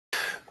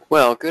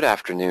Well, good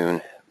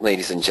afternoon,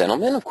 ladies and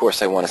gentlemen. Of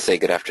course, I want to say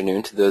good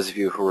afternoon to those of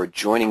you who are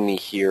joining me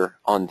here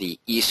on the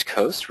East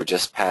Coast. We're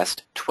just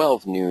past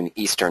 12 noon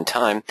Eastern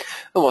Time.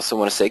 I also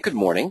want to say good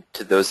morning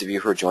to those of you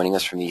who are joining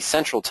us from the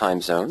Central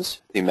Time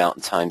Zones, the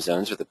Mountain Time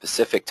Zones, or the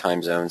Pacific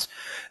Time Zones.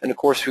 And of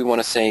course, we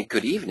want to say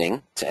good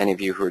evening to any of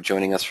you who are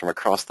joining us from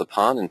across the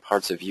pond in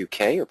parts of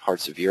UK or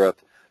parts of Europe.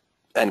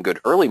 And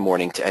good early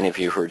morning to any of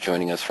you who are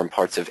joining us from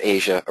parts of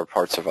Asia or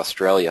parts of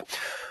Australia.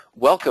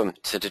 Welcome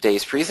to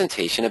today's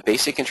presentation, a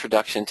basic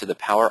introduction to the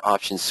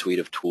PowerOptions suite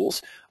of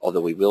tools,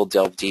 although we will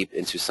delve deep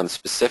into some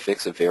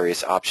specifics of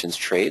various options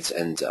trades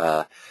and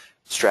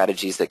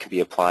strategies that can be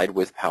applied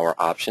with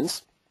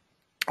PowerOptions.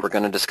 We're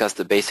going to discuss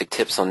the basic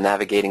tips on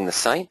navigating the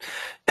site,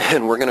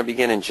 and we're going to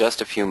begin in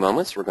just a few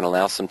moments. We're going to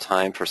allow some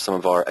time for some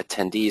of our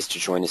attendees to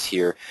join us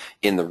here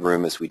in the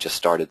room as we just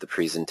started the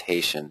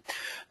presentation.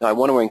 Now, I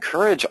want to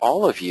encourage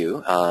all of you,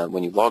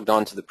 when you logged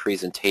on to the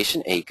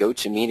presentation, a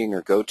GoToMeeting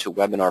or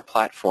GoToWebinar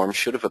platform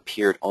should have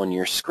appeared on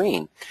your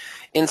screen.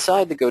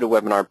 Inside the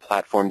GoToWebinar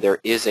platform, there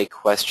is a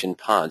question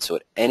pod, so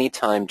at any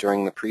time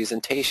during the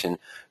presentation,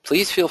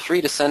 please feel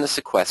free to send us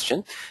a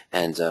question,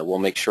 and we'll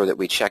make sure that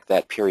we check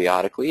that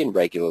periodically and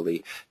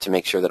regularly to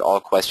make sure that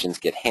all questions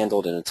get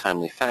handled in a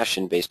timely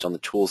fashion based on the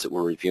tools that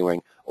we're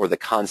reviewing or the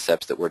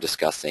concepts that we're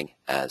discussing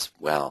as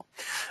well.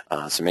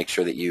 So make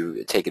sure that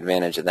you take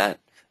advantage of that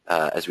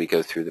as we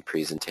go through the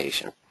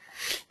presentation.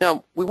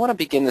 Now, we want to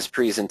begin this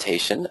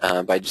presentation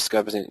by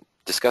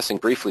discussing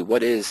briefly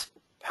what is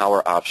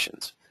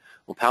PowerOptions.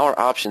 Well,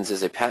 PowerOptions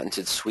is a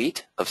patented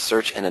suite of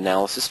search and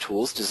analysis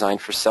tools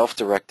designed for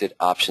self-directed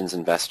options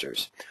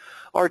investors.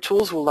 Our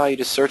tools will allow you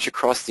to search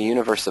across the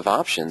universe of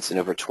options in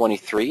over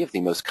 23 of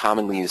the most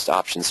commonly used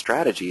option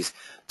strategies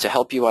to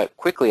help you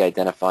quickly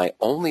identify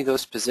only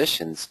those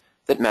positions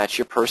that match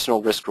your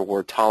personal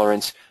risk-reward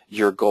tolerance,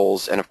 your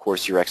goals, and of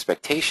course your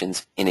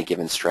expectations in a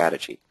given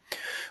strategy.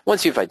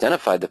 Once you've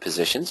identified the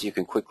positions, you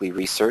can quickly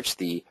research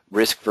the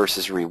risk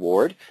versus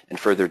reward and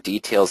further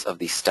details of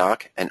the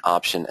stock and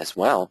option as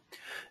well.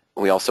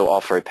 We also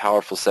offer a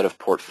powerful set of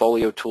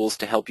portfolio tools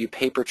to help you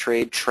paper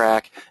trade,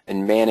 track,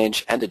 and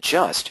manage and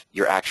adjust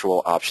your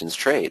actual options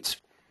trades.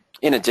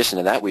 In addition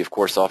to that, we of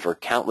course offer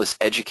countless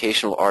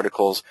educational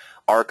articles,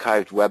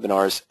 archived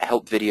webinars,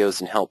 help videos,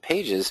 and help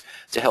pages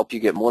to help you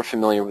get more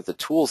familiar with the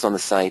tools on the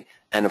site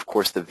and of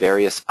course the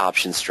various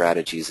option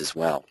strategies as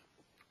well.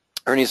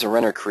 Ernie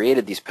Zerenner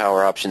created these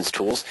PowerOptions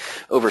tools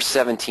over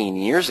 17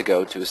 years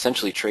ago to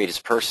essentially trade his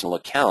personal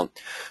account,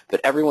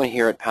 but everyone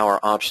here at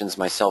PowerOptions,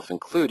 myself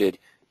included,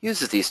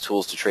 uses these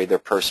tools to trade their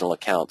personal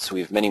accounts, so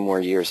we have many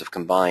more years of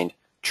combined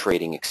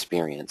trading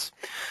experience.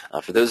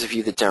 For those of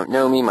you that don't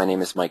know me, my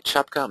name is Mike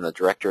Chupka. I'm the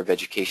Director of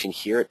Education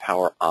here at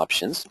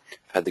PowerOptions.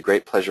 I've had the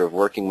great pleasure of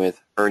working with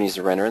Ernie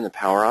Zerenner and the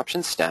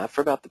PowerOptions staff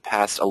for about the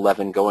past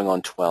 11 going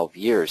on 12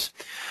 years.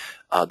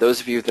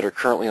 Those of you that are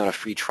currently on a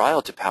free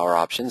trial to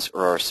PowerOptions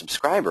or are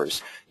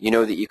subscribers, you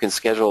know that you can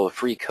schedule a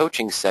free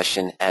coaching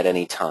session at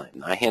any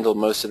time. I handle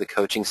most of the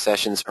coaching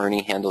sessions.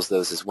 Ernie handles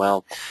those as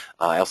well.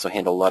 I also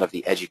handle a lot of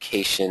the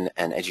education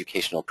and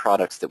educational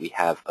products that we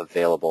have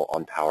available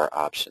on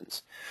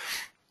PowerOptions.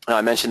 Now,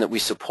 I mentioned that we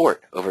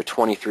support over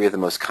 23 of the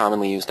most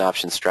commonly used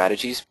option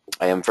strategies.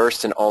 I am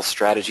versed in all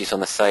strategies on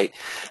the site.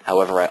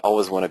 However, I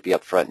always want to be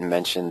upfront and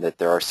mention that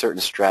there are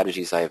certain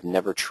strategies I have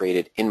never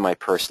traded in my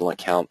personal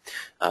account.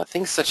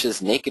 Things such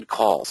as naked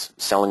calls,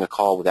 selling a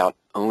call without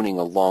owning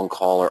a long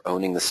call or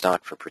owning the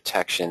stock for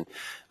protection,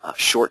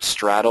 short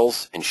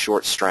straddles and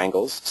short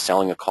strangles,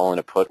 selling a call and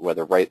a put,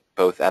 whether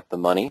both at the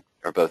money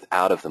or both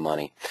out of the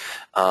money,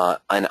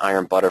 and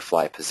iron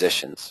butterfly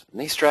positions.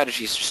 And these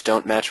strategies just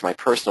don't match my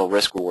personal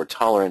risk-reward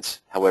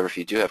tolerance. However, if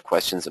you do have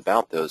questions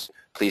about those,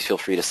 please feel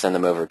free to send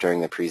them over during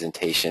the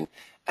presentation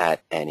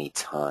at any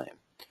time.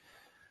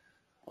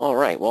 All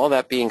right, well, all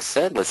that being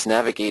said, let's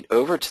navigate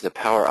over to the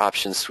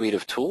PowerOptions suite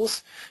of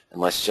tools, and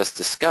let's just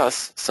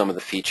discuss some of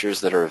the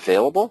features that are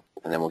available,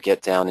 and then we'll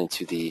get down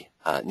into the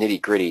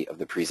nitty-gritty of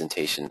the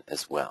presentation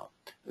as well.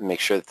 Make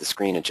sure that the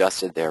screen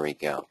adjusted. There we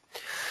go.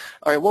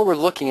 All right, what we're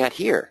looking at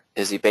here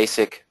is a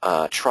basic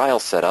trial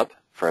setup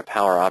for a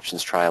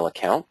PowerOptions trial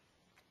account.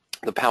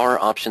 The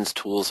PowerOptions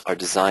tools are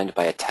designed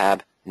by a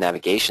tab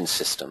navigation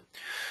system.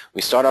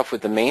 We start off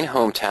with the main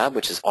home tab,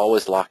 which is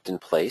always locked in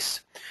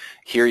place.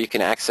 Here you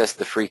can access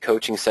the free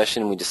coaching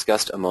session we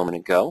discussed a moment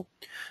ago.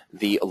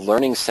 The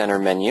Learning Center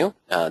menu,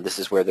 this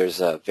is where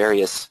there's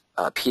various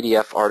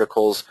PDF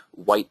articles,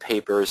 white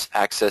papers,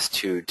 access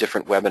to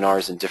different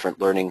webinars and different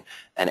learning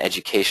and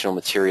educational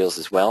materials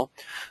as well.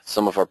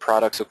 Some of our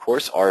products, of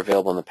course, are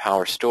available in the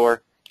Power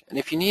Store. And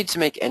if you need to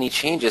make any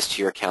changes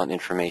to your account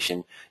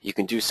information, you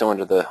can do so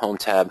under the Home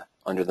tab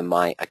under the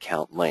My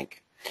Account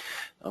link.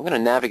 I'm going to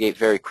navigate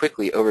very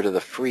quickly over to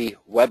the free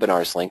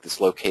webinars link that's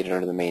located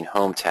under the main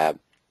Home tab.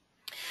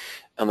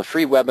 On the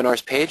free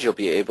webinars page, you'll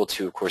be able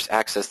to, of course,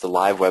 access the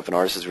live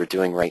webinars as we're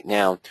doing right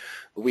now.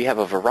 We have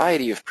a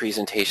variety of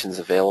presentations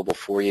available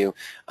for you,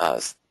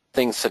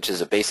 things such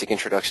as a basic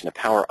introduction to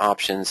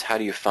PowerOptions, how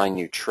do you find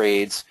new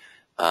trades,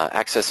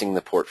 accessing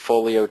the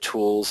portfolio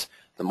tools,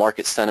 the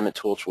market sentiment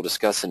tool, which we'll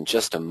discuss in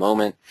just a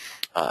moment,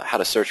 how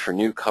to search for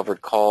new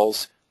covered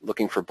calls,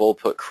 looking for bull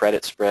put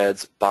credit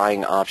spreads,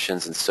 buying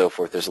options, and so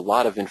forth. There's a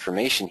lot of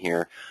information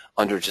here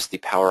under just the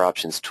Power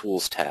Options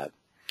Tools tab.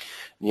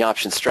 In the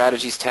Option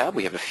Strategies tab,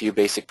 we have a few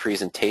basic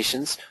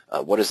presentations.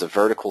 What is a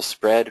vertical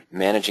spread,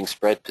 managing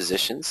spread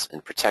positions,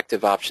 and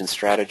protective option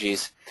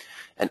strategies.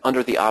 And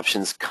under the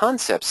Options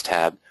Concepts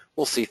tab,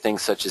 we'll see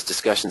things such as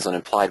discussions on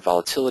implied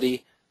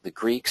volatility, the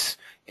Greeks,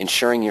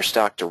 insuring your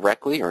stock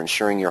directly or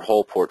insuring your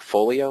whole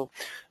portfolio,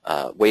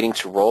 waiting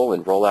to roll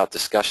and roll out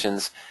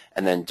discussions,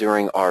 and then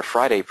during our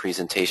Friday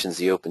presentations,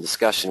 the open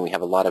discussion, we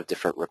have a lot of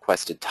different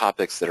requested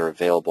topics that are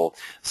available.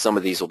 Some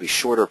of these will be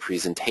shorter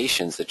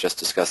presentations that just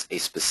discuss a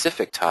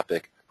specific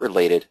topic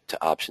related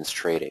to options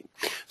trading.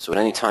 So at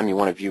any time you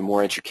want to view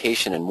more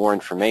education and more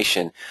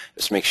information,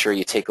 just make sure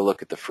you take a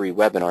look at the free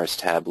webinars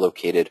tab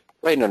located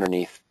right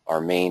underneath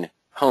our main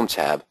home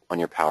tab on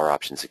your Power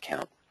Options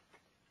account.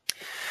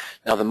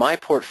 Now the My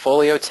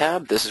Portfolio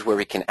tab, this is where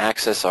we can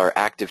access our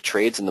active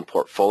trades in the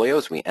portfolio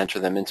as we enter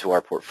them into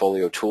our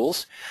portfolio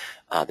tools.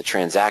 The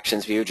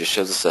Transactions view just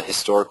shows us a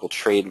historical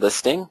trade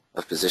listing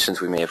of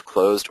positions we may have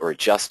closed or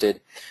adjusted.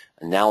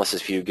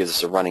 Analysis view gives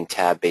us a running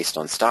tab based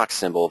on stock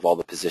symbol of all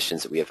the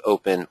positions that we have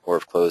open or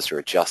have closed or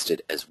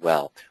adjusted as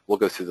well. We'll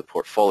go through the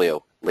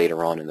portfolio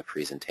later on in the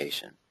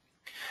presentation.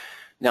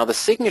 Now the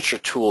Signature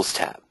Tools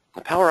tab. The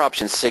Power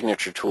Options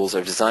Signature Tools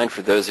are designed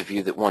for those of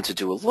you that want to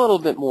do a little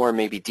bit more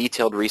maybe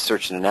detailed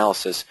research and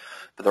analysis,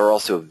 but there are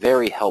also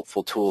very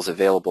helpful tools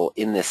available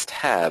in this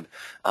tab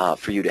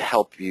for you to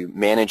help you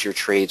manage your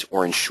trades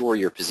or ensure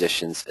your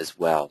positions as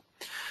well.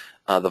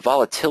 The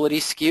Volatility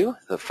Skew,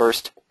 the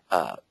first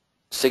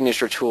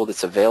signature tool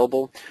that's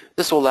available,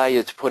 this will allow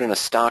you to put in a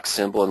stock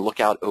symbol and look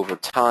out over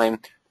time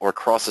or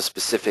across a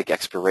specific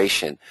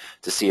expiration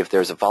to see if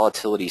there's a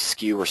volatility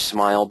skew or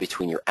smile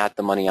between your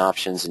at-the-money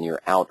options and your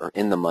out or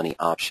in-the-money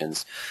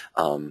options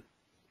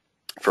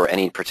for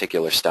any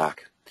particular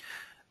stock.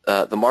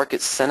 The Market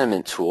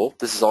Sentiment tool,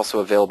 this is also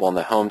available on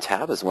the Home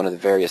tab as one of the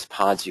various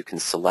pods you can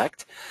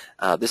select.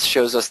 This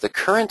shows us the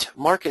current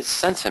market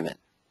sentiment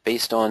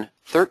based on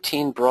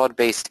 13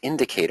 broad-based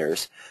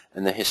indicators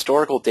and the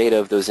historical data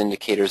of those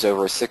indicators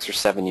over a 6 or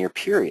 7 year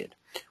period.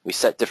 We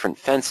set different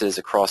fences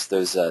across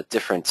those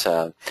different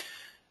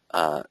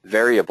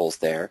variables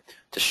there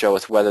to show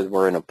us whether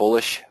we're in a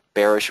bullish,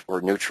 bearish,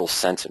 or neutral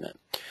sentiment.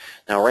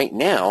 Now right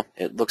now,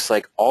 it looks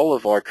like all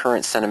of our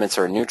current sentiments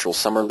are neutral.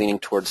 Some are leaning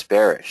towards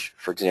bearish.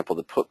 For example,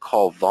 the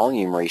put-call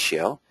volume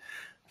ratio.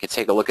 You can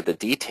take a look at the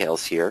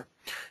details here.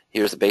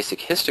 Here's a basic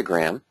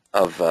histogram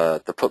of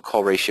the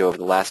put-call ratio over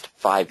the last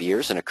 5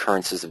 years and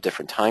occurrences of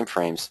different time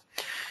frames.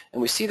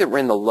 And we see that we're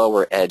in the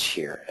lower edge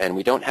here, and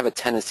we don't have a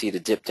tendency to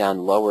dip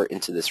down lower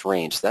into this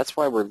range. That's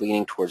why we're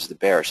leaning towards the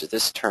bearish. As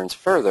this turns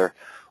further,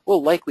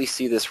 we'll likely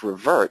see this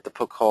revert, the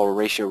put-call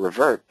ratio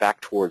revert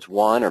back towards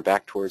 1 or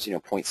back towards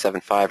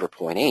 0.75 or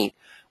 0.8,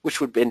 which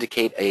would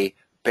indicate a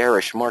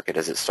bearish market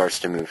as it starts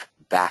to move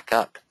back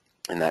up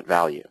in that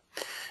value.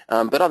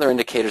 But other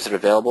indicators that are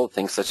available,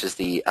 things such as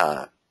the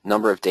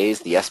number of days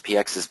the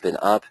SPX has been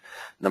up,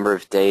 number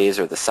of days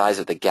or the size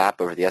of the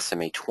gap over the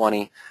SMA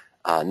 20,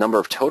 number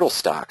of total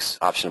stocks,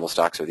 optionable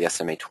stocks over the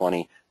SMA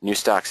 20, new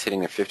stocks hitting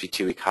their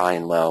 52-week high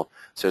and low.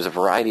 So there's a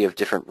variety of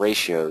different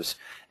ratios,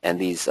 and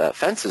these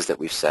fences that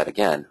we've set,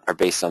 again, are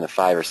based on the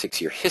 5 or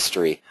 6 year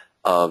history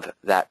of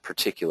that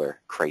particular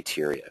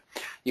criteria.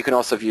 You can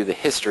also view the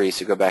history,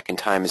 so go back in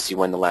time and see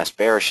when the last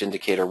bearish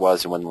indicator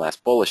was and when the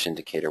last bullish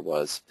indicator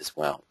was as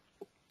well.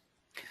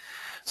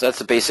 So that's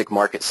the basic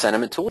market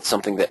sentiment tool. It's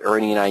something that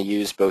Ernie and I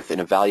use both in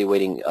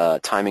evaluating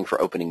timing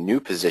for opening new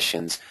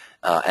positions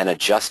and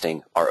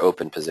adjusting our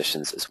open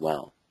positions as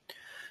well.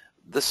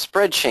 The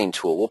spread chain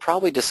tool, we'll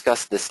probably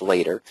discuss this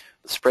later.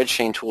 The spread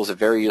chain tool is a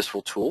very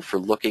useful tool for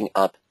looking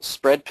up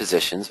spread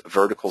positions,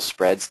 vertical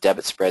spreads,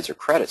 debit spreads, or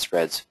credit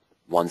spreads,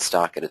 one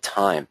stock at a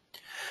time.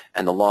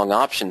 And the long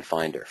option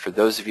finder, for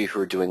those of you who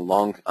are doing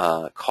long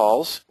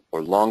calls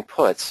or long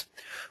puts,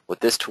 what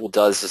this tool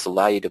does is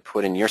allow you to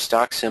put in your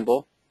stock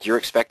symbol, your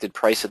expected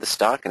price of the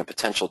stock, and a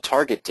potential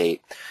target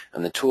date,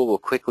 and the tool will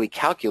quickly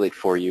calculate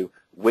for you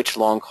which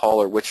long call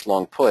or which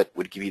long put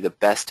would give you the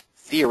best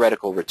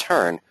theoretical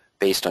return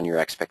based on your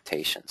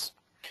expectations.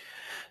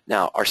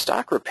 Now, our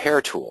stock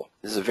repair tool,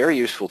 this is a very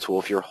useful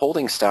tool if you're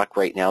holding stock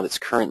right now that's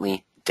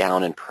currently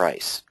down in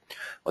price.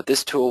 What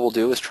this tool will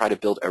do is try to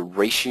build a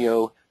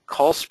ratio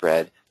call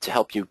spread to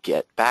help you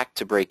get back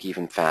to break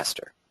even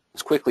faster.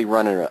 Let's quickly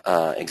run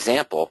an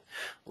example.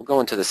 We'll go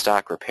into the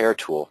stock repair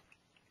tool,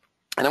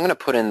 and I'm going to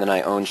put in that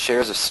I own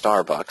shares of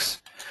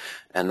Starbucks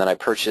and that I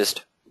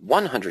purchased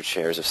 100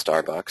 shares of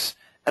Starbucks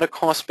at a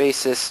cost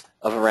basis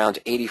of around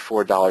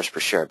 $84 per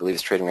share. I believe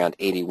it's trading around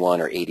 $81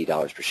 or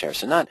 $80 per share.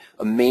 So not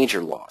a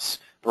major loss,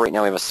 but right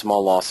now we have a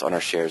small loss on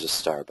our shares of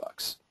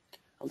Starbucks.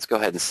 Let's go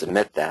ahead and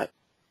submit that.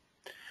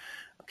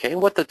 Okay,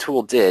 what the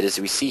tool did is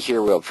we see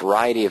here we have a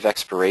variety of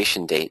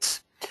expiration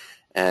dates,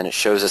 and it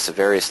shows us the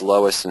various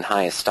lowest and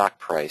highest stock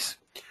price.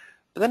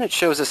 But then it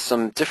shows us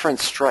some different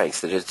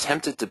strikes that it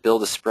attempted to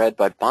build a spread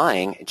by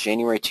buying a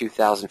January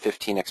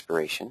 2015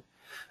 expiration,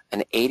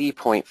 an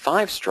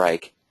 80.5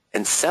 strike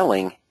and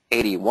selling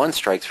 81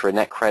 strikes for a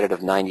net credit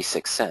of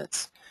 96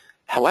 cents.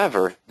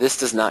 However, this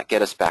does not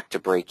get us back to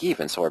break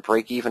even, so our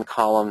break even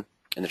column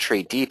and the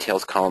trade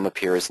details column up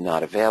here is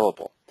not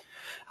available.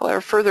 However,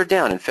 further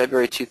down in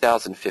February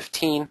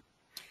 2015,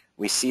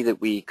 we see that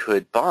we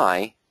could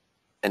buy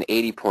an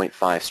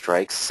 80.5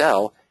 strike,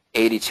 sell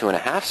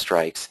 82.5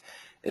 strikes.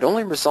 It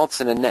only results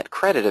in a net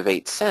credit of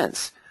 8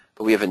 cents,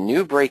 but we have a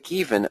new break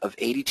even of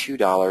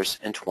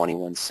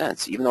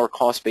 $82.21. Even though our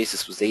cost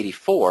basis was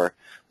 84,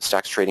 the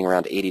stock's trading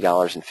around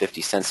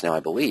 $80.50 now, I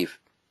believe.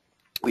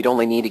 We'd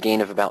only need a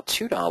gain of about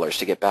 $2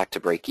 to get back to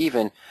break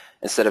even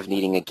instead of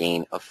needing a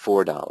gain of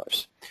 $4. Now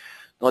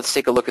let's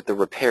take a look at the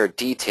repair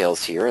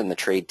details here in the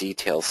trade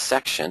details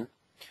section.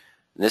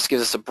 And this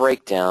gives us a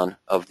breakdown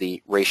of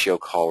the ratio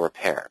call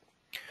repair.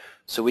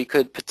 So we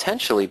could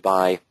potentially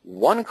buy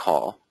one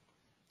call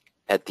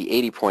at the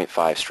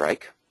 80.5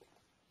 strike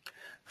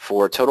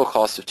for a total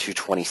cost of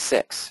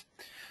 $226.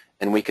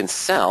 And we can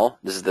sell,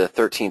 this is the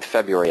 13th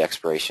February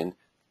expiration,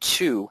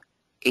 two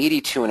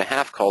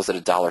 82.5 calls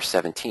at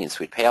 $1.17. So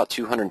we'd pay out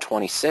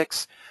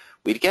 $226.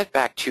 We'd get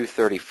back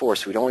 $234,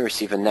 so we'd only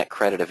receive a net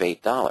credit of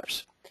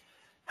 $8.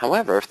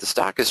 However, if the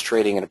stock is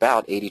trading at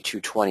about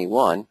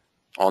 $82.21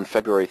 on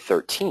February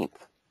 13th,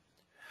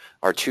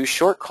 our two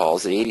short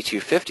calls at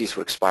 82.50s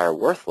would expire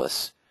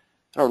worthless,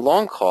 and our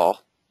long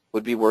call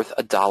would be worth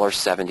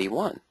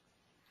 $1.71.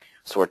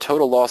 So our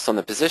total loss on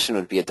the position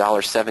would be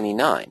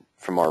 $1.79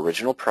 from our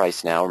original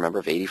price now, remember,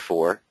 of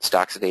 84.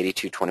 Stock's at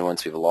 82.21,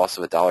 so we have a loss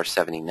of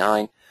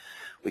 $1.79.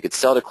 We could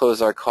sell to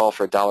close our call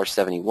for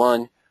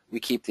 $1.71. We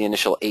keep the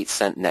initial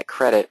 8-cent net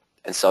credit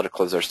and sell to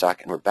close our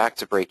stock, and we're back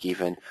to break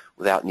even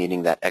without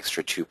needing that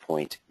extra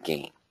 2-point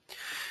gain.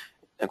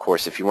 Of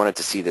course, if you wanted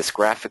to see this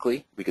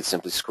graphically, we could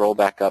simply scroll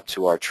back up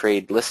to our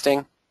trade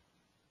listing,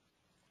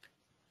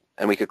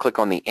 and we could click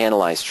on the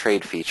Analyze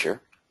Trade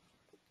feature.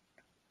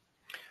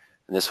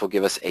 And this will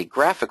give us a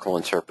graphical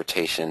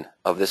interpretation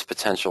of this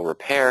potential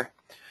repair.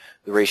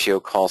 The ratio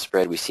call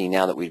spread, we see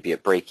now that we'd be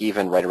at break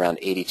even right around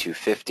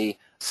 82.50,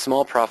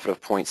 small profit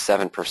of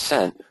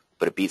 0.7%,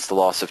 but it beats the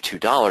loss of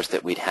 $2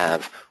 that we'd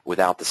have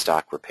without the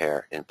stock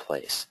repair in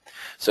place.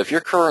 So if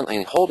you're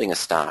currently holding a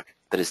stock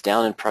that is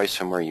down in price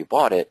from where you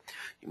bought it,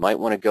 you might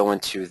want to go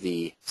into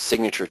the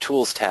Signature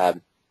Tools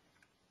tab,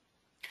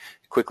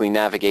 quickly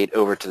navigate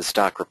over to the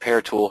Stock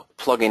Repair tool,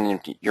 plug in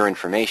your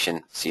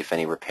information, see if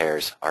any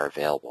repairs are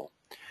available.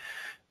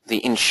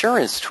 The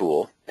Insurance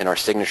tool in our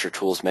Signature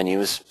Tools menu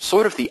is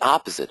sort of the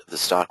opposite of the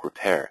Stock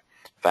Repair.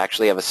 If I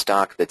actually have a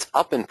stock that's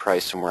up in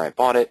price from where I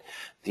bought it,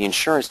 the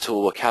Insurance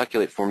tool will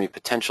calculate for me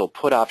potential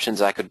put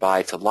options I could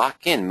buy to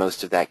lock in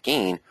most of that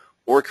gain,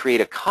 or create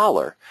a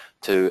collar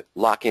to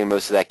lock in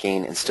most of that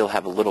gain and still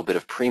have a little bit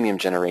of premium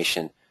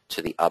generation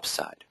to the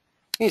upside.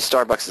 Use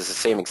Starbucks as the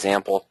same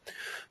example,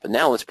 but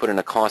now let's put in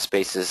a cost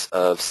basis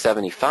of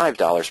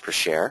 $75 per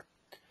share.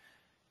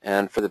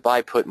 And for the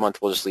buy put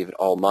month, we'll just leave it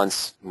all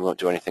months. We won't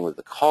do anything with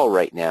the call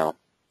right now.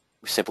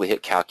 We simply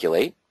hit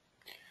calculate.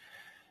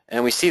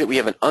 And we see that we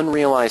have an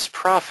unrealized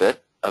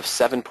profit of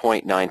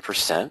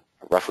 7.9%,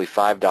 roughly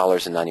 $5.91.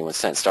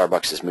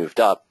 Starbucks has moved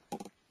up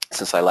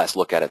since I last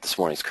looked at it this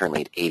morning. It's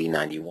currently at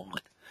 $80.91.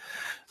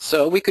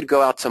 So we could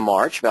go out to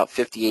March, about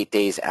 58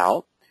 days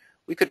out.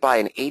 We could buy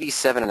an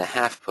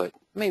 87.5 put,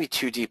 maybe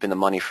too deep in the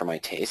money for my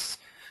tastes,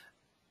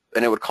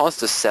 and it would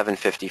cost us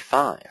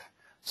 $7.55.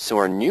 So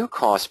our new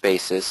cost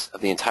basis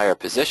of the entire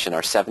position,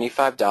 our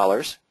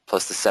 $75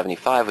 plus the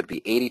 75 would be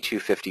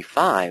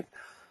 $82.55,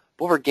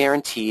 but we're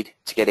guaranteed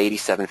to get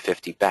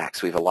 $87.50 back.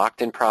 So we have a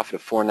locked-in profit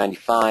of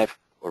 $4.95,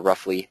 or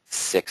roughly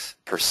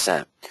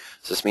 6%.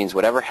 So this means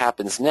whatever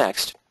happens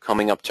next,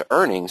 coming up to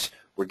earnings,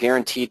 we're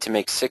guaranteed to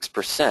make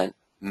 6%,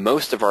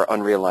 most of our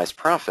unrealized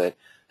profit,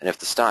 and if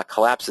the stock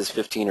collapses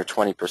 15 or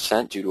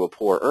 20% due to a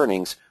poor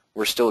earnings,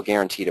 we're still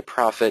guaranteed a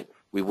profit.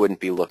 We wouldn't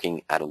be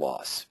looking at a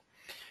loss.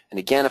 And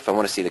again, if I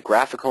want to see the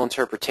graphical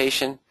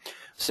interpretation,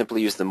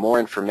 simply use the More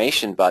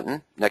Information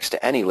button next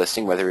to any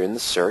listing, whether you're in the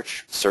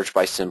search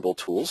by symbol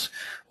tools,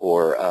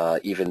 or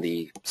even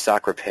the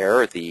stock repair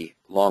or the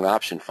long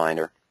option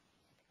finder.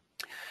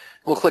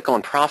 We'll click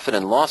on Profit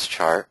and Loss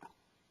Chart.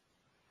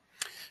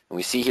 And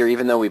we see here,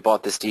 even though we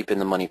bought this deep in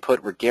the money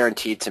put, we're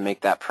guaranteed to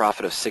make that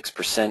profit of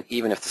 6%,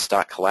 even if the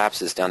stock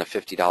collapses down to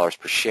 $50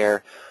 per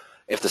share.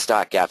 If the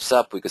stock gaps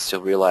up, we could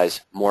still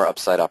realize more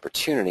upside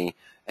opportunity,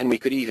 and we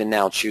could even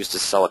now choose to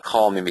sell a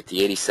call, maybe at the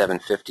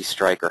 87.50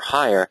 strike or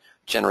higher,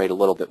 generate a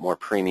little bit more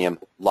premium,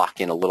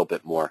 lock in a little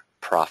bit more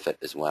profit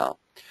as well.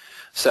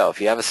 So if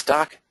you have a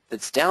stock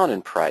that's down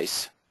in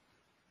price,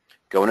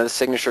 go into the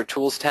Signature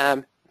Tools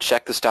tab,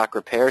 check the stock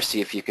repair,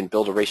 see if you can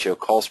build a ratio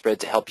call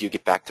spread to help you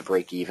get back to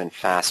break even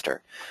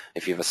faster.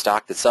 If you have a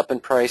stock that's up in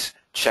price,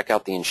 check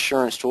out the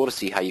Insurance tool to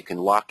see how you can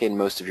lock in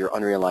most of your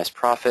unrealized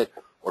profit,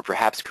 or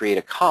perhaps create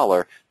a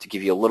collar to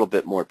give you a little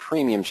bit more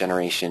premium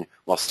generation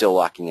while still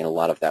locking in a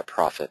lot of that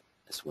profit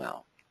as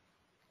well.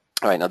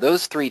 All right, now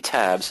those three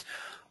tabs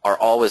are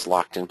always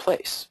locked in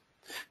place.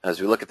 As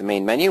we look at the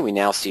main menu, we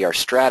now see our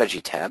strategy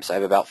tabs. I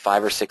have about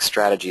 5 or 6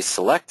 strategies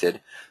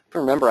selected,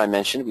 Remember, I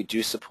mentioned we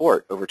do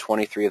support over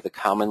 23 of the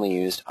commonly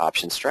used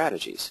option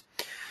strategies.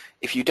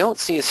 If you don't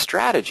see a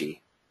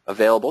strategy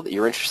available that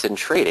you're interested in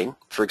trading,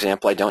 for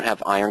example, I don't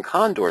have iron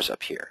condors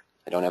up here,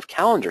 I don't have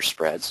calendar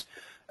spreads,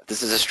 if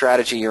this is a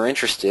strategy you're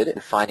interested in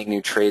finding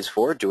new trades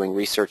for, doing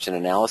research and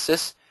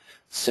analysis,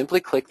 simply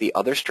click the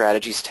Other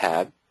Strategies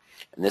tab,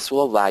 and this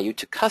will allow you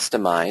to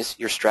customize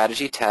your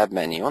Strategy tab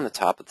menu on the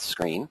top of the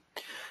screen,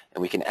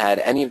 and we can add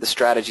any of the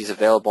strategies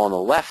available on the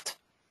left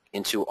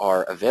into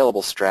our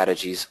available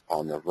strategies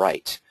on the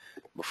right.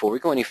 Before we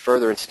go any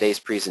further in today's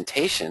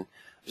presentation,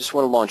 I just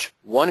want to launch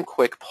one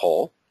quick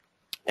poll,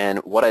 and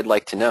what I'd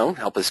like to know,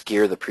 help us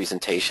gear the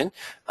presentation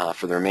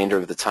for the remainder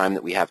of the time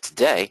that we have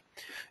today,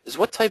 is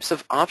what types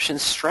of option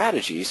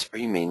strategies are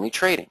you mainly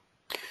trading?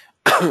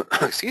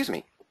 Excuse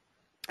me.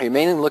 Are you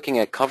mainly looking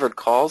at covered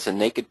calls and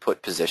naked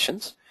put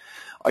positions?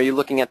 Are you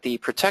looking at the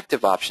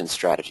protective option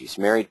strategies,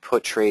 married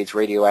put trades,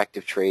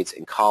 radioactive trades,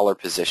 and collar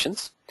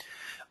positions?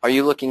 Are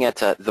you looking at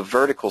the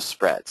vertical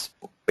spreads,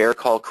 bear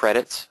call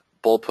credits,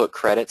 bull put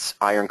credits,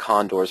 iron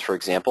condors, for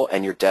example,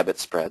 and your debit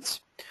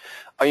spreads?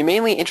 Are you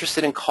mainly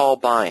interested in call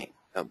buying,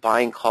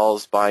 buying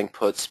calls, buying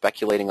puts,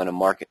 speculating on a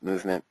market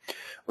movement?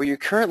 Or you're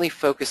currently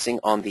focusing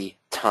on the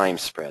time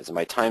spreads? And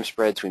by time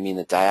spreads, we mean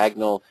the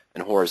diagonal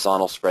and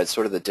horizontal spreads,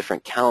 sort of the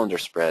different calendar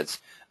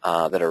spreads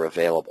that are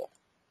available.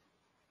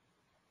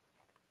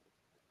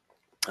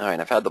 All right,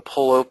 I've had the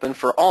poll open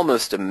for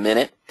almost a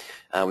minute.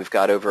 We've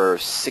got over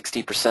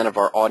 60% of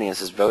our audience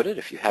has voted.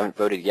 If you haven't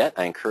voted yet,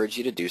 I encourage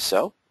you to do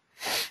so.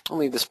 I'll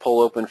leave this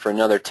poll open for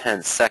another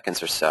 10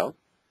 seconds or so.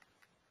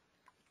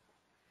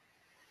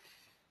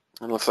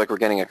 It looks like we're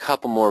getting a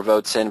couple more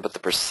votes in, but the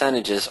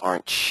percentages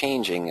aren't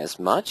changing as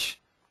much.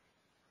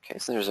 Okay,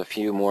 so there's a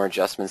few more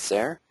adjustments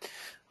there.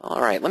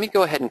 All right, let me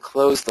go ahead and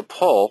close the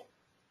poll,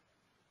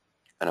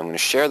 and I'm going to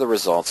share the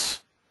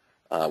results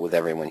with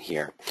everyone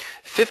here.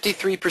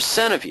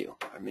 53% of you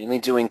are mainly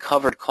doing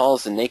covered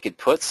calls and naked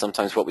puts,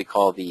 sometimes what we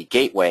call the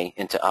gateway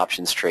into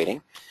options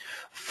trading.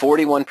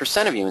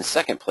 41% of you in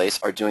second place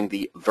are doing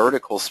the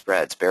vertical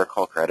spreads, bear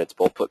call credits,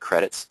 bull put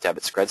credits,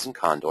 debit spreads, and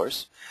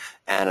condors.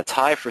 And a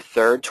tie for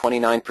third,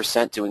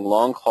 29% doing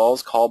long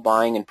calls, call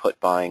buying, and put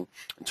buying.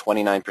 And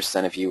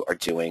 29% of you are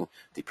doing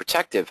the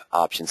protective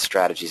option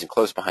strategies. And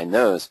close behind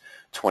those,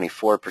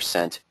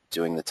 24%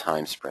 doing the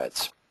time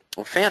spreads.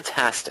 Well,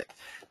 fantastic.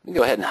 Let me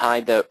go ahead and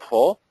hide that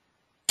poll,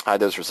 hide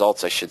those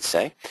results, I should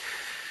say.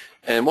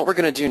 And what we're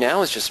going to do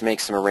now is just make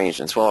some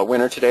arrangements. Well, our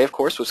winner today, of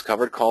course, was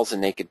covered calls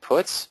and naked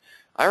puts.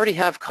 I already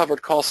have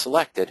covered call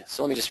selected,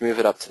 so let me just move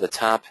it up to the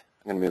top.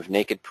 I'm going to move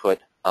naked put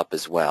up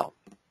as well.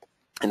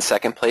 In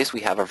second place, we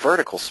have our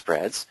vertical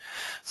spreads.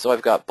 So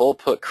I've got bull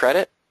put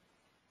credit,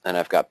 and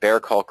I've got bear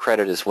call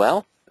credit as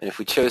well. And if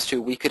we chose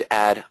to, we could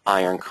add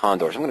iron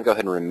condors. I'm going to go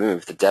ahead and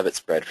remove the debit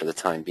spread for the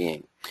time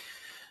being.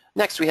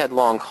 Next, we had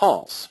long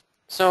calls.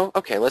 So,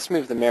 okay, let's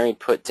move the married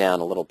put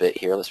down a little bit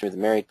here. Let's move the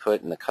married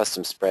put and the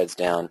custom spreads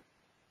down.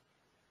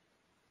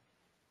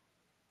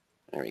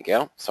 There we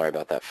go. Sorry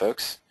about that,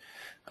 folks.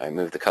 I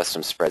moved the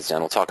custom spreads down.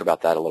 We'll talk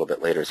about that a little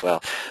bit later as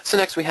well. So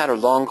next we had our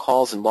long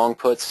calls and long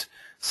puts.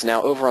 So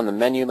now over on the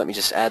menu, let me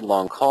just add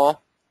long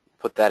call.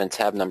 Put that in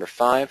tab number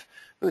 5.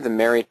 Move the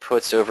married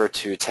puts over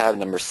to tab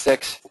number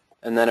 6.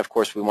 And then, of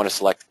course, we want to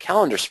select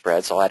calendar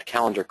spreads. I'll add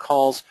calendar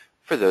calls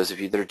for those of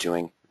you that are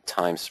doing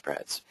time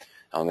spreads.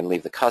 I'm going to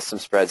leave the custom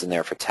spreads in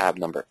there for tab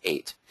number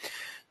 8.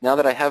 Now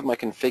that I have my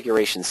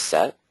configuration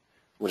set,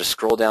 we'll just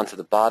scroll down to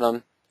the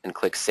bottom and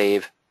click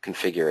Save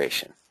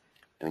Configuration.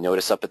 And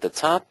notice up at the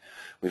top,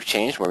 we've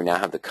changed where we now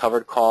have the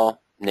covered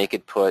call,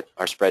 naked put,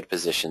 our spread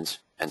positions,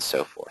 and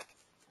so forth.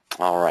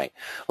 All right,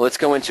 well, let's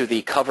go into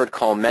the covered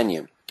call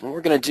menu. What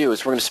we're going to do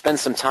is we're going to spend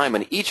some time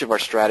on each of our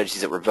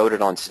strategies that were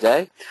voted on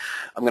today.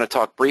 I'm going to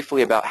talk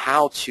briefly about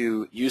how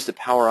to use the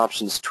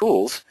PowerOptions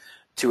tools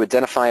to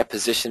identify a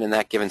position in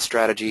that given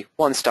strategy,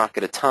 one stock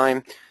at a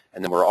time,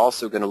 and then we're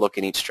also going to look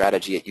at each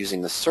strategy at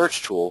using the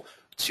search tool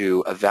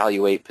to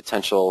evaluate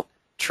potential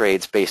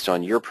trades based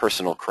on your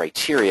personal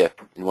criteria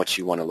and what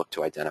you want to look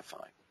to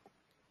identify.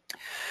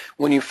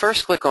 When you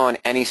first click on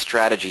any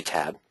strategy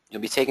tab,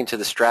 you'll be taken to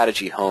the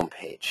strategy home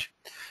page.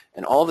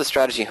 And all the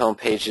strategy home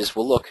pages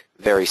will look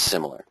very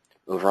similar.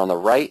 Over on the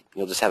right,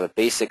 you'll just have a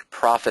basic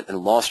profit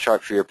and loss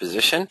chart for your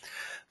position.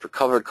 For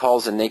covered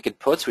calls and naked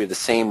puts, we have the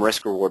same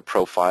risk-reward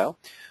profile.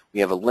 We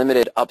have a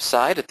limited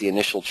upside at the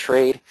initial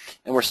trade,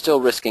 and we're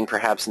still risking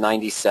perhaps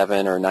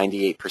 97 or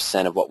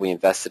 98% of what we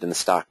invested in the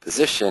stock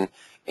position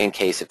in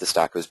case if the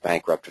stock goes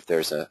bankrupt, if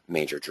there's a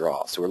major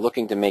draw. So we're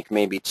looking to make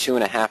maybe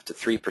 2.5 to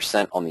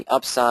 3% on the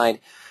upside,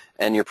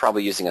 and you're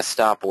probably using a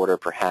stop order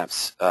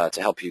perhaps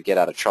to help you get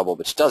out of trouble,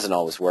 which doesn't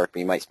always work, but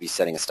you might be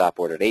setting a stop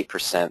order at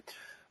 8%,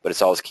 but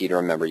it's always key to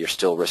remember you're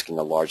still risking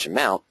a large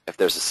amount if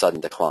there's a sudden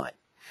decline.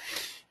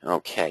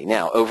 Okay,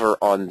 now over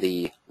on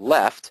the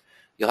left,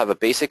 you'll have a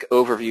basic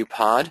overview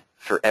pod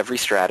for every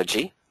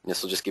strategy.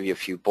 This will just give you a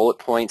few bullet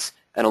points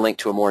and a link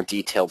to a more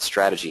detailed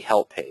strategy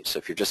help page. So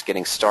if you're just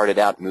getting started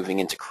out moving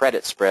into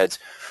credit spreads,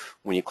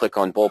 when you click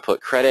on bull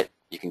put credit,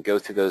 you can go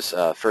through those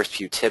first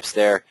few tips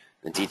there,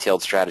 the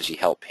detailed strategy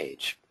help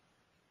page.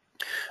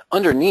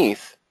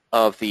 Underneath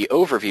of the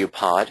overview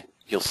pod,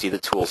 you'll see the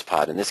tools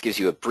pod, and this gives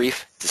you a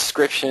brief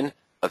description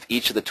of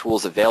each of the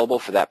tools available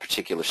for that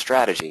particular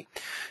strategy.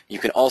 You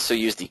can also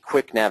use the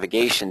quick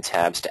navigation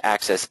tabs to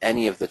access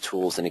any of the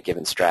tools in a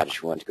given strategy.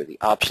 You want to go to the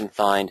option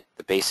find,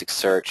 the basic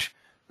search,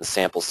 the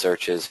sample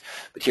searches,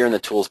 but here in the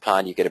tools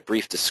pod you get a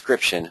brief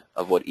description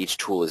of what each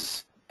tool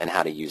is and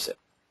how to use it.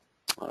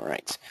 All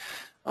right.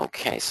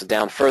 Okay, so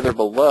down further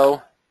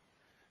below,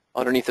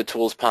 underneath the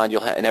tools pod,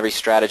 in every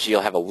strategy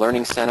you'll have a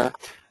learning center.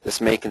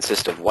 This may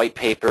consist of white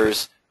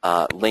papers,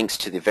 links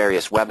to the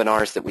various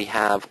webinars that we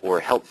have, or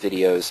help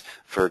videos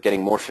for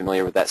getting more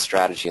familiar with that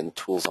strategy and the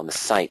tools on the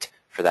site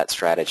for that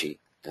strategy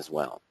as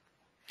well.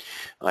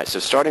 All right, so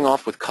starting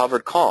off with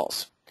covered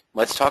calls,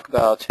 let's talk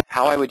about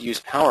how I would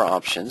use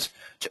PowerOptions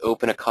to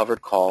open a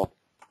covered call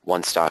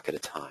one stock at a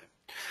time.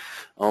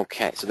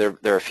 Okay, so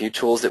there are a few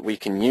tools that we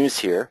can use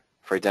here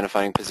for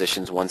identifying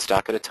positions one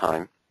stock at a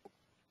time.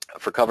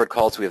 For covered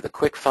calls, we have the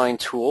quick find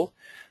tool,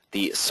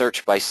 the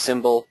search by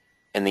symbol,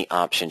 and the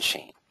option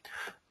chain.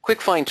 Quick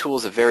find tool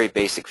is a very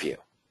basic view.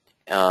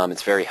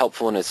 It's very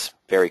helpful and it's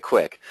very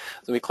quick.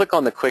 So we click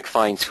on the quick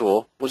find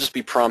tool. We'll just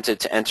be prompted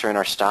to enter in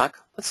our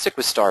stock. Let's stick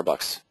with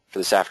Starbucks for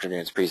this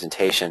afternoon's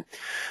presentation.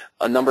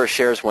 A number of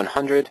shares,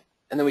 100,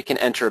 and then we can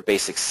enter a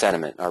basic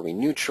sentiment. Are we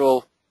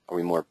neutral? Are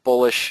we more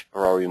bullish?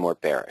 Or are we more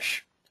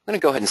bearish? I'm going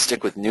to go ahead and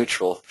stick with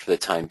neutral for the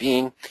time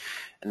being,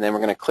 and then we're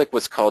going to click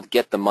what's called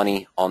Get the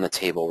Money on the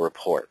Table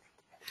report.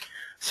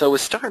 So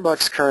with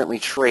Starbucks currently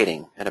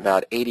trading at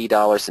about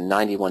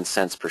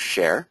 $80.91 per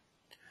share,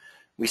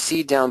 we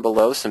see down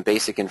below some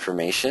basic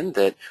information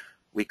that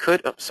we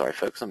could, oh, sorry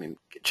folks, let me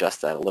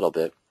adjust that a little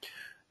bit.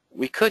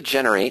 We could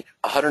generate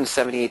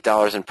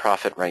 $178 in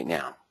profit right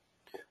now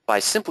by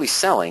simply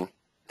selling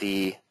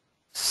the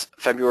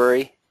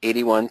February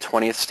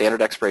 20th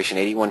standard expiration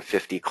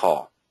 8150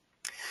 call.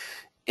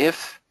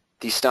 If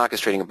the stock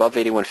is trading above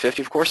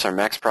 8150, of course, our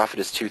max profit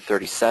is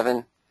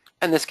 $237.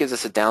 And this gives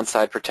us a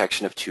downside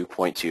protection of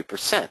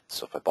 2.2%.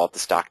 So if I bought the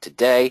stock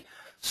today,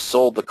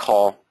 sold the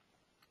call,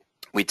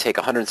 we'd take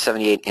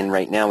 178 in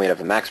right now. We'd have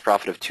a max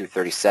profit of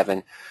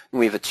 237, and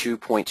we have a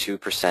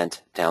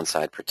 2.2%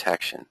 downside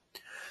protection.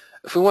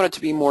 If we want it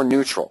to be more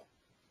neutral,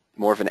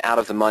 more of an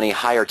out-of-the-money,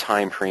 higher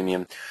time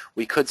premium,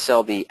 we could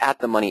sell the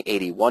at-the-money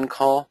 81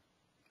 call,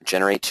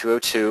 generate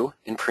 202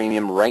 in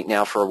premium right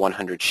now for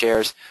 100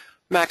 shares.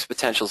 Max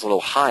potential is a little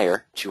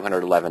higher,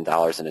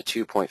 $211 and a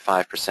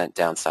 2.5%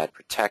 downside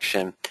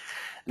protection.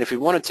 And if we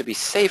wanted to be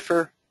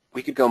safer,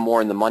 we could go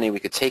more in the money. We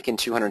could take in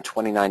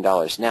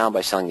 $229 now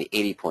by selling the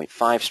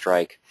 80.5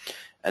 strike,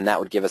 and that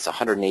would give us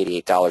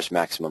 $188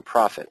 maximum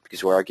profit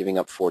because we are giving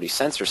up 40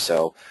 cents or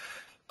so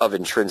of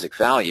intrinsic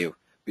value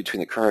between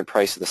the current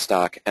price of the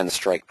stock and the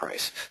strike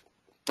price.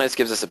 This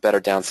gives us a better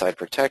downside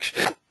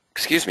protection,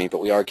 excuse me, but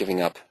we are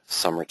giving up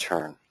some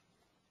return.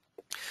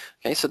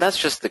 Okay, so that's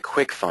just the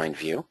quick find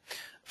view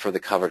for the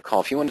covered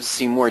call. If you wanted to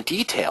see more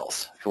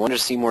details, if you wanted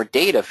to see more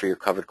data for your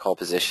covered call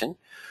position,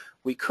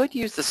 we could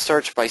use the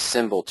search by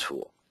symbol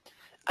tool.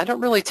 I don't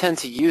really tend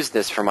to use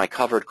this for my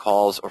covered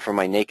calls or for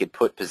my naked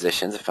put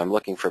positions if I'm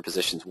looking for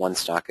positions one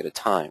stock at a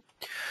time.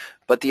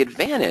 But the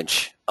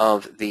advantage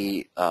of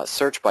the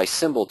search by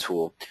symbol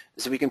tool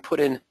is that we can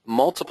put in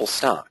multiple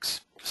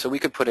stocks. So we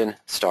could put in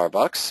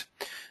Starbucks.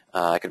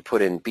 I could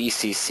put in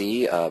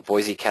BCC,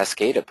 Boise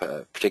Cascade, a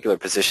particular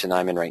position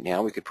I'm in right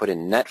now. We could put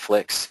in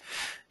Netflix,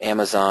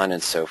 Amazon,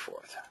 and so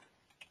forth.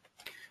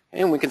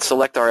 And we can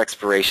select our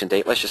expiration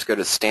date. Let's just go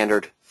to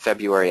standard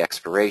February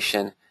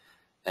expiration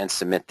and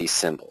submit these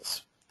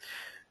symbols.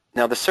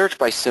 Now the search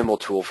by symbol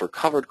tool for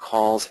covered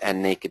calls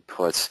and naked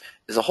puts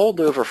is a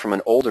holdover from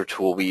an older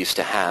tool we used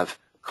to have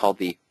called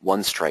the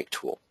one strike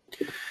tool.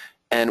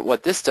 And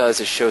what this does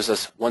is shows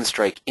us one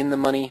strike in the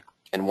money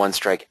and one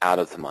strike out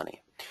of the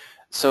money.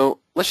 So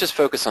let's just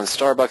focus on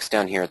Starbucks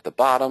down here at the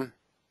bottom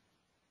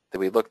that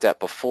we looked at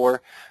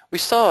before. We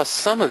saw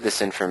some of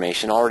this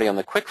information already on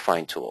the quick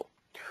find tool.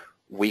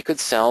 We could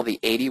sell the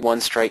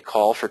 81 strike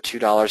call for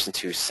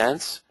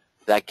 $2.02.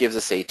 That gives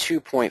us a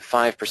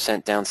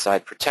 2.5%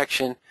 downside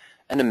protection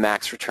and a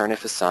max return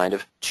if assigned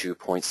of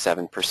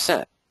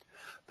 2.7%.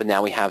 But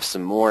now we have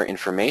some more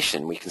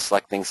information. We can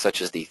select things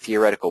such as the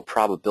theoretical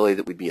probability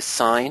that we'd be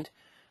assigned,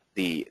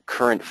 the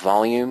current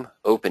volume,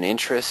 open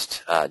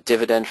interest,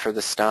 dividend for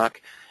the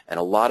stock, and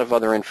a lot of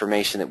other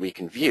information that we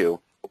can view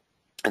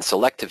and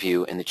select to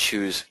view in the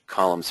Choose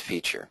Columns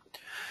feature.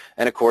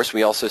 And of course,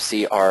 we also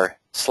see our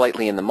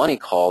slightly in the money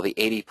call, the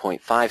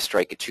 80.5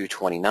 strike at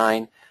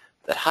 229,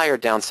 that higher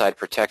downside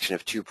protection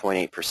of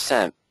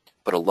 2.8%,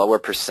 but a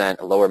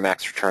lower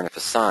max return if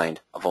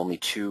assigned of only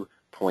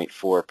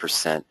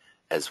 2.4%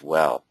 as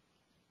well.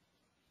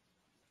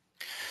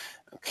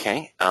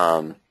 Okay.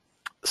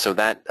 So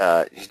that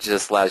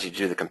just allows you to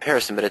do the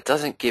comparison, but it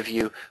doesn't give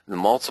you the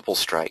multiple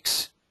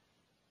strikes.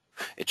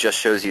 It just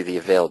shows you the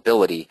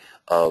availability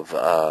of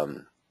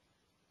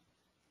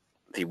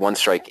the one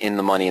strike in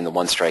the money and the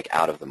one strike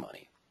out of the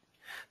money.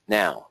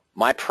 Now,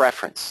 My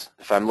preference,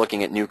 if I'm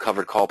looking at new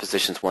covered call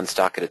positions one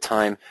stock at a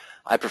time,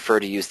 I prefer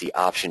to use the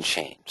option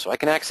chain. So I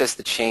can access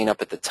the chain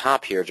up at the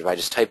top here by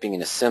just typing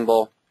in a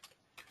symbol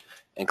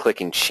and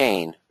clicking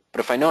chain. But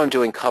if I know I'm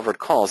doing covered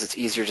calls, it's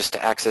easier just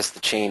to access the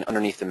chain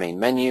underneath the main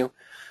menu,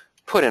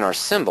 put in our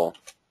symbol,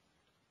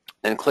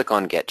 and click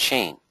on Get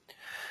Chain.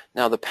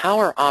 Now the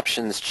Power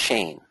Options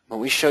chain, what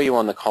we show you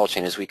on the call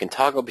chain is we can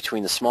toggle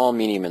between the small,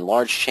 medium, and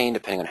large chain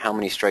depending on how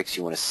many strikes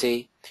you want to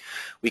see.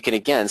 We can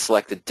again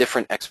select the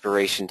different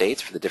expiration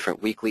dates for the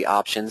different weekly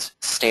options,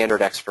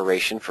 standard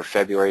expiration for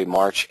February,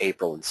 March,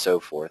 April, and so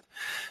forth.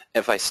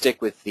 If I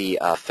stick with the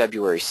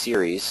February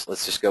series,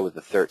 let's just go with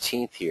the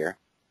 13th here,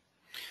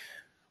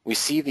 we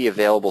see the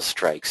available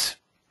strikes.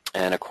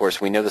 And of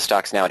course, we know the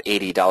stock's now at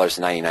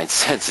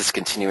 $80.99. It's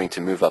continuing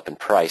to move up in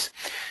price.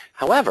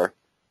 However,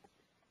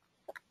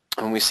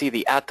 when we see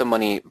the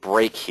at-the-money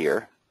break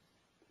here,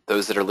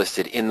 those that are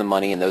listed in the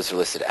money and those that are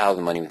listed out of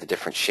the money with a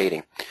different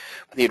shading.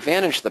 But the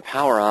advantage of the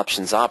Power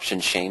Options option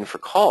chain for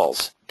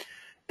calls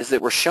is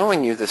that we're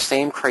showing you the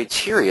same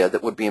criteria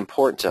that would be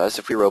important to us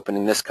if we were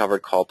opening this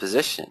covered call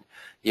position.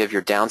 You have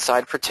your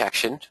downside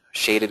protection,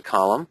 shaded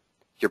column,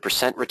 your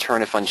percent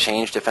return if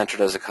unchanged if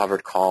entered as a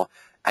covered call,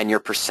 and your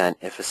percent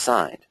if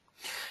assigned.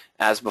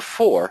 As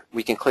before,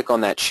 we can click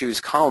on that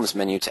Choose Columns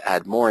menu to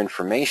add more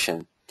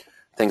information.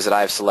 Things that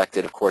I've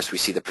selected, of course, we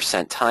see the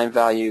percent time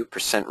value,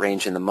 percent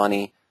range in the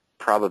money,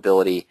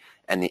 probability,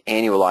 and the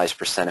annualized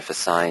percent if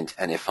assigned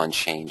and if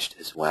unchanged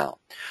as well.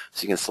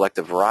 So you can select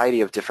a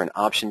variety of different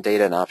option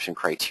data and option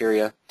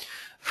criteria.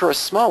 For a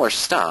smaller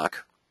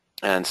stock,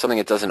 and something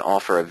that doesn't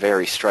offer a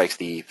vary strikes,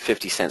 the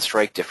 50-cent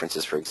strike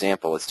differences, for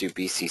example, let's do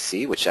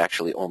BCC, which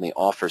actually only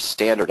offers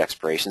standard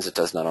expirations. It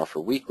does not offer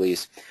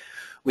weeklies.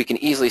 We can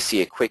easily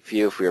see a quick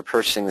view if we were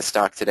purchasing the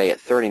stock today at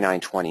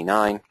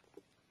 $39.29.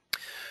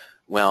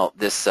 Well,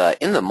 this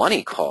in the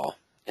money call,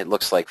 it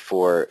looks like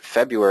for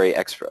February,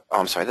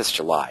 I'm sorry, that's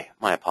July.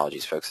 My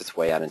apologies, folks. It's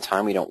way out in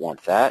time. We don't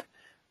want that.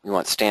 We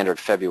want standard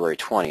February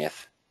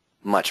 20th.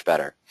 Much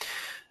better.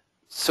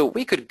 So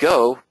we could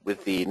go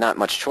with the, not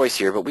much choice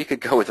here, but we could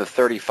go with a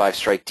 35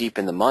 strike deep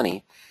in the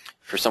money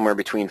for somewhere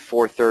between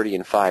 $4.30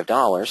 and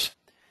 $5,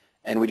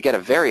 and we'd get a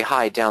very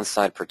high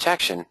downside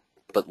protection,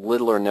 but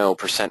little or no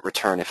percent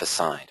return if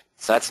assigned.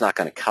 So that's not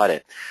going to cut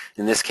it.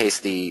 In this case,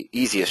 the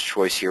easiest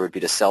choice here would be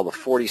to sell the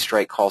 40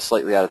 strike call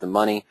slightly out of the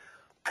money,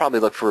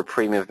 probably look for a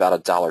premium of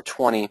about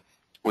 $1.20,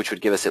 which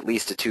would give us at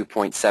least a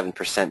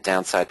 2.7%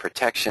 downside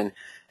protection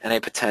and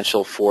a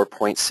potential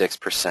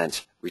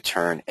 4.6%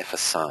 return if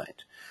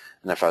assigned.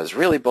 And if I was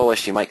really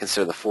bullish, you might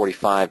consider the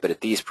 45, but at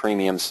these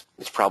premiums,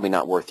 it's probably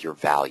not worth your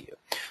value.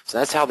 So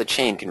that's how the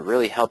chain can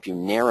really help you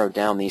narrow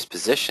down these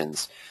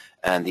positions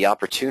and the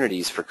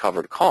opportunities for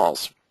covered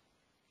calls,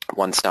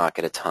 one stock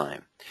at a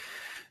time.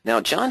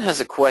 Now, John has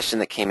a question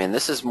that came in.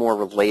 This is more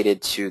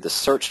related to the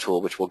search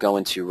tool, which we'll go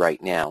into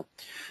right now.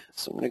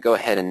 So I'm going to go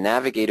ahead and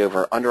navigate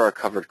over under our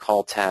covered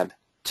call tab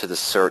to the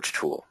search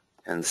tool.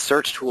 And the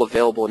search tool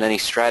available in any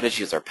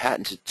strategy is our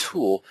patented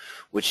tool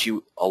which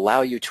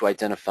allow you to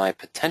identify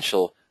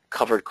potential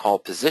covered call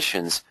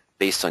positions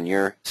based on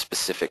your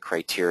specific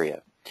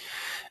criteria.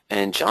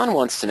 And John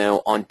wants to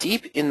know, on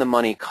deep in the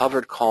money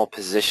covered call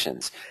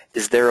positions,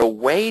 is there a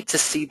way to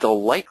see the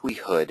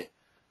likelihood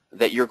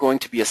that you're going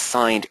to be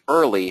assigned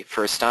early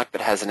for a stock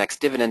that has an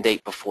ex-dividend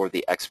date before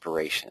the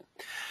expiration?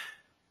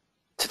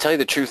 To tell you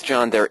the truth,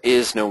 John, there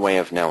is no way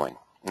of knowing.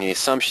 And the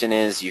assumption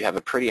is you have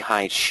a pretty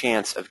high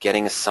chance of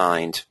getting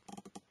assigned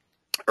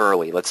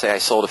early. Let's say I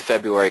sold a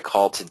February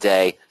call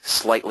today,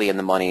 slightly in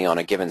the money on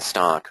a given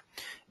stock,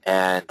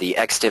 and the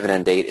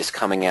ex-dividend date is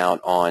coming out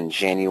on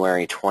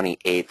January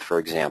 28th, for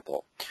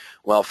example.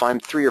 Well, if I'm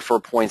 3 or 4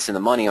 points in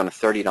the money on a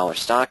 $30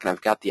 stock and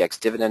I've got the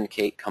ex-dividend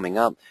date coming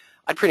up,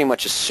 I'd pretty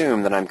much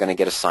assume that I'm going to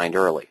get assigned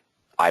early.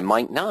 I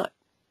might not.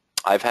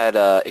 I've had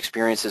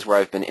experiences where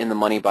I've been in the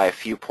money by a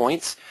few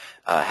points,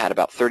 had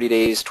about 30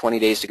 days, 20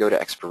 days to go to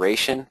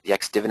expiration. The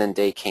ex-dividend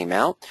day came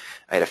out.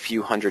 I had a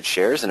few hundred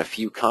shares and a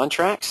few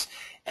contracts,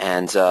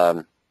 and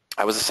I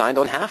was assigned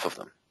on half of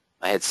them.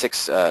 I had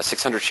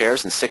 600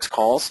 shares and 6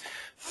 calls.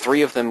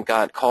 3 of them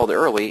got called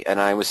early,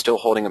 and I was still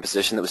holding a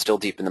position that was still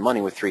deep in the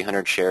money with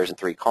 300 shares and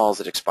 3 calls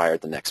that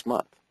expired the next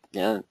month.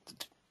 Yeah,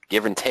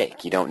 give and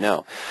take. You don't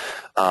know.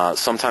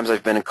 Sometimes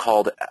I've been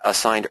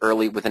assigned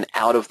early with an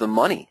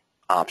out-of-the-money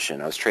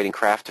option. I was trading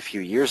Kraft a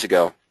few years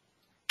ago.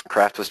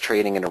 Kraft was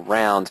trading at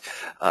around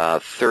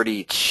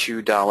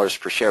 $32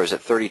 per share. It was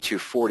at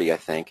 $32.40, I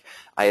think.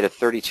 I had a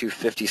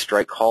 $32.50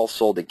 strike call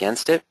sold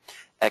against it.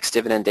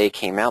 Ex-dividend day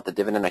came out. The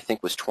dividend, I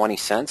think, was 20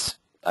 cents.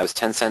 I was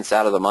 10 cents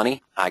out of the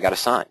money. I got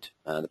assigned.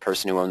 The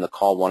person who owned the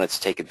call wanted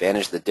to take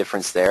advantage of the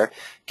difference there,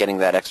 getting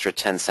that extra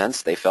 10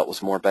 cents they felt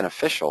was more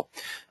beneficial.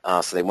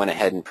 So they went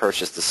ahead and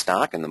purchased the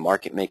stock, and the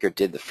market maker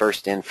did the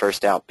first in,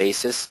 first out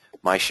basis.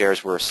 My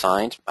shares were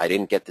assigned. I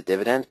didn't get the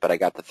dividend, but I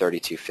got the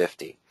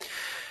 $32.50.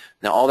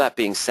 Now, all that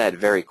being said,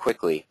 very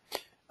quickly,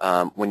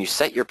 when you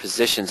set your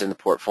positions in the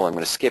portfolio, I'm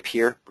going to skip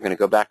here. We're going to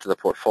go back to the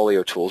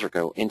portfolio tools or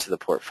go into the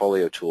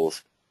portfolio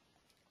tools.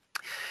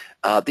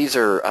 These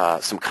are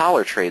some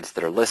collar trades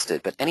that are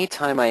listed, but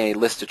anytime I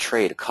list a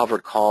trade, a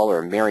covered call or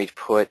a married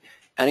put,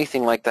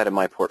 anything like that in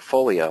my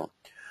portfolio,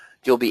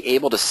 you'll be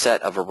able to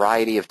set a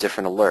variety of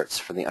different alerts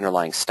from the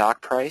underlying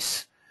stock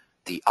price,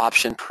 the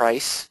option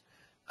price,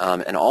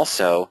 and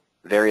also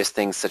various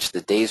things such as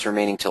the days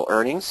remaining till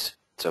earnings.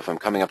 So if I'm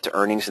coming up to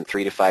earnings in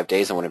 3 to 5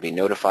 days, I want to be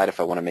notified if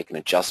I want to make an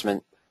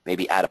adjustment,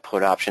 maybe add a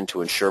put option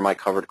to ensure my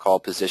covered call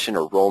position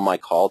or roll my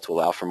call to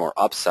allow for more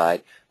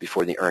upside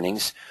before the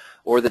earnings,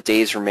 or the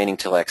days remaining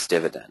till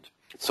ex-dividend.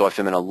 So if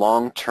I'm in a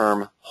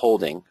long-term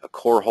holding, a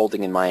core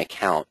holding in my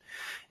account,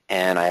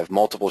 and I have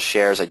multiple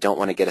shares, I don't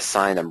want to get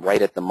assigned, I'm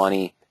right at the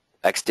money,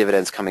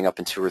 ex-dividends coming up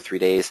in 2 or 3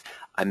 days,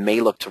 I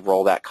may look to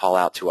roll that call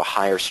out to a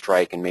higher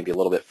strike and maybe a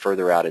little bit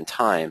further out in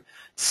time,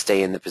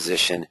 stay in the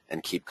position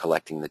and keep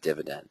collecting the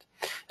dividend.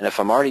 And if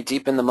I'm already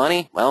deep in the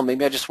money, well,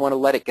 maybe I just want to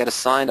let it get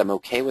assigned. I'm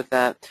okay with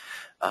that.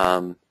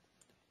 Going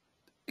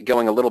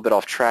a little bit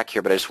off track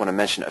here, but I just want to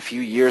mention a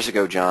few years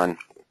ago, John,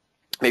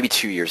 maybe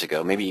 2 years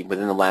ago, maybe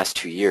within the last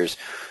 2 years,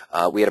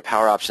 we had a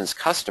PowerOptions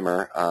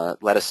customer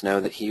let us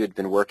know that he had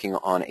been working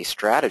on a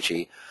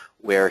strategy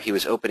where he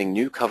was opening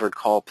new covered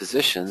call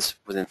positions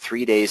within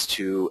 3 days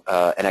to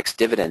an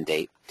ex-dividend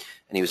date,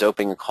 and he was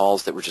opening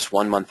calls that were just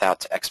 1 month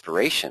out to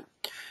expiration.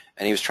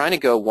 And he was trying to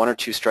go 1 or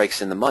 2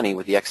 strikes in the money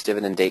with the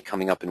ex-dividend date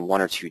coming up in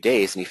 1 or 2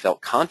 days, and he felt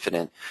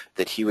confident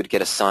that he would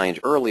get assigned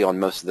early on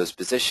most of those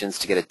positions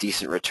to get a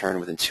decent return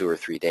within 2 or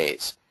 3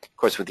 days. Of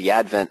course, with the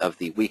advent of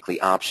the weekly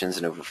options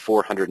and over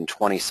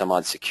 420 some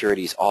odd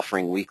securities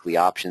offering weekly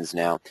options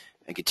now,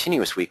 a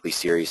continuous weekly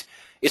series,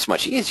 it's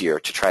much easier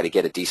to try to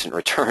get a decent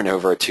return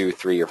over a 2,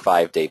 3, or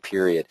 5 day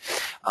period.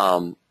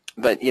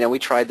 But we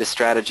tried this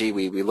strategy.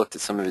 We looked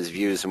at some of his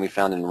views, and we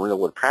found in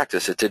real-world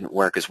practice it didn't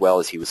work as well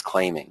as he was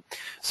claiming.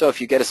 So if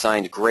you get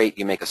assigned, great.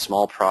 You make a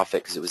small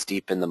profit because it was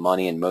deep in the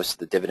money, and most of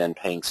the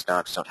dividend-paying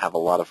stocks don't have a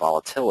lot of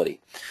volatility.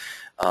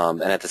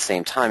 And at the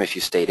same time, if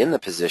you stayed in the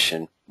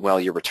position, well,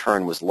 your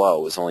return was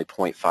low. It was only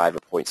 0.5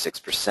 or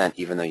 0.6%,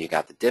 even though you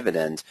got the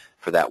dividend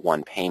for that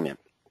one payment.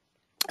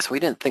 So we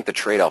didn't think the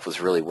trade-off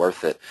was really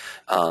worth it.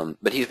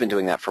 But he's been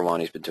doing that for a while,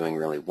 and he's been doing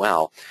really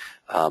well.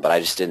 But I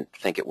just didn't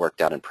think it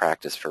worked out in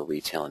practice for a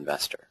retail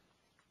investor.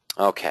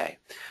 Okay,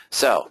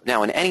 so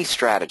now in any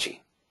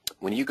strategy,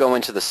 when you go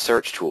into the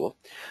search tool,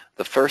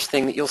 the first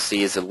thing that you'll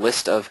see is a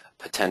list of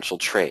potential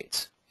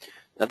trades.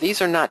 Now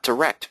these are not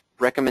direct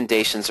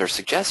recommendations or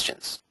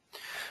suggestions.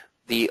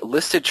 The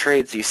listed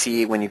trades you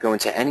see when you go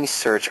into any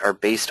search are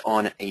based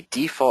on a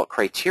default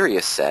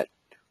criteria set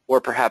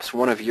or perhaps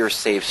one of your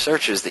saved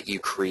searches that you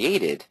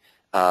created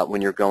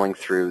when you're going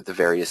through the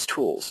various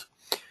tools.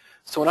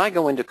 So when I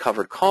go into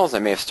covered calls, I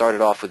may have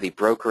started off with the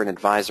broker and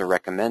advisor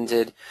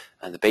recommended,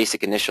 the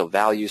basic initial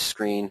value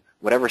screen,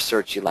 whatever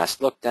search you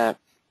last looked at.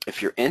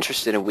 If you're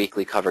interested in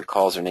weekly covered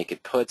calls or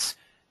naked puts,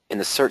 in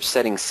the search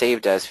settings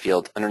saved as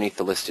field underneath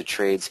the listed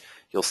trades,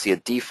 you'll see a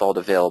default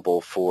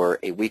available for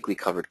a weekly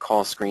covered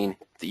call screen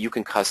that you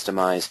can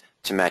customize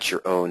to match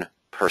your own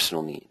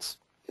personal needs.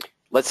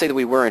 Let's say that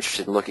we were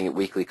interested in looking at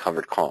weekly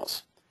covered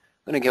calls.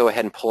 I'm going to go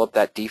ahead and pull up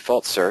that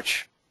default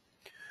search.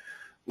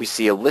 We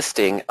see a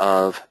listing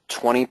of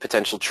 20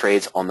 potential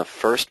trades on the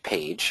first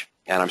page,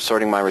 and I'm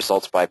sorting my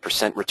results by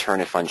percent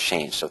return if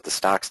unchanged. So if the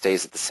stock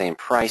stays at the same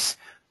price,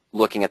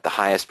 looking at the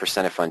highest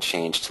percent if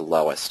unchanged to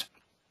lowest.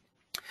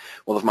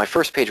 Well, if my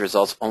first page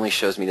results only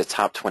shows me the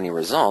top 20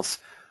 results,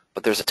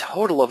 but there's a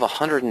total of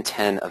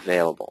 110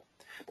 available.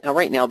 Now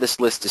right now this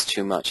list is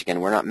too much. Again,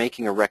 we're not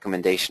making a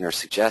recommendation or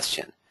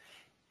suggestion.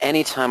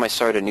 Anytime I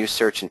start a new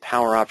search in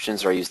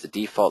PowerOptions or I use the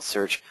default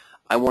search,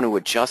 I want to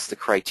adjust the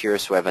criteria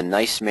so I have a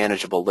nice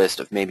manageable list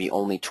of maybe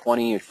only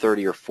 20 or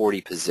 30 or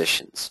 40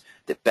 positions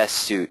that best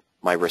suit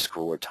my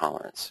risk-reward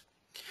tolerance.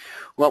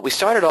 Well, we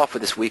started off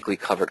with this weekly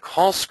covered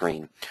call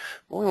screen.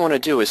 What we want to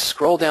do is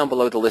scroll down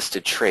below the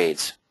listed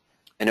trades,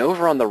 and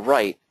over on the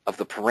right of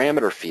the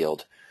parameter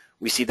field,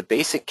 we see the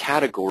basic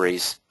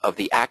categories of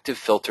the active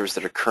filters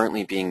that are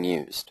currently being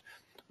used.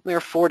 There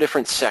are 4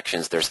 different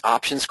sections. There's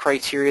options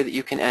criteria that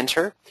you can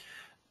enter,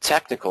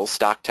 technicals,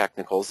 stock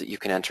technicals that you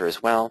can enter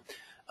as well,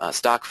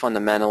 stock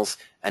fundamentals,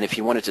 and if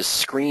you wanted to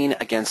screen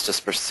against a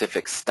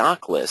specific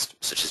stock list,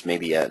 such as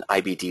maybe an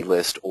IBD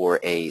list or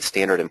a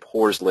Standard &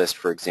 Poor's list,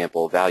 for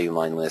example, a value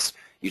line list,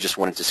 you just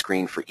wanted to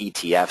screen for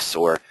ETFs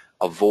or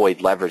avoid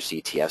leveraged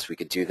ETFs, we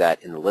could do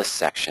that in the list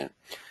section.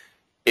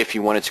 If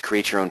you wanted to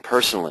create your own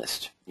personal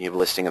list, you have a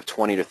listing of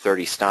 20 to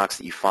 30 stocks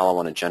that you follow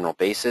on a general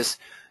basis,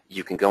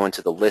 you can go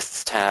into the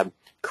Lists tab,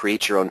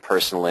 create your own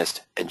personal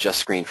list, and just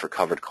screen for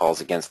covered calls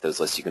against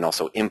those lists. You can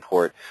also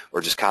import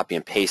or just copy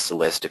and paste the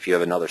list if you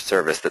have another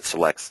service that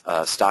selects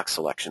stock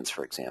selections,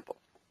 for example.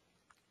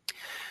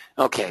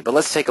 Okay, but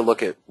let's take a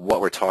look at what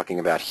we're talking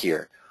about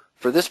here.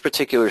 For this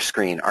particular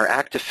screen, our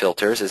active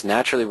filters is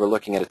naturally we're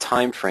looking at a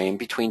time frame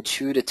between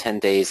 2 to 10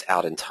 days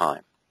out in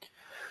time.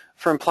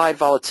 For implied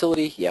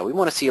volatility, yeah, we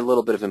want to see a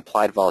little bit of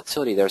implied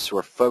volatility there, so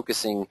we're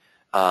focusing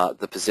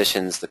the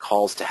positions, the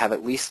calls, to have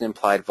at least an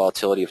implied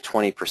volatility of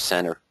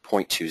 20% or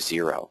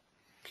 0.20.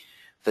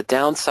 The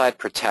downside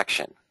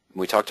protection.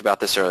 We talked about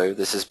this earlier.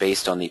 This is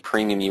based on the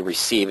premium you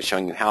receive. It's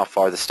showing you how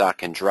far the stock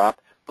can drop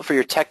before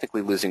you're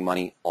technically losing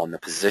money on the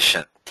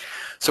position.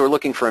 So we're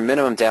looking for a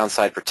minimum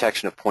downside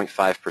protection of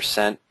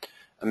 0.5%,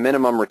 a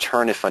minimum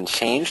return if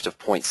unchanged of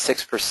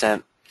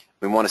 0.6%.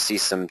 We want to see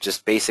some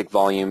just basic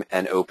volume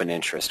and open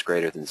interest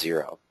greater than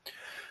 0.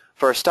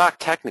 For our stock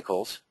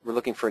technicals, we're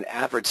looking for an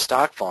average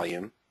stock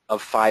volume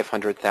of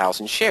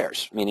 500,000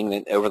 shares, meaning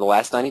that over the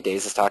last 90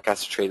 days, the stock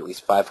has to trade at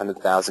least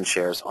 500,000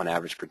 shares on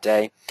average per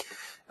day.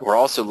 And we're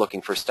also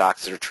looking for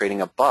stocks that are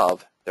trading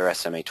above their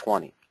SMA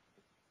 20.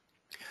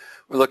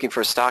 We're looking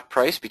for a stock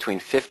price between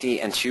 $50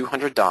 and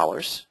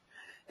 $200,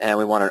 and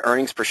we want an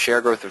earnings per share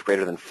growth of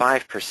greater than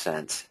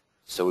 5%.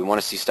 So we want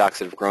to see stocks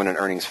that have grown in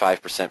earnings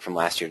 5% from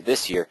last year to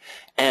this year,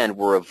 and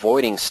we're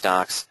avoiding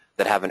stocks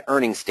that have an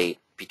earnings date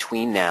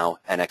between now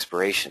and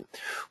expiration.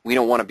 We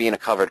don't want to be in a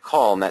covered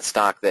call in that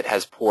stock that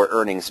has poor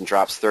earnings and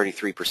drops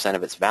 33%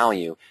 of its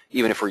value.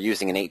 Even if we're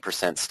using an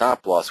 8%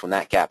 stop loss, when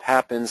that gap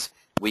happens,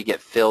 we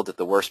get filled at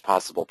the worst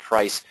possible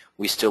price.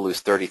 We still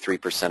lose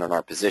 33% on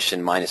our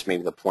position, minus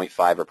maybe the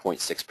 0.5 or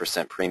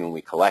 0.6% premium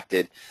we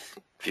collected.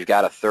 If you've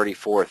got a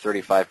 34 or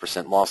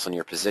 35% loss on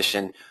your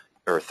position,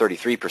 or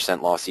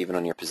 33% loss even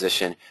on your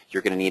position,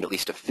 you're going to need at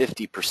least a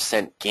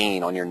 50%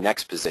 gain on your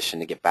next position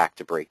to get back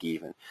to break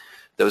even.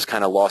 Those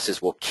kind of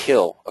losses will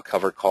kill a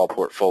covered call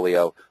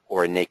portfolio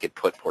or a naked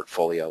put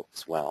portfolio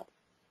as well.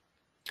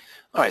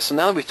 All right, so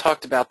now that we've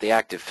talked about the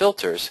active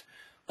filters,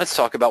 let's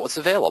talk about what's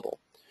available.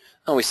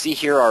 Now we see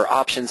here our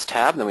options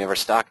tab, then we have our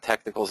stock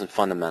technicals and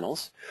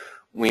fundamentals.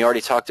 We already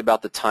talked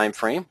about the time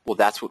frame. Well,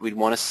 that's what we'd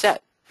want to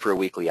set for a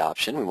weekly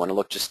option. We want to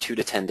look just 2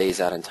 to 10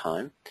 days out in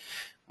time.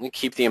 We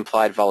keep the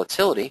implied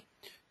volatility.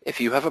 If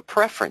you have a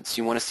preference,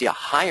 you want to see a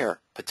higher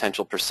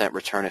potential percent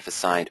return if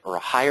assigned or a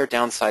higher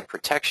downside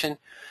protection,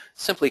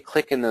 simply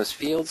click in those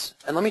fields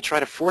and let me try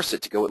to force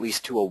it to go at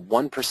least to a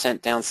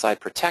 1%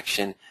 downside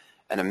protection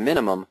and a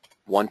minimum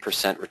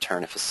 1%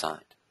 return if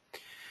assigned.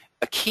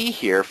 A key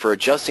here for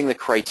adjusting the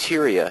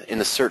criteria in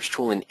the search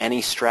tool in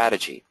any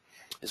strategy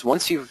is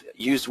once you've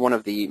used one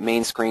of the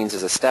main screens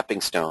as a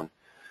stepping stone,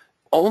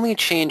 only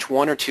change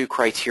 1 or 2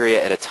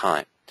 criteria at a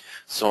time.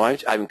 So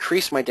I've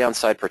increased my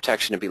downside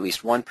protection to be at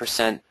least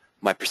 1%,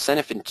 my percent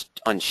if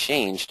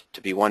unchanged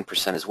to be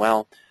 1% as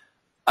well.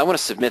 I want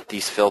to submit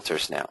these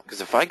filters now, because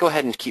if I go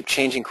ahead and keep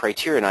changing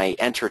criteria and I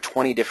enter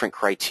 20 different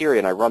criteria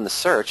and I run the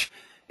search,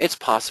 it's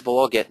possible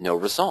I'll get no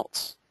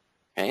results.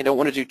 Okay? I don't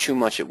want to do too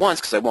much at once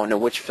because I won't know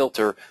which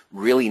filter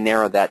really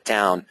narrowed that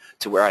down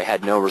to where I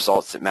had no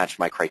results that matched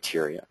my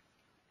criteria.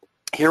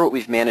 Here what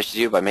we've managed to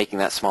do by making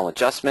that small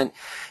adjustment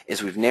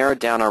is we've narrowed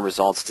down our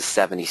results to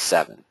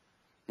 77.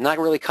 Not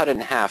really cut it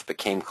in half, but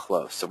came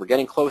close. So we're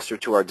getting closer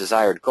to our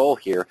desired goal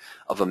here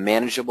of a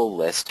manageable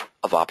list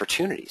of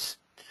opportunities.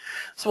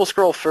 So we'll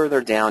scroll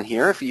further down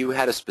here. If you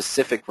had a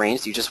specific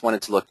range, you just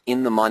wanted to look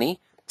in the money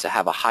to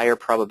have a higher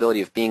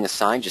probability of being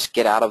assigned, just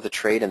get out of the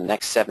trade in the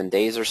next 7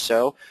 days or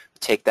so,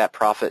 take that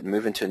profit and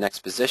move into the next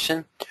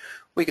position.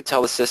 We could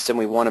tell the system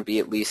we want to be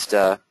at least,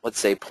 let's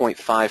say,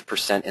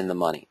 0.5% in the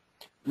money.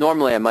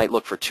 Normally I might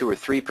look for 2 or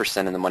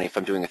 3% in the money if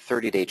I'm doing a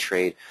 30-day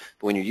trade,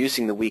 but when you're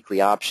using the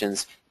weekly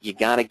options, you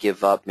got to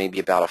give up maybe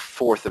about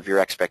 1/4 of your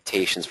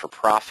expectations for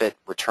profit,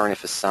 return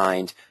if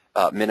assigned,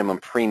 minimum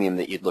premium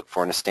that you'd look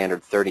for in a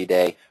standard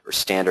 30-day or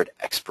standard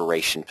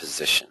expiration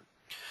position.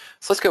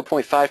 So let's go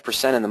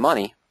 0.5% in the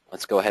money.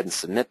 Let's go ahead and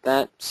submit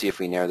that, see if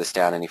we narrow this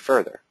down any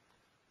further.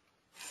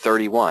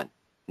 31.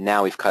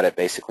 Now we've cut it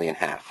basically in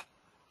half.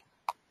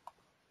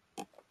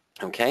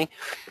 Okay?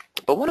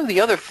 But one of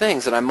the other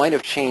things that I might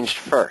have changed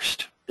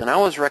first, and I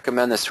always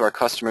recommend this to our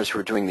customers who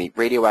are doing the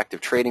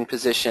radioactive trading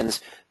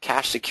positions,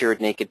 cash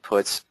secured naked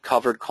puts,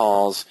 covered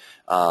calls,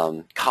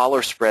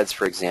 collar spreads,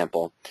 for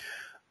example.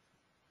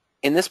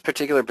 In this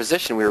particular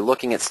position, we were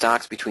looking at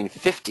stocks between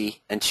 $50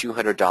 and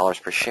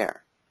 $200 per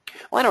share.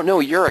 Well, I don't know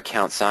your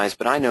account size,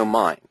 but I know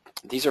mine.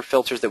 These are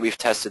filters that we've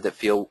tested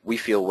that we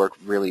feel work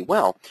really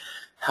well.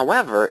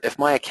 However, if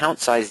my account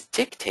size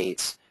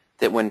dictates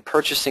that when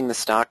purchasing the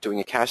stock, doing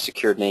a cash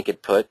secured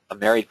naked put, a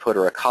married put,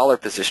 or a collar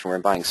position where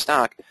I'm buying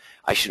stock,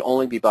 I should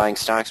only be buying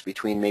stocks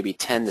between maybe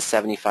 $10 to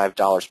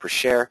 $75 per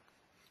share.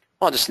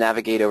 Well, I'll just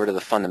navigate over to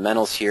the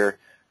fundamentals here,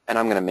 and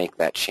I'm going to make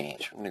that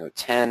change. I'm going to go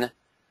 $10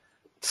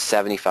 to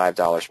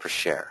 $75 per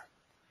share.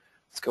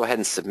 Let's go ahead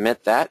and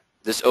submit that.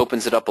 This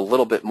opens it up a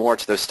little bit more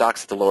to those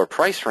stocks at the lower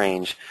price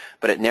range,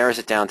 but it narrows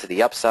it down to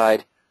the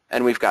upside,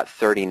 and we've got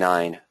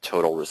 39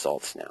 total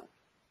results now.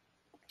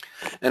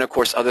 And of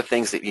course, other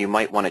things that you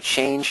might want to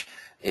change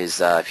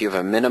is if you have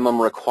a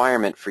minimum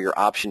requirement for your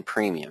option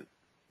premium.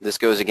 This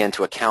goes again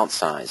to account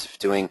size. If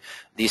doing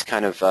these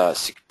kind of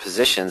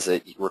positions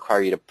that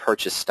require you to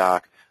purchase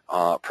stock,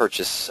 or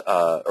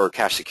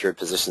cash secured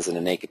positions in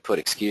a naked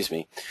put,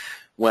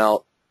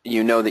 well,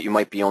 you know that you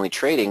might be only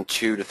trading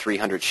 200 to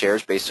 300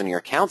 shares based on your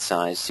account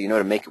size, so you know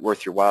to make it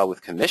worth your while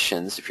with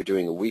commissions, if you're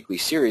doing a weekly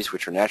series,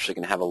 which are naturally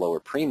going to have a lower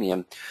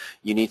premium,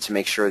 you need to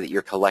make sure that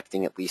you're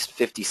collecting at least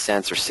 50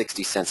 cents or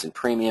 60 cents in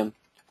premium.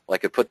 Well, I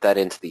could put that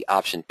into the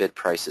option bid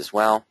price as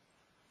well,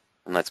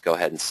 and let's go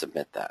ahead and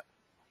submit that.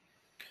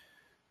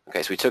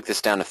 Okay, so we took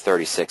this down to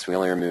 36. We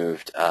only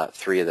removed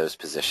 3 of those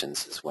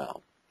positions as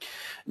well.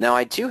 Now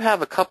I do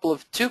have a couple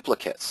of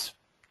duplicates.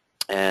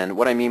 And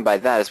what I mean by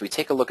that is we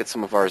take a look at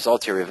some of our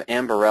results here. We have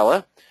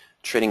Ambarella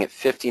trading at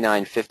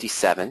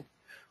 59.57.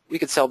 We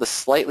could sell the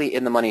slightly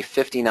in the money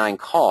 59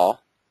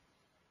 call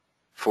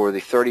for the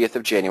 30th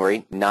of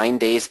January, 9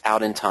 days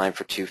out in time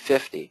for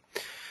 250.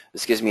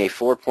 This gives me a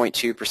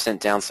 4.2%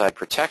 downside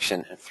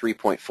protection and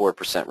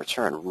 3.4%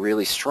 return.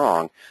 Really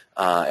strong.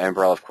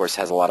 Ambarella, of course,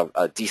 has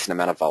a decent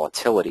amount of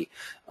volatility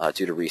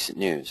due to recent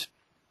news.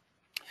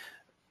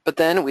 But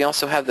then we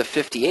also have the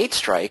 58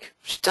 strike,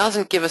 which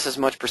doesn't give us as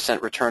much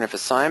percent return if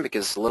assigned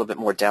because it's a little bit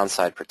more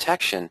downside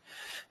protection.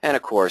 And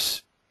of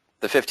course,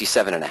 the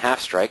 57.5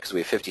 strike, because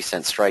we have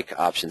 50-cent strike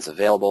options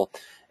available.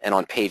 And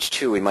on page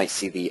 2, we might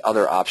see the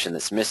other option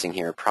that's missing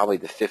here, probably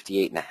the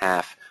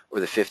 58.5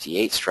 or the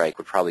 58 strike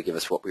would probably give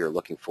us what we were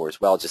looking for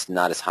as well, just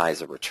not as high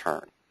as a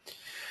return.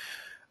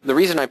 The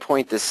reason I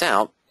point this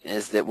out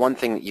is that one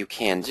thing that you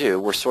can do,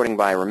 we're sorting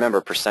by,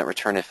 remember, percent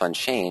return if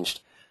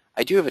unchanged.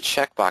 I do have a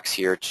checkbox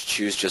here to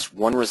choose just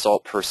one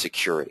result per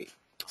security.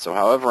 So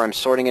however I'm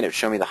sorting it, it will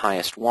show me the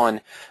highest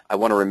one. I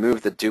want to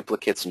remove the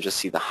duplicates and just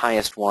see the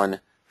highest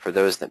one for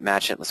those that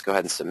match it. Let's go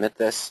ahead and submit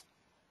this.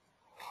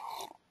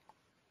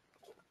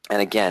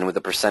 And again, with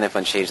the percent if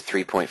unchanged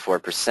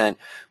 3.4%,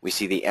 we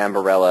see the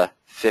Ambarella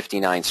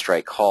 59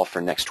 strike call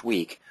for next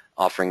week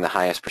offering the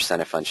highest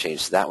percent if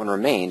unchanged. So that one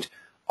remained.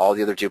 All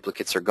the other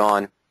duplicates are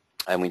gone,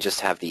 and we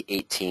just have the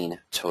 18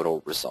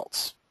 total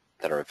results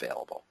that are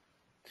available.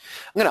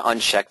 I'm going to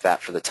uncheck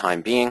that for the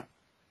time being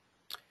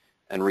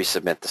and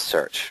resubmit the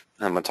search.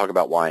 I'm going to talk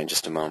about why in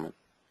just a moment.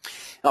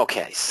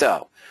 Okay,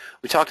 so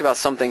we talked about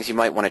some things you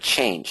might want to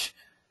change.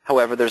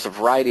 However, there's a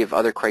variety of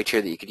other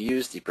criteria that you could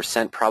use. The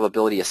percent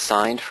probability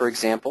assigned, for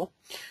example,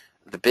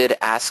 the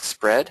bid-ask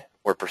spread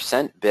or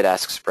percent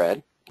bid-ask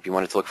spread. If you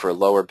wanted to look for a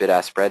lower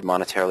bid-ask spread,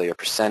 monetarily or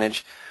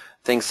percentage.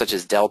 Things such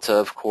as delta,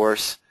 of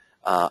course.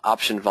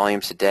 Option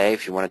volume today,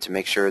 if you wanted to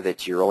make sure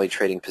that you're only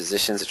trading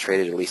positions that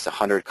traded at least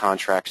 100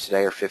 contracts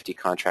today or 50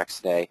 contracts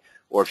today,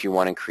 or if you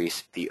want to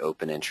increase the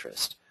open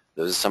interest.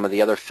 Those are some of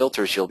the other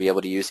filters you'll be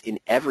able to use in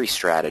every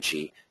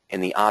strategy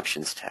in the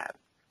Options tab.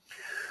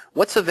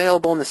 What's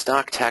available in the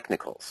stock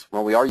technicals?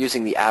 Well, we are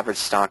using the average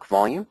stock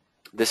volume.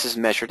 This is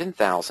measured in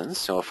thousands,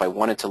 so if I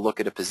wanted to look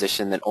at a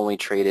position that only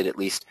traded at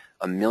least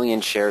 1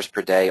 million shares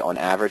per day on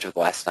average of the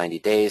last 90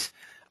 days,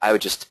 I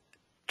would just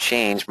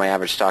change my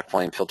average stock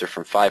volume filter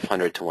from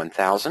 500 to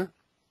 1,000.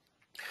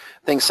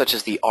 Things such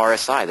as the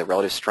RSI, the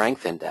Relative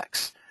Strength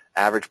Index,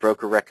 average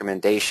broker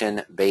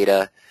recommendation,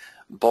 beta,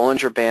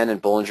 Bollinger Band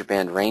and Bollinger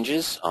Band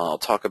ranges. I'll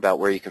talk about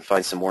where you can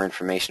find some more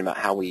information about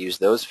how we use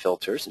those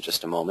filters in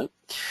just a moment.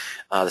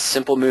 The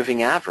simple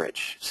moving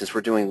average. Since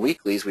we're doing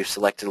weeklies, we've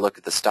selected to look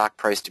at the stock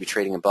price to be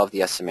trading above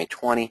the SMA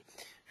 20.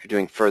 If you're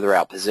doing further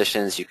out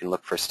positions, you can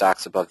look for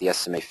stocks above the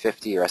SMA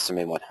 50 or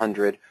SMA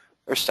 100,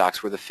 or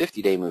stocks where the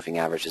 50-day moving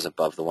average is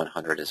above the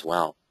 100 as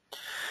well.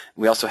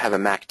 We also have a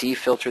MACD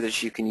filter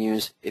that you can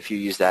use if you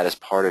use that as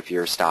part of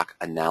your stock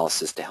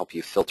analysis to help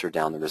you filter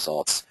down the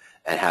results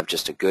and have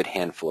just a good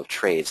handful of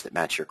trades that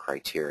match your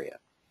criteria.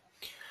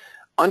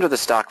 Under the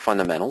stock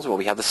fundamentals, well,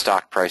 we have the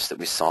stock price that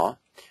we saw.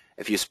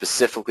 If you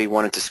specifically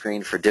wanted to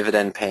screen for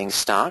dividend-paying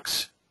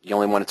stocks, you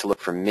only wanted to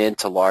look for mid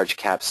to large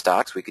cap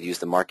stocks, we could use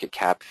the market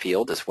cap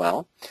field as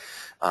well.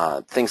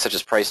 Things such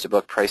as price to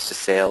book, price to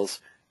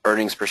sales,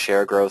 earnings per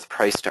share growth,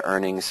 price to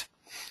earnings,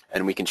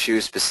 and we can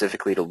choose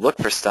specifically to look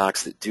for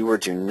stocks that do or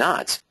do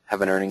not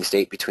have an earnings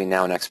date between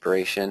now and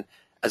expiration,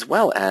 as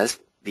well as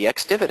the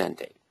ex-dividend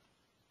date.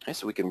 Okay,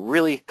 so we can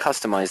really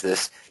customize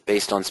this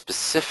based on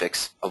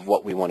specifics of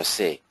what we want to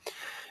see.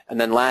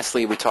 And then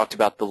lastly, we talked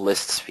about the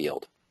lists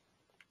field.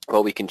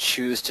 Well, we can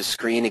choose to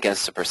screen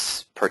against a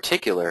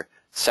particular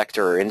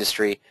sector or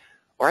industry,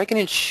 or I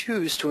can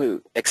choose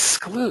to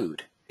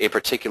exclude a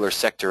particular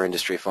sector or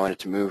industry. If I wanted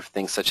to move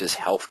things such as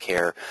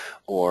healthcare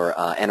or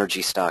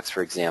energy stocks,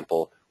 for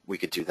example, we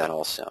could do that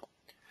also.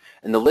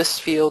 In the lists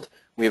field,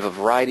 we have a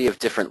variety of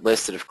different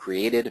lists that have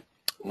created.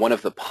 One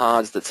of the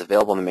pods that's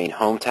available in the main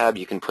home tab,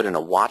 you can put in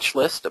a watch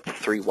list, a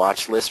 3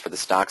 watch list for the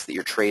stocks that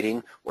you're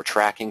trading or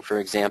tracking, for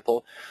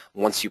example.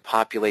 Once you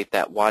populate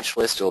that watch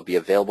list, it will be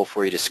available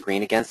for you to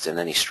screen against in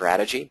any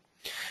strategy.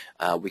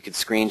 We could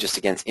screen just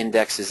against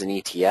indexes and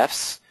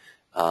ETFs.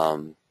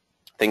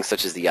 Things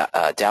such as the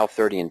Dow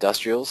 30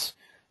 Industrials,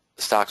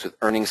 stocks with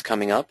earnings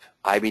coming up,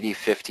 IBD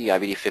 50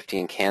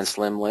 and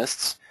CanSlim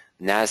lists,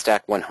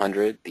 NASDAQ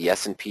 100, the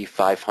S&P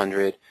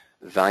 500,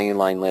 value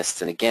line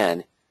lists, and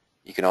again,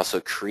 you can also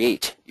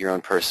create your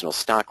own personal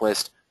stock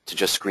list to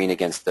just screen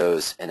against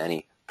those in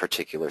any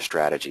particular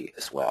strategy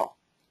as well.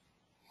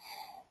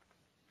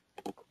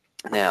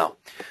 Now,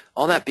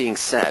 all that being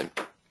said,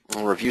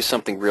 we'll review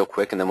something real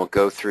quick, and then we'll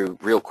go through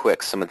real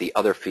quick some of the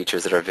other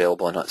features that are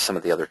available and some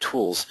of the other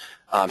tools,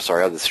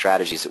 other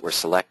strategies that were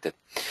selected.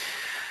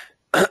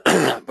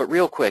 But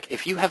real quick,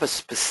 if you have a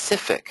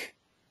specific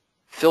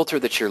filter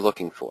that you're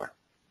looking for,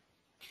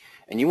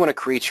 and you want to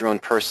create your own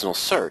personal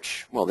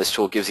search, well, this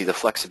tool gives you the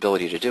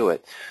flexibility to do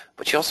it,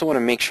 but you also want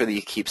to make sure that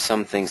you keep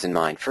some things in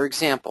mind. For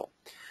example,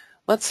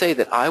 let's say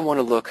that I want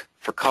to look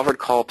for covered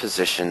call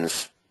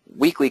positions,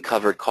 weekly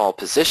covered call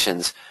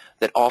positions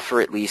that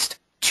offer at least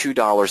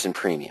 $2 in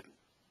premium.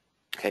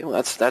 Okay,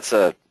 well, that's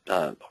a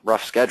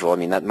rough schedule. I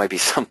mean, that might be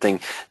something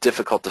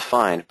difficult to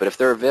find, but if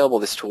they're available,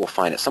 this tool will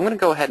find it. So I'm going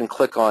to go ahead and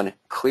click on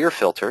Clear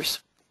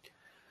Filters.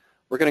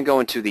 We're going to go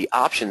into the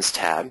Options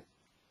tab,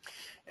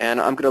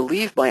 and I'm going to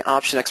leave my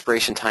option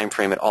expiration time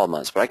frame at all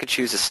months, but I could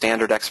choose a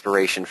standard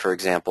expiration, for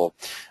example,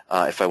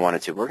 if I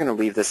wanted to. We're going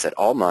to leave this at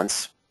all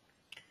months,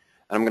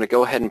 and I'm going to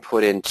go ahead and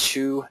put in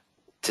 2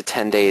 to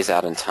 10 days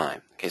out in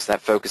time. Okay, so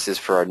that focuses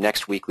for our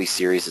next weekly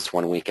series. It's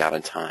 1 week out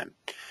in time.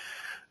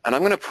 And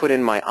I'm going to put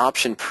in my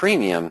option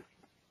premium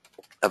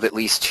of at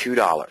least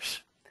 $2.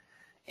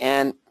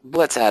 And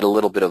let's add a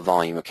little bit of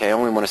volume, okay? I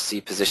only want to see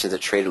positions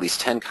that trade at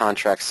least 10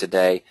 contracts a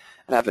day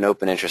and have an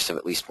open interest of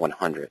at least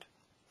 100.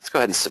 Let's go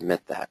ahead and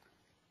submit that.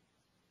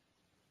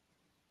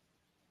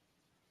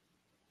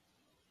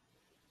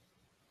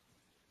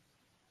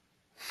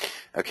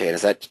 Okay,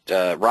 is that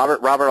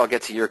Robert? Robert, I'll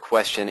get to your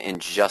question in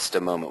just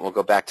a moment. We'll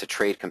go back to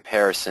trade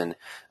comparison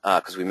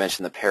because we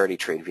mentioned the parity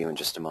trade view in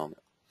just a moment.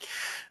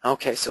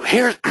 Okay, so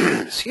here's,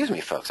 excuse me,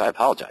 folks, I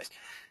apologize.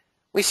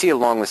 We see a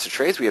long list of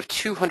trades. We have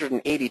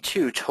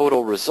 282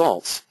 total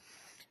results,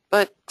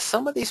 but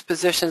some of these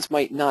positions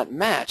might not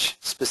match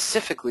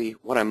specifically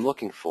what I'm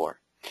looking for.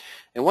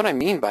 And what I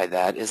mean by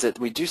that is that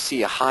we do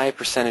see a high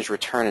percentage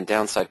return and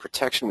downside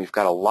protection. We've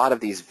got a lot of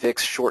these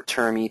VIX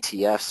short-term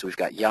ETFs. We've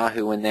got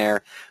Yahoo in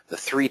there, the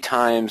 3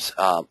 times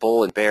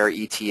bull and bear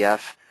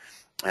ETF.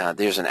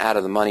 There's an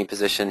out-of-the-money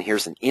position.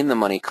 Here's an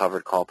in-the-money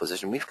covered call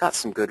position. We've got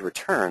some good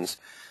returns.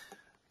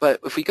 But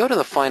if we go to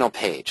the final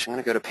page, I'm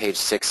going to go to page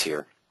 6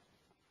 here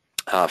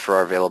for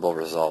our available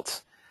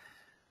results.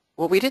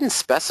 Well, we didn't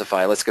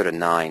specify. Let's go to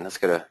 9. Let's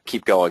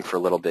keep going for a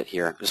little bit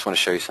here. I just want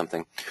to show you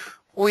something.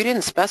 What we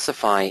didn't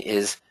specify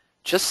is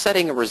just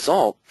setting a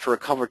result for a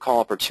covered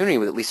call opportunity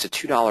with at least a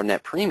 $2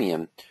 net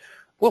premium.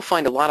 We'll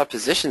find a lot of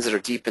positions that are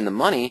deep in the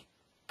money,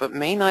 but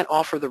may not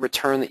offer the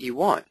return that you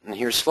want. And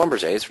here's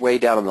Schlumberger. It's way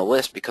down on the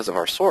list because of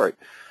our sort,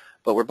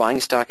 but we're buying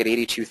stock at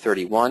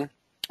 82.31.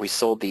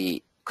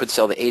 We could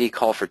sell the 80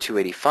 call for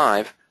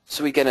 285,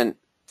 so we get a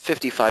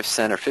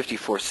 55-cent or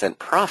 54-cent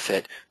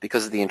profit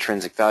because of the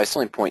intrinsic value. It's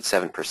only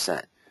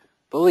 0.7%.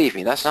 Believe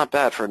me, that's not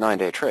bad for a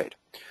 9-day trade.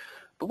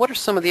 But what are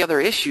some of the other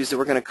issues that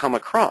we're going to come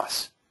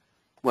across?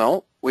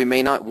 Well, we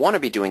may not want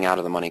to be doing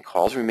out-of-the-money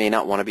calls. We may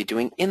not want to be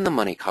doing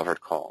in-the-money covered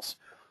calls.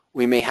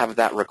 We may have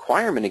that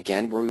requirement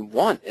again where we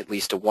want at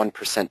least a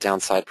 1%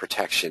 downside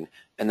protection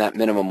and that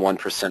minimum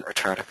 1%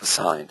 return if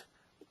assigned.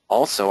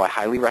 Also, I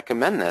highly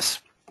recommend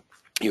this.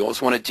 You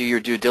always want to do your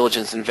due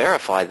diligence and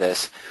verify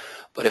this.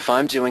 But if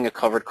I'm doing a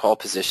covered call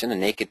position, a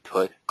naked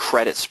put,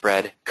 credit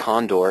spread,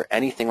 condor,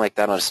 anything like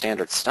that on a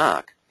standard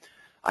stock,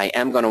 I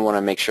am going to want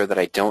to make sure that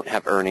I don't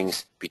have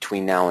earnings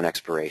between now and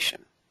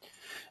expiration.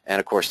 And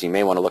of course, you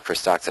may want to look for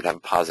stocks that have a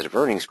positive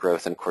earnings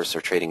growth, and of course,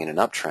 they're trading in an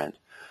uptrend.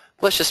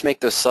 But let's just make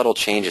those subtle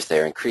changes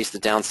there. Increase the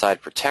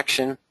downside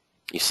protection.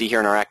 You see here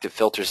in our active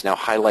filters now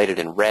highlighted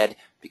in red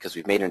because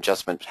we've made an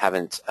adjustment,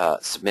 haven't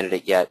submitted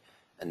it yet,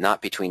 and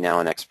not between now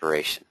and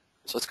expiration.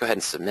 So let's go ahead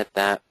and submit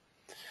that.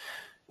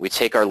 We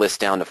take our list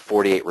down to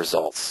 48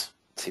 results.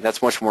 See,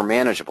 that's much more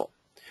manageable.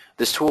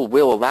 This tool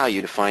will allow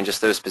you to find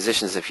just those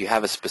positions if you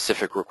have a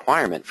specific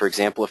requirement. For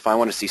example, if I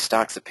want to see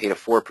stocks that paid a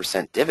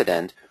 4%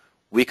 dividend,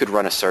 we could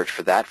run a search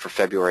for that for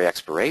February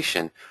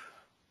expiration.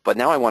 But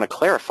now I want to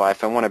clarify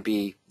if I want to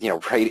be,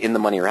 right in the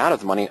money or out of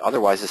the money.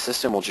 Otherwise, the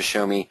system will just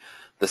show me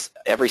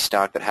every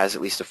stock that has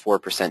at least a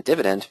 4%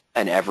 dividend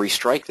and every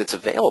strike that's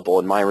available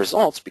in my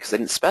results because I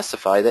didn't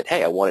specify that,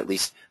 hey, I want at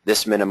least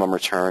this minimum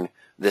return,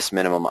 this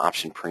minimum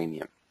option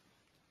premium.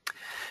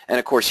 And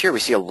of course, here we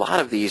see a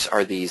lot of these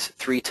are these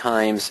 3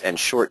 times and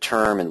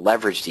short-term and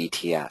leveraged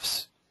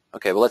ETFs.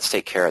 Okay, well, let's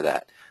take care of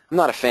that. I'm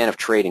not a fan of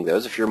trading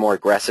those. If you're more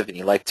aggressive and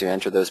you like to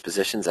enter those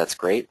positions, that's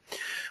great.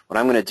 What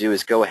I'm going to do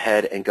is go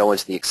ahead and go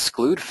into the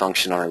exclude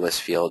function on our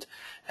list field,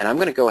 and I'm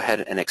going to go ahead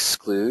and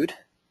exclude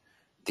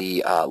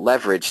the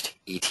leveraged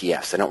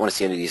ETFs. I don't want to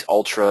see any of these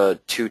ultra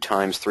 2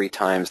 times, 3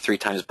 times, 3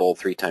 times bull,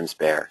 3 times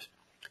bear.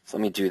 So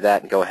let me do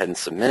that and go ahead and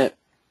submit it.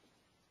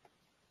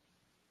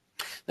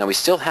 Now we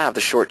still have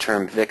the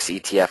short-term VIX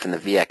ETF and the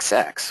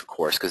VXX, of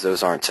course, because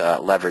those aren't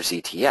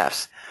leveraged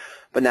ETFs.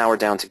 But now we're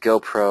down to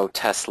GoPro,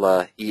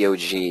 Tesla,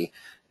 EOG,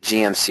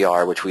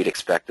 GMCR, which we'd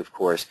expect, of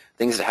course,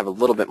 things that have a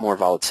little bit more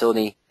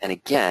volatility. And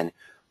again,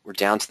 we're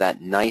down to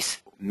that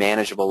nice,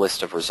 manageable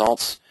list of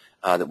results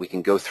that we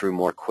can go through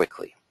more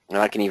quickly. And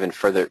I can even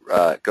further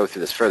go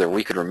through this further.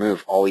 We could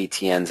remove all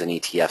ETNs and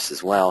ETFs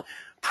as well,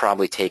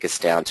 probably take us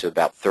down to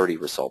about 30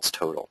 results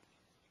total.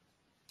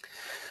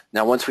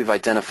 Now, once we've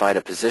identified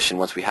a position,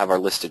 once we have our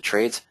listed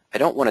trades, I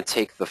don't want to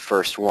take the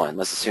first one.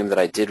 Let's assume that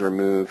I did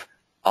remove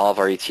all of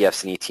our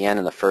ETFs and ETN,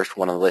 and the first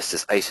one on the list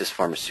is ISIS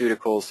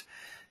Pharmaceuticals.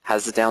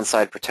 Has the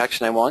downside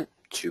protection I want,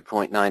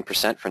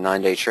 2.9% for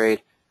 9-day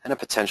trade, and a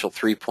potential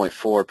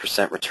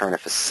 3.4% return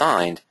if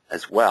assigned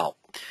as well.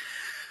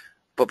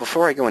 But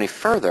before I go any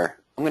further,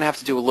 I'm going to have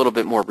to do a little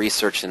bit more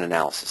research and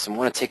analysis. I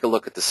want to take a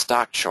look at the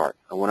stock chart.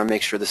 I want to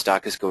make sure the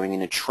stock is going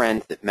in a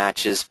trend that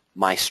matches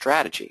my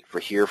strategy. For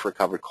a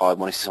covered call, I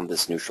want to see something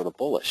that's neutral to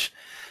bullish.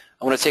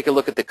 I want to take a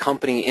look at the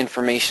company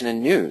information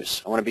and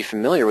news. I want to be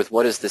familiar with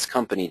what does this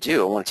company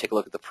do. I want to take a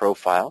look at the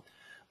profile.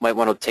 I might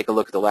want to take a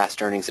look at the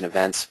last earnings and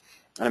events.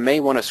 And I may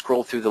want to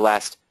scroll through the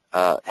last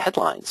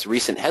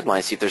recent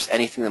headlines, see if there's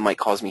anything that might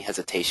cause me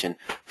hesitation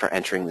for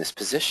entering this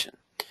position.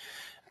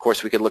 Of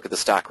course, we could look at the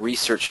stock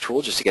research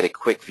tool just to get a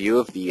quick view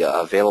of the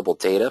available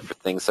data for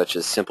things such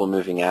as simple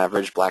moving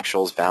average,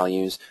 Black-Scholes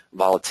values,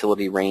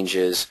 volatility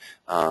ranges,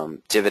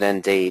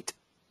 dividend date,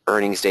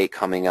 earnings date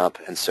coming up,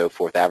 and so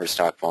forth, average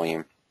stock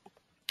volume.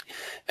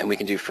 And we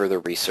can do further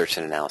research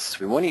and analysis.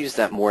 We want to use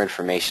that more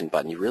information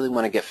button. You really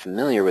want to get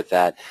familiar with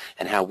that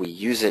and how we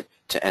use it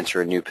to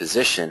enter a new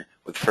position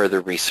with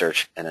further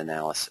research and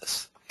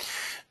analysis.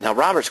 Now,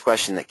 Robert's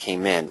question that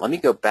came in, let me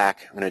go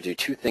back. I'm going to do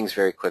two things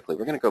very quickly.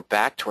 We're going to go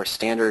back to our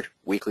standard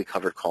weekly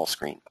covered call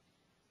screen.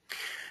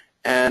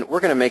 And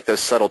we're going to make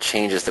those subtle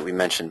changes that we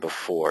mentioned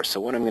before.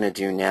 So what I'm going to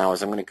do now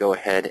is I'm going to go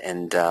ahead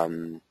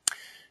and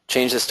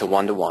change this to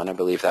 1-to-1. I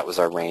believe that was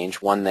our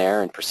range. 1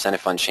 there, and percent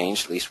if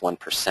unchanged, at least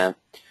 1%.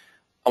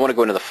 I want to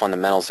go into the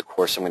fundamentals, of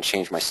course. I'm going to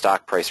change my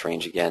stock price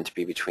range again to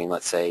be between,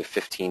 let's say,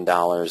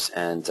 $15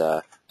 and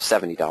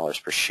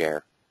 $70 per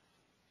share.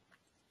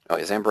 Oh,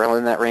 is Umbrella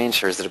in that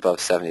range, or is it above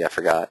 70? I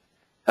forgot.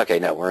 Okay,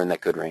 no, we're in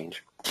that good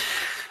range.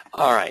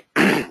 All right.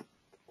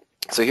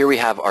 So here we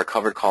have our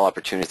covered call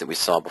opportunities that we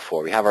saw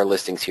before. We have our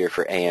listings here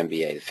for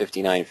AMBA, the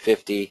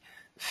 59.50,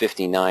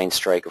 59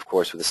 strike, of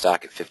course, with the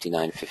stock at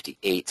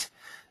 59.58,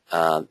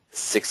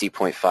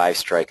 60.5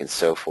 strike, and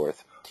so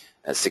forth.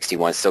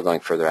 61, still going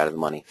further out of the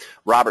money.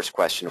 Robert's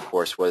question, of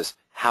course, was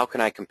how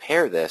can I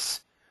compare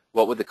this?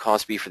 What would the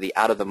cost be for the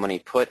out-of-the-money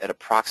put at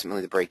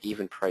approximately the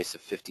break-even price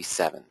of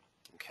 57,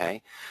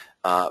 okay,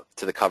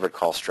 to the covered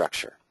call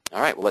structure? All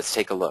right, well, let's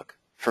take a look.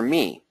 For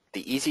me,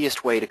 the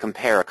easiest way to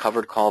compare a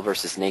covered call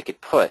versus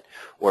naked put,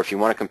 or if you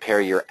want to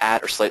compare your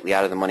at or slightly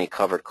out-of-the-money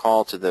covered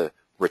call to the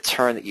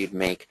return that you'd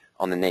make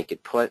on the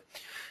naked put,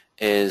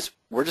 is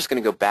we're just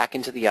going to go back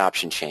into the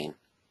option chain,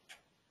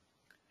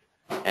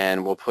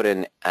 and we'll put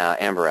in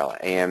Umbrella,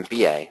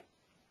 AMBA.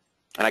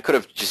 And I could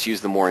have just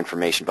used the more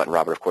information button,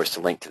 Robert, of course,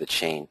 to link to the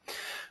chain.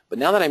 But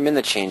now that I'm in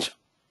the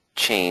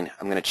chain,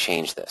 I'm going to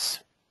change this.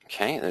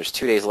 Okay, and there's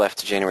 2 days left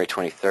to January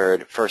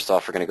 23rd. First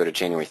off, we're going to go to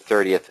January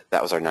 30th.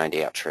 That was our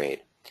 9-day out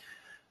trade.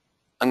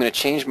 I'm going to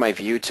change my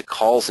view to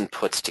calls and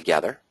puts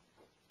together.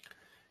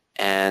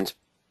 And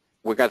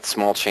we've got the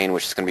small chain,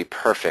 which is going to be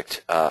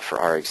perfect for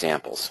our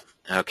examples.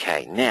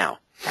 Okay, now,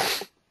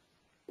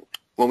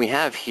 what we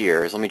have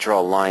here is, let me draw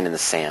a line in the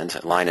sand,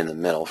 a line in the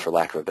middle, for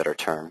lack of a better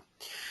term.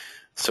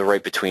 So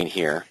right between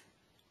here,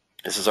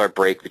 this is our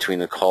break between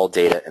the call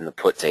data and the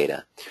put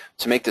data.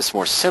 To make this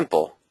more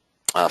simple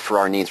for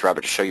our needs,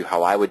 Robert, to show you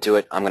how I would do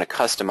it, I'm going to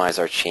customize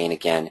our chain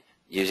again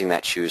using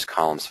that Choose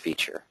Columns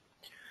feature.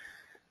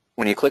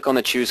 When you click on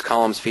the Choose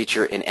Columns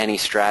feature in any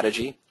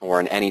strategy or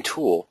in any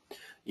tool,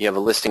 you have a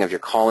listing of your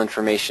call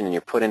information and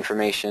your put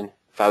information.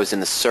 If I was in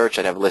the search,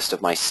 I'd have a list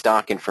of my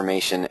stock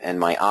information and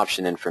my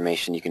option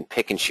information. You can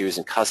pick and choose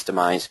and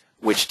customize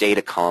which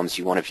data columns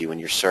you want to view in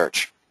your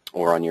search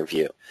or on your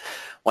view.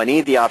 Well, I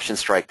need the option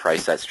strike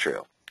price. That's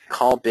true.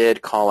 Call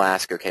bid, call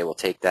ask. Okay, we'll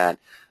take that.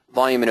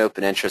 Volume and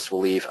open interest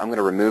we'll leave. I'm going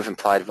to remove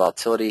implied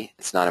volatility.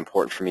 It's not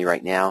important for me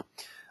right now.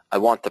 I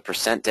want the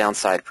percent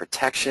downside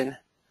protection.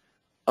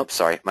 Oh,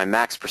 sorry, my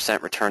max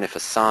percent return if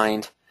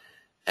assigned.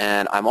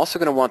 And I'm also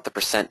going to want the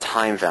percent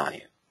time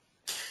value.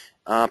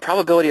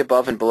 Probability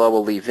above and below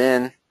we'll leave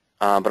in,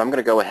 but I'm going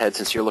to go ahead,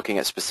 since you're looking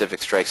at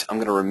specific strikes, I'm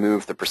going to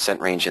remove the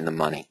percent range in the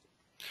money.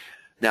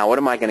 Now, what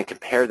am I going to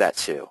compare that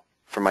to?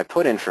 For my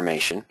put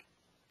information,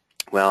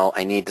 well,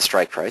 I need the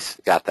strike price.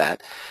 Got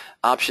that.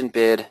 Option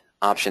bid,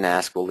 option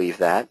ask, we'll leave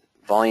that.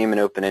 Volume and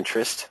open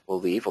interest,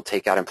 we'll leave. We'll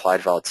take out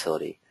implied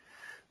volatility.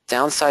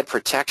 Downside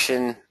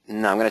protection,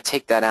 no, I'm going to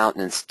take that out,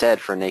 and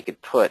instead for a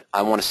naked put,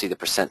 I want to see the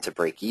percent to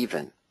break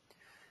even.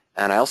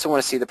 And I also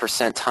want to see the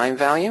percent time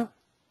value,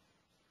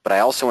 but I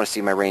also want to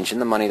see my range in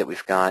the money that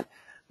we've got.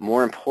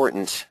 More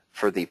important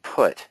for the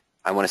put,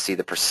 I want to see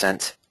the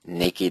percent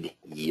naked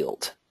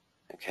yield.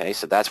 Okay,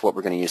 so that's what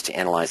we're going to use to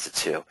analyze the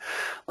two.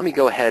 Let me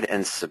go ahead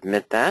and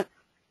submit that.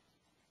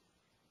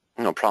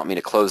 It'll prompt me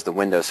to close the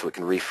window so we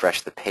can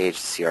refresh the page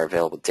to see our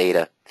available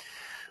data.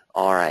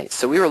 All right,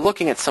 so we were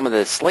looking at some of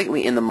the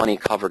slightly in-the-money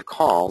covered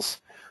calls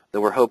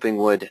that we're hoping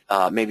would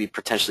maybe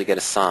potentially get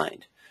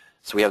assigned.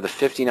 So we have the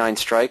 59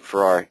 strike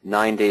for our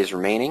 9 days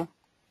remaining,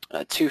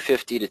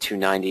 250 to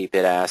 290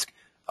 bid ask,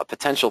 a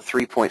potential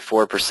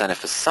 3.4%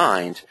 if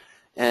assigned,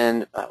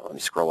 and let me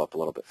scroll up a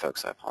little bit,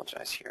 folks. I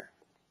apologize here.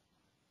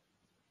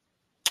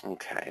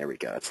 Okay, here we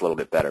go. It's a little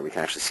bit better. We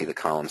can actually see the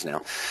columns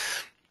now.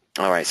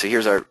 All right, so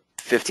here's our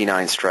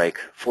 59 strike,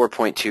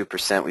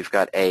 4.2%. We've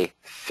got a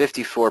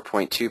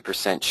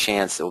 54.2%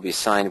 chance that will be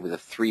assigned with a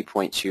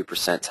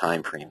 3.2%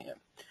 time premium.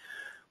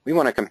 We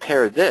want to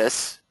compare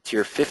this to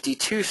your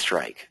 52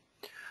 strike.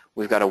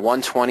 We've got a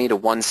 120 to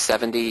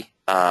 170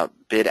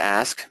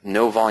 bid-ask,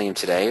 no volume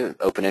today,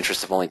 open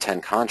interest of only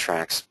 10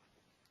 contracts.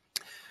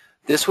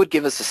 This would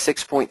give us a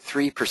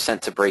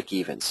 6.3% to break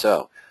even.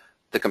 So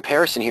the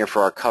comparison here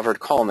for our covered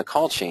call in the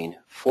call chain,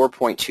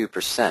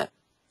 4.2%.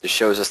 This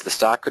shows us the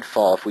stock could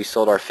fall, if we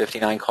sold our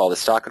 59 call, the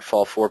stock could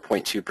fall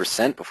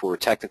 4.2% before we're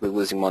technically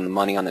losing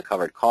money on the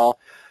covered call,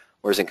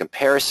 whereas in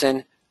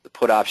comparison, the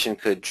put option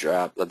could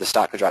drop, the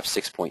stock could drop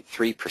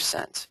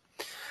 6.3%.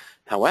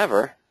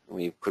 However,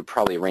 we could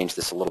probably arrange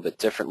this a little bit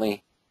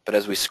differently, but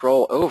as we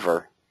scroll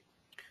over,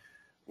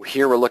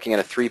 here we're looking at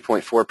a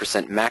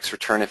 3.4% max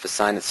return if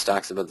assigned to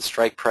stocks above the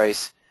strike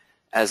price,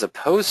 as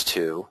opposed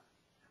to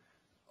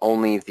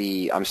only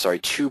the,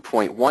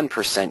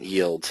 2.1%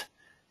 yield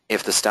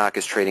if the stock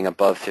is trading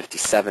above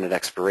 57 at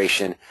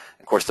expiration.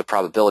 Of course, the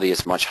probability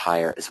is much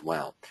higher as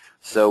well.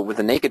 So with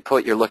the naked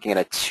put, you're looking at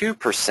a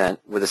 2%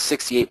 with a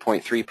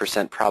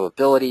 68.3%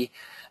 probability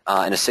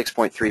and a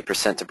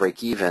 6.3% to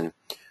break even,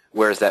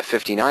 whereas that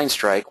 59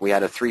 strike, we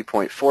had a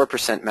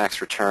 3.4%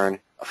 max return,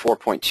 a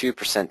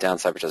 4.2%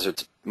 downside protection. So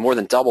it's more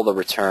than double the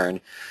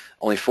return,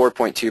 only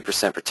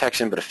 4.2%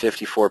 protection, but a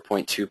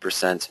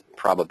 54.2%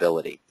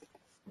 probability.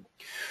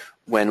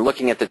 When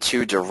looking at the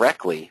two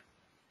directly,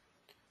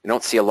 you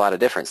don't see a lot of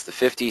difference. The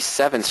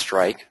 57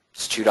 strike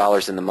is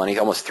 $2 in the money,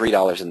 almost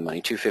 $3 in the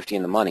money, $2.50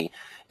 in the money,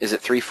 is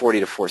at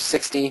 340 to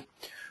 460.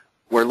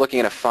 We're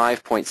looking at a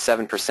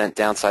 5.7%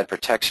 downside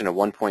protection, a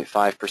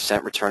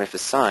 1.5% return if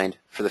assigned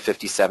for the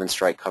 57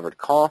 strike covered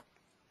call.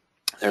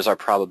 There's our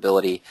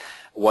probability,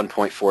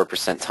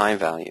 1.4% time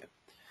value.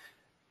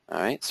 All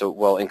right, so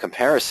well, in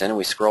comparison,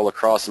 we scroll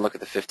across and look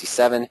at the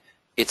 57.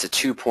 It's a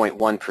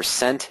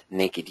 2.1%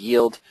 naked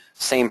yield,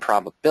 same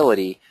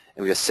probability,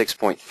 and we have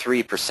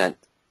 6.3%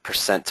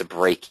 to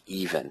break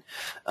even.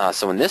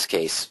 So in this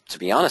case, to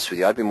be honest with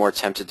you, I'd be more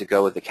tempted to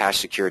go with the cash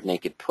secured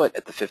naked put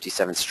at the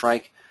 57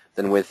 strike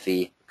than with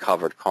the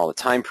covered call. The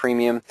time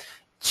premium,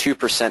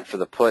 2% for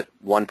the put,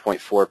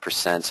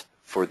 1.4%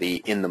 for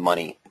the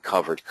in-the-money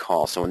covered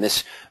call. So in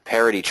this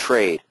parity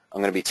trade,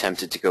 I'm going to be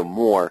tempted to go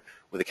more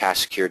with a cash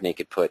secured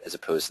naked put as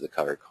opposed to the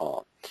covered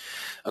call.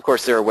 Of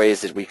course, there are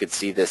ways that we could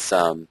see this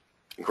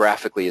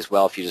graphically as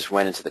well. If you just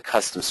went into the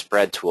custom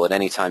spread tool, at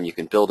any time you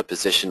can build a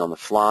position on the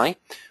fly,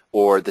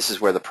 or this is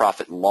where the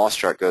profit and loss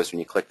chart goes when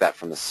you click that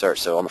from the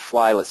search. So on the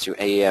fly, let's do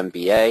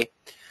AMBA,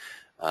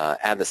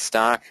 add the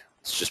stock.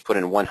 Let's just put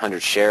in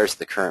 100 shares at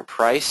the current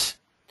price.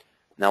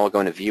 Now we'll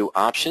go into view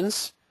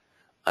options.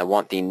 I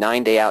want the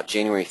 9-day out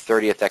January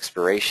 30th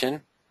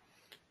expiration.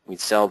 We'd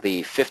sell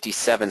the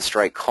 57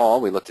 strike call.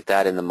 We looked at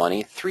that in the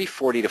money,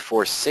 340 to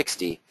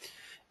 460.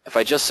 If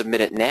I just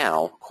submit it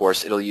now, of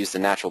course, it'll use the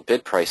natural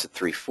bid price at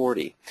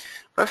 340.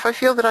 But if I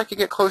feel that I could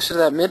get closer to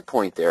that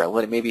midpoint there,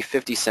 let it maybe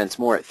 50 cents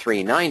more at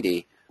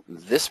 390,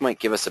 this might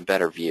give us a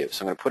better view.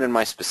 So I'm going to put in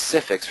my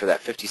specifics for that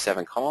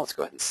 57 call. Let's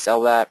go ahead and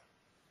sell that.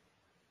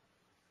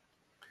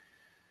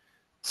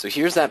 So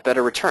here's that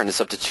better return. It's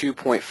up to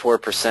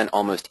 2.4%,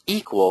 almost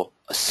equal,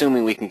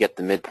 assuming we can get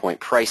the midpoint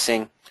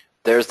pricing.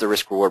 There's the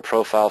risk-reward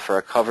profile for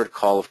our covered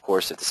call. Of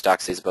course, if the stock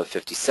stays above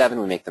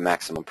 57, we make the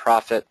maximum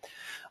profit.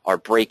 Our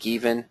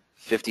break-even,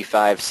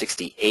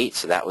 55.68,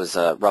 so that was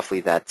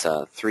roughly that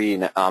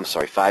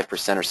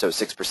 5% or so,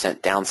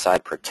 6%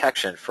 downside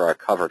protection for our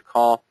covered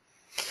call.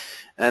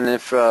 And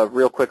if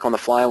real quick on the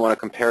fly, I want to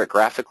compare it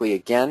graphically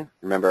again.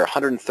 Remember,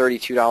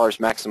 $132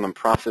 maximum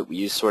profit. We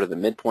use sort of the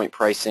midpoint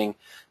pricing,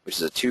 which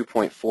is a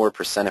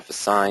 2.4% if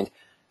assigned,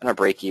 and our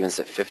break-even's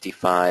at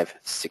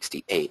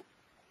 55.68.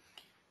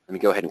 Let me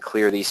go ahead and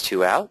clear these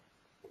two out.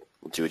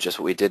 We'll do just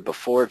what we did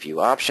before, view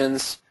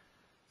options,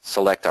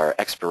 select our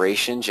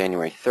expiration,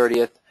 January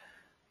 30th.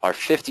 Our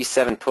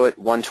 57 put,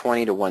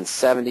 120 to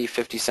 170,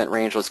 50-cent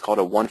range, let's call it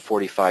a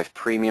 145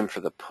 premium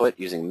for the put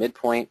using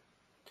midpoint.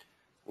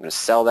 I'm going to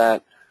sell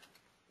that.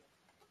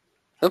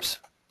 Oops.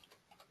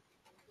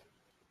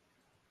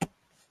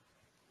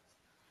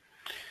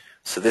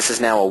 So this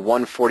is now a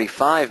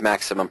 145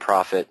 maximum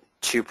profit,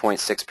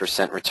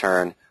 2.6%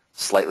 return,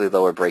 slightly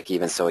lower break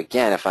even. So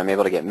again, if I'm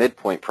able to get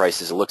midpoint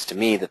prices, it looks to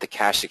me that the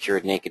cash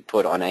secured naked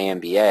put on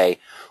AMBA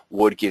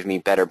would give me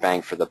better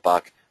bang for the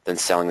buck than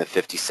selling the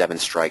 57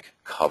 strike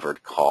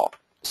covered call,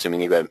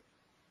 assuming you go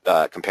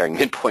comparing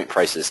midpoint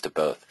prices to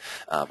both,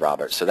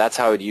 Robert. So that's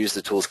how I would use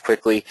the tools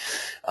quickly.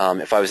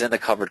 If I was in the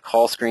covered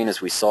call screen,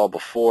 as we saw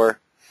before,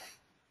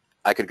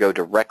 I could go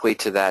directly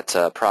to that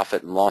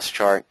profit and loss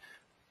chart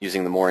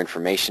using the more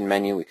information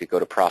menu. We could go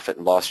to profit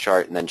and loss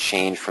chart and then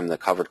change from the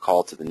covered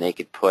call to the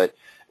naked put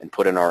and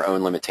put in our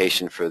own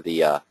limitation for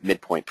the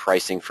midpoint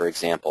pricing, for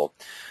example.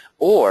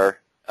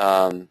 Or,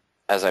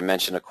 as I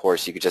mentioned, of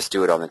course, you could just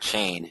do it on the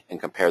chain and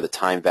compare the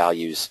time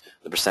values,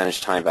 the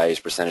percentage time values,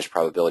 percentage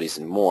probabilities,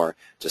 and more,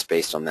 just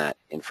based on that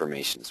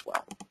information as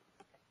well.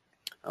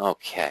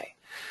 Okay.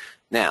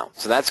 Now,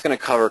 so that's going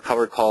to cover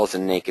covered calls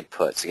and naked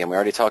puts. Again, we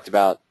already talked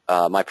about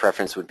my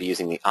preference would be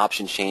using the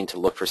option chain to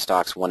look for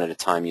stocks one at a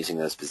time using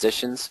those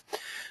positions.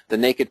 The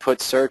naked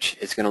put search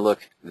is going to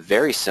look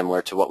very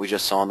similar to what we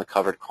just saw in the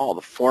covered call.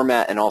 The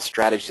format and all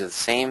strategies are the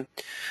same.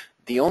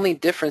 The only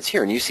difference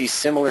here, and you see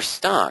similar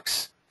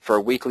stocks, for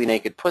a weekly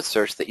naked put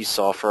search that you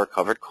saw for a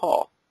covered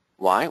call.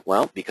 Why?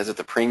 Well, because if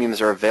the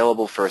premiums are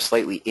available for a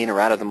slightly in or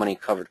out of the money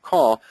covered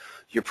call,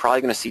 you're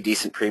probably going to see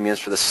decent premiums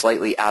for the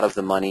slightly out of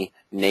the money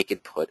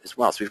naked put as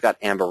well. So we've got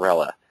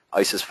Ambarella,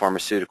 ISIS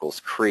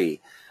Pharmaceuticals,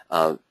 Cree,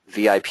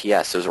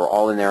 VIPS. Those were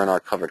all in there on our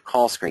covered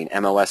call screen.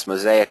 MOS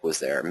Mosaic was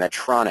there.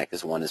 Medtronic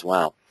is one as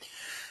well.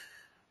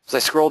 As I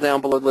scroll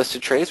down below the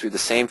listed trades, we have the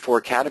same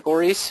 4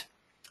 categories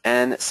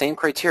and same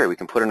criteria. We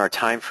can put in our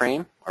time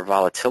frame, our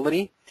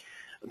volatility.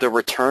 The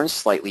return's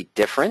slightly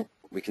different.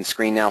 We can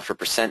screen now for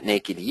percent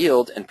naked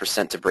yield and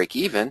percent to break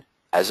even,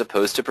 as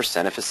opposed to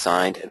percent if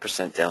assigned and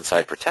percent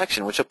downside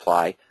protection, which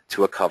apply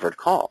to a covered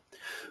call.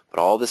 But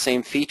all the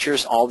same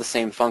features, all the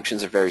same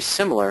functions are very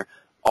similar.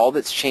 All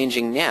that's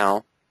changing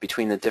now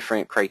between the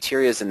different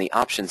criterias in the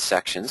options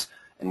sections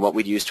and what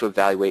we'd use to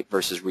evaluate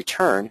versus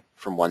return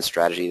from one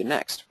strategy to the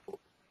next.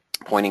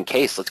 Point in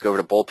case, let's go over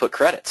to bull put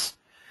credits.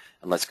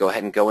 And let's go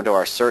ahead and go into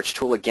our search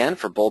tool again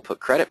for bull put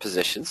credit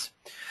positions.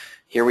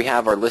 Here we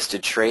have our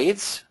listed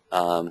trades.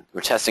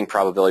 We're testing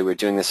probability. We're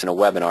doing this in a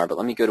webinar, but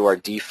let me go to our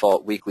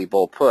default weekly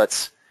bull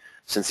puts.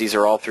 Since these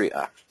are all 3,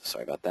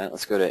 sorry about that.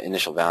 Let's go to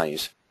initial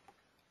values.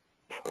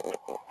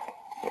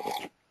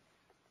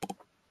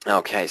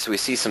 Okay, so we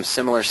see some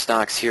similar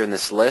stocks here in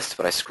this list,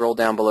 but I scroll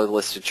down below the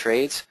listed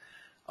trades,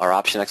 our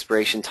option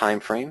expiration time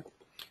frame.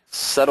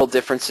 Subtle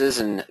differences,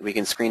 and we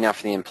can screen now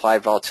for the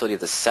implied volatility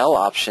of the sell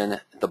option,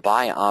 the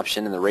buy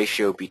option, and the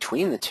ratio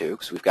between the two,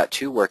 because we've got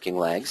 2 working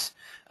legs,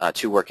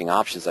 2 working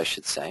options, I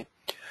should say.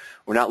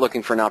 We're not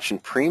looking for an option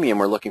premium,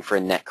 we're looking for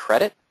a net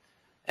credit,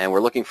 and we're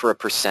looking for a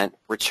percent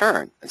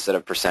return instead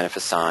of percent if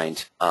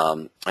assigned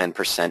and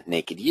percent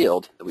naked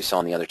yield that we saw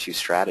in the other 2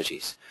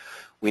 strategies.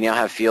 We now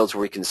have fields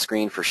where we can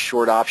screen for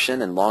short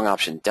option and long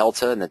option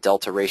delta and the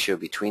delta ratio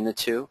between the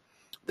 2.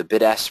 The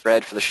bid-ask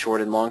spread for the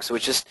short and long, so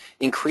it just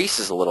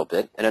increases a little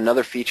bit. And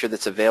another feature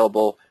that's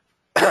available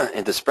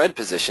in the spread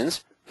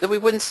positions that we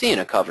wouldn't see in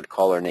a covered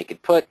call or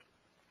naked put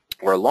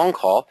or a long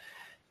call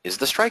is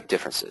the strike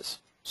differences.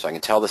 So I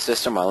can tell the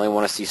system I only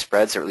want to see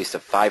spreads that are at least a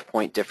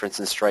 5-point difference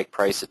in strike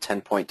price, a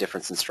 10-point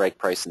difference in strike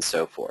price, and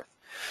so forth.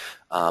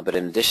 But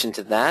in addition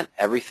to that,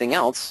 everything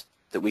else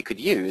that we could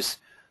use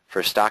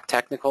for stock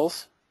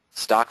technicals,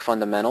 stock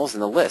fundamentals,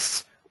 and the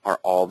lists are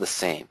all the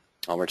same.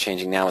 All we're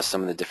changing now is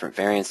some of the different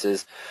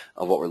variances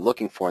of what we're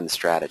looking for in the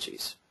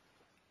strategies.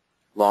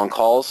 Long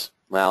calls,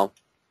 well,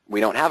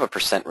 we don't have a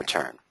percent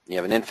return. You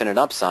have an infinite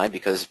upside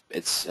because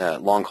it's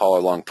long call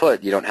or long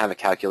put. You don't have a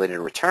calculated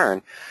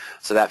return,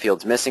 so that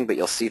field's missing, but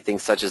you'll see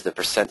things such as the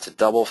percent to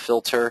double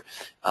filter,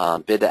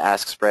 bid to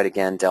ask spread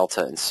again,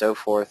 delta, and so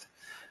forth.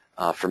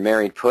 For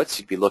married puts,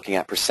 you'd be looking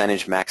at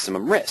percentage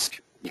maximum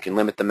risk. You can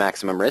limit the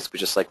maximum risk, but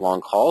just like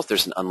long calls,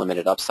 there's an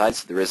unlimited upside,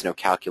 so there is no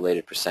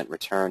calculated percent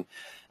return.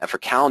 And for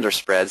calendar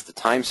spreads, the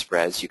time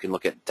spreads, you can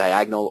look at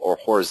diagonal or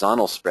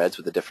horizontal spreads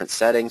with the different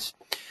settings,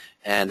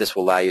 and this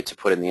will allow you to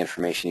put in the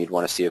information you'd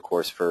want to see, of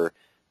course, for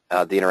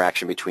the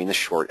interaction between the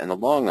short and the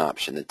long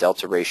option, the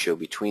delta ratio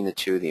between the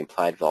 2, the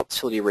implied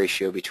volatility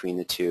ratio between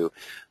the 2,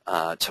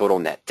 total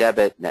net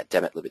debit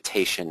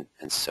limitation,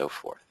 and so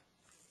forth.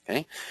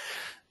 Okay.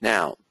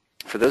 Now,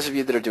 for those of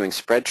you that are doing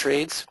spread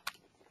trades,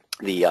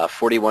 the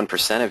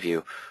 41% of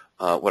you,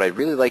 what I'd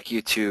really like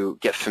you to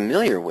get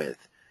familiar with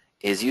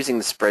is using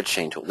the spread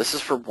chain tool. This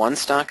is for one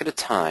stock at a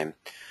time,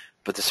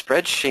 but the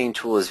spread chain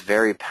tool is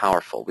very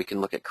powerful. We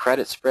can look at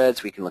credit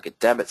spreads, we can look at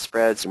debit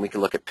spreads, and we can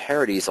look at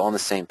parities all on the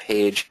same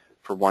page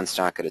for one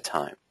stock at a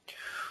time.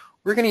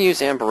 We're going to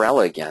use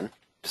Ambarella again,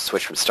 to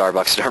switch from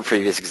Starbucks to our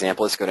previous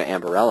example. Let's go to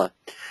Ambarella.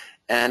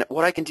 And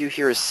what I can do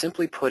here is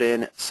simply put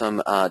in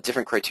some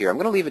different criteria. I'm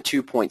going to leave a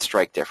 2-point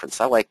strike difference.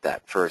 I like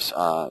that for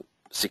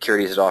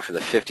securities that offer the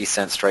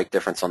 50-cent strike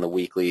difference on the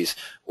weeklies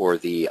or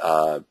the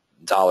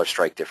dollar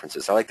strike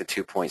differences. I like the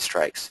 2-point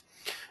strikes.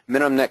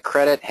 Minimum net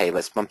credit, hey,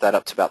 let's bump that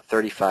up to about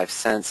 35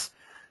 cents.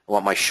 I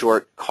want my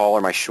short call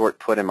or my short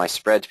put and my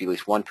spread to be at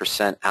least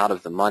 1% out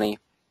of the money.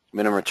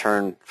 Minimum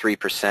return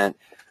 3%. I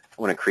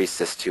want to increase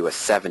this to a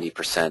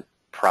 70%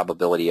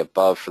 probability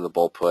above for the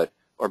bull put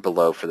or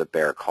below for the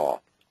bear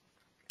call.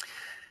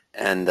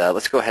 And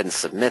let's go ahead and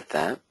submit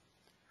that.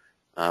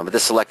 But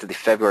this selected the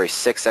February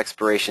 6th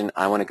expiration.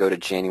 I want to go to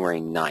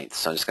January 9th.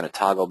 So I'm just going to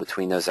toggle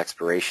between those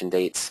expiration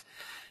dates.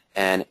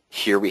 And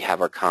here we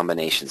have our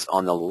combinations.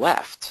 On the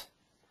left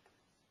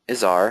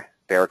is our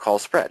bear call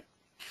spread.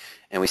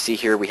 And we see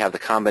here we have the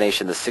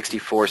combination of the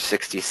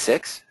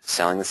 64-66,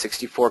 selling the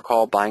 64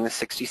 call, buying the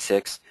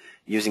 66.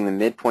 Using the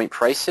midpoint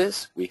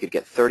prices, we could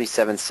get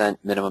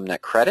 37-cent minimum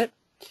net credit.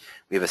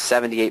 We have a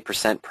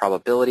 78%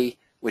 probability,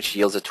 which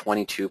yields a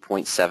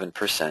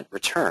 22.7%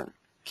 return.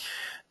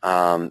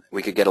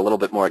 We could get a little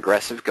bit more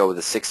aggressive, go with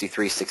a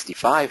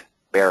 63-65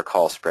 bear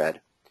call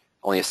spread.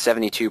 Only a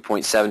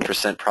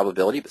 72.7%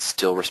 probability, but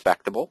still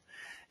respectable,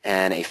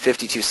 and a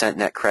 52-cent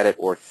net credit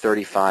or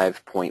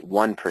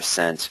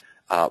 35.1%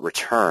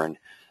 return.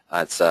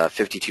 It's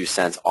 52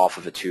 cents off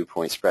of a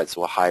 2-point spread,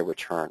 so a high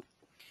return.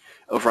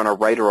 Over on our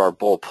right are our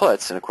bull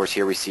puts, and of course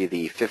here we see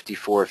the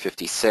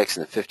 54-56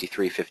 and the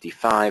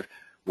 53-55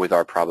 with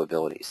our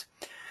probabilities.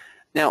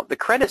 Now, the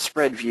credit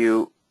spread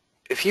view,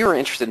 if you are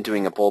interested in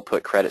doing a bull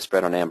put credit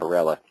spread on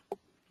Ambarella,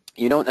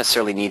 you don't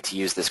necessarily need to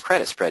use this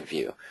credit spread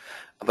view.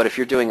 But if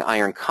you're doing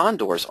iron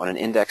condors on an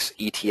index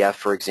ETF,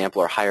 for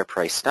example, or higher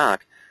price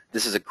stock,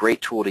 this is a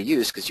great tool to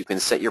use because you can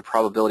set your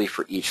probability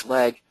for each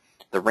leg,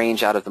 the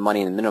range out of the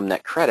money, and the minimum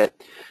net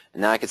credit.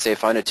 And now I could say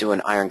if I wanted to do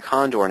an iron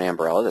condor in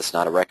Ambarella, that's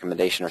not a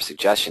recommendation or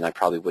suggestion. I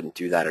probably wouldn't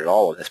do that at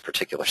all with this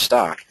particular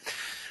stock.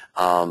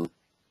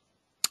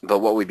 But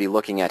what we'd be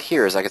looking at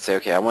here is I could say,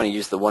 okay, I want to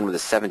use the one with a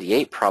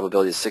 78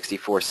 probability of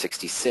 64,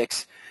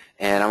 66,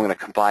 and I'm going to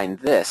combine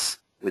this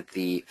with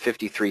the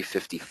 53,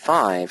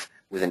 55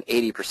 with an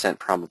 80%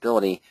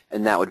 probability,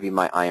 and that would be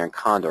my iron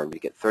condor. We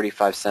get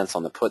 35 cents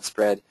on the put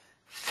spread,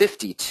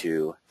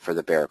 52 for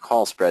the bear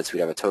call spread, so we'd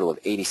have a total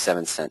of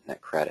 87-cent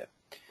net credit.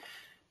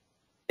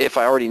 If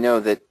I already know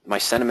that my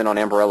sentiment on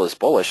Ambarella is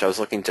bullish, I was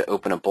looking to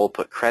open a bull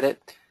put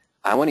credit,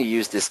 I want to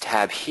use this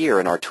tab here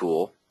in our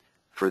tool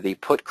for the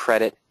put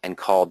credit and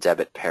call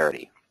debit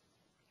parity.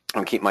 I'm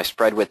going to keep my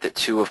spread width at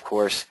 2, of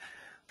course.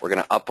 We're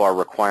going to up our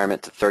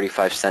requirement to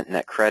 35-cent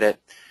net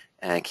credit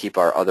and keep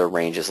our other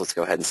ranges. Let's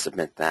go ahead and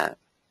submit that.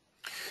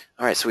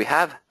 All right, so we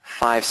have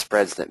 5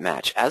 spreads that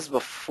match. As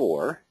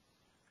before,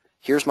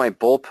 here's my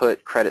bull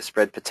put credit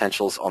spread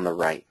potentials on the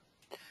right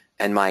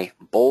and my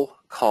bull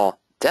call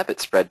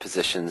debit spread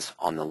positions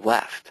on the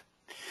left.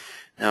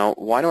 Now,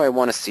 why do I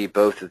want to see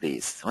both of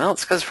these? Well,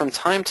 it's because from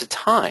time to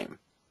time,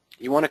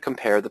 you want to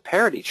compare the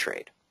parity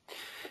trade.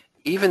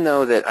 Even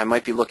though that I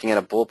might be looking at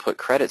a bull put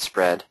credit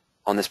spread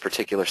on this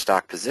particular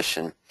stock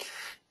position,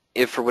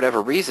 if for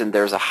whatever reason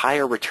there's a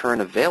higher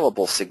return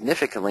available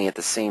significantly at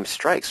the same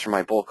strikes for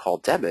my bull call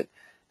debit,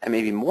 I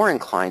may be more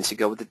inclined to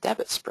go with the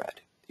debit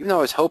spread. Even though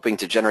I was hoping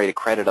to generate a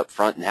credit up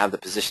front and have the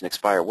position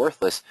expire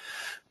worthless,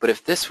 but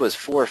if this was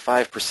 4 or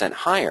 5%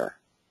 higher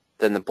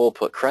than the bull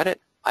put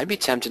credit, I'd be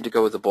tempted to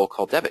go with the bull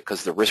call debit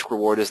because the risk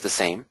reward is the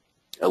same,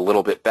 a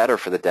little bit better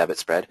for the debit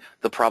spread.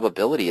 The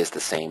probability is the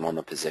same on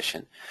the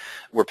position.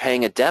 We're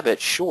paying a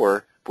debit,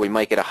 sure, but we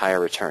might get a higher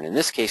return. In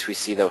this case, we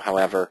see, though,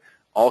 however,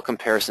 all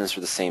comparisons for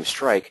the same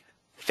strike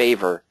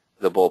favor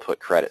the bull put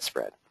credit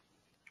spread,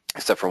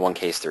 except for one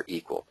case they're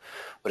equal.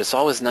 But it's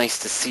always nice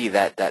to see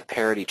that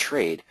parity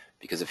trade,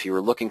 because if you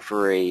were looking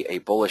for a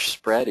bullish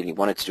spread and you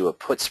wanted to do a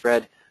put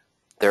spread,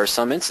 there are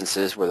some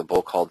instances where the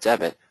bull call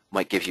debit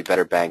might give you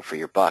better bang for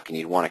your buck, and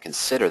you'd want to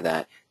consider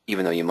that,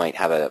 even though you might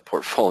have a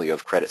portfolio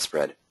of credit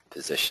spread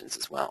positions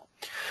as well.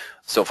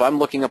 So if I'm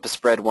looking up a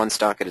spread one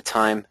stock at a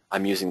time,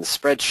 I'm using the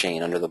spread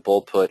chain under the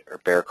bull put or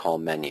bear call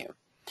menu.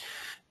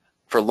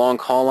 For long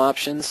call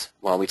options,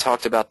 well, we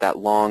talked about that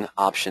long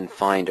option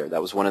finder.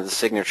 That was one of the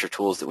signature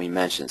tools that we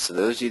mentioned. So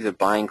those of you that are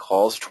buying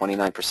calls,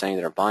 29%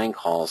 that are buying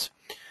calls,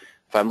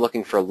 if I'm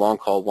looking for a long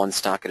call one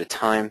stock at a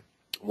time,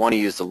 I want to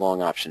use the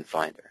long option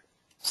finder.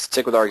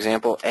 Stick with our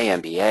example,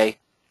 AMBA.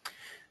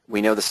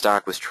 We know the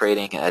stock was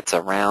trading at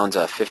around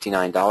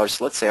 $59.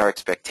 So let's say our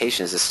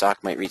expectation is the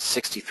stock might reach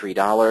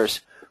 $63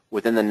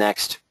 within the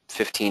next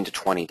 15 to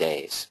 20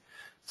 days.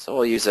 So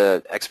we'll use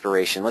an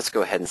expiration. Let's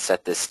go ahead and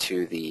set this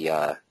to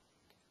the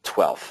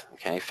 12th,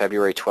 okay,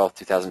 February 12th,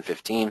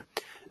 2015.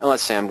 And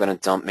let's say I'm going to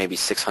dump maybe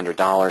 $600,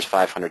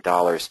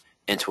 $500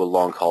 into a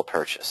long call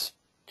purchase.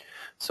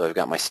 So I've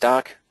got my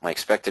stock, my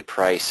expected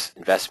price,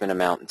 investment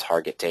amount, and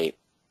target date.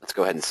 Let's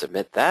go ahead and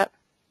submit that.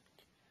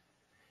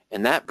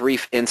 In that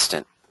brief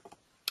instant,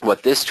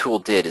 what this tool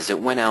did is it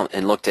went out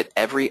and looked at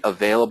every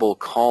available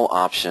call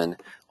option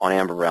on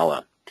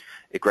Ambarella.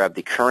 It grabbed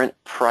the current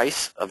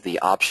price of the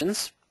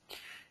options,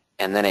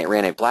 and then it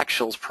ran a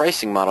Black-Scholes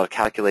pricing model to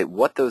calculate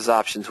what those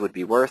options would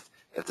be worth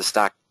if the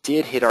stock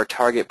did hit our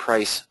target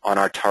price on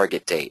our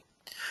target date.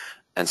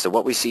 And so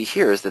what we see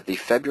here is that the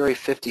February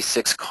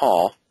 56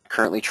 call,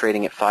 currently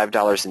trading at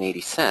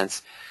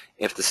 $5.80,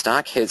 if the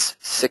stock hits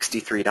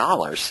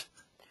 $63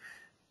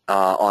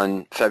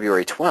 on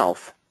February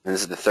 12th, and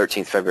this is the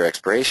 13th February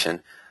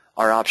expiration,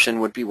 our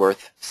option would be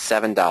worth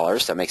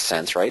 $7. That makes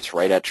sense, right? It's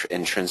right at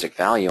intrinsic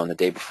value on the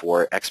day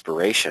before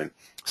expiration.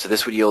 So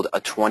this would yield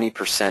a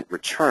 20%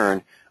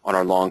 return on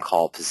our long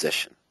call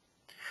position.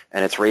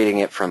 And it's rating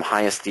it from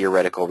highest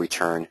theoretical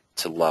return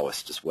to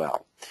lowest as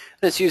well.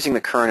 And it's using the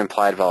current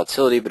implied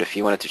volatility, but if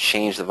you wanted to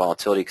change the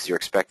volatility because you're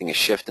expecting a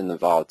shift in the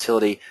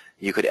volatility,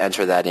 you could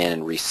enter that in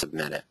and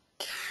resubmit it.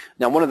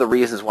 Now, one of the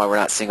reasons why we're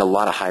not seeing a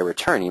lot of high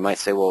return, you might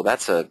say, well,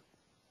 that's a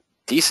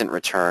decent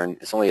return.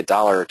 It's only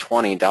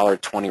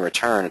 $1.20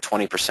 return, a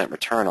 20%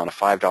 return on a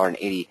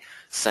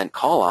 $5.80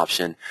 call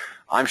option.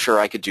 I'm sure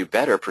I could do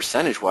better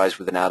percentage-wise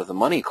with an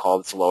out-of-the-money call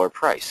that's a lower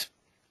price.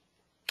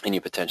 And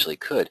you potentially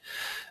could.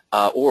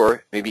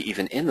 Or maybe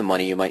even in the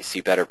money you might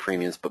see better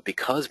premiums, but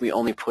because we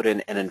only put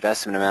in an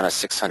investment amount of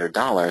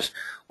 $600,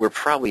 we're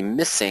probably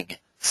missing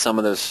some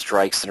of those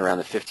strikes in around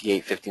the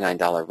 $58,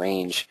 $59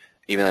 range.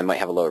 Even though they might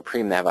have a lower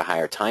premium, they have a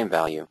higher time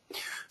value.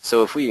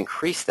 So if we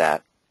increase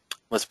that,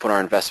 let's put our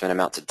investment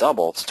amount to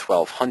double to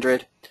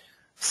 $1,200.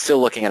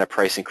 Still looking at a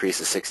price increase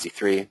of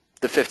 $63.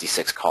 The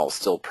 56 call will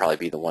still probably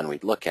be the one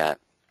we'd look at.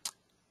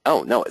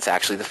 Oh, no, it's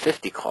actually the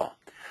 50 call.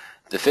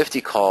 The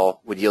 50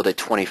 call would yield a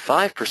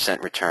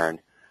 25% return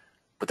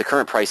But the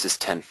current price is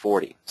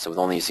 $10.40, so with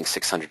only using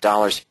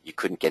 $600, you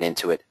couldn't get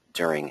into it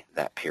during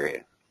that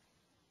period.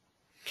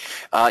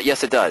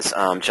 Yes, it does.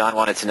 John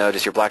wanted to know,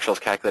 does your Black-Scholes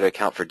calculator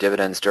account for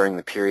dividends during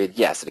the period?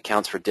 Yes, it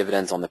accounts for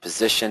dividends on the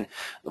position.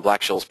 The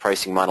Black-Scholes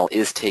pricing model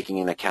is taking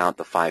into account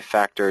the 5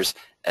 factors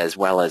as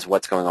well as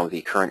what's going on with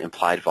the current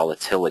implied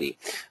volatility.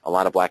 A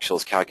lot of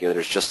Black-Scholes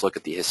calculators just look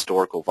at the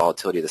historical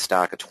volatility of the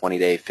stock, a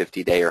 20-day,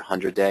 50-day, or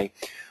 100-day.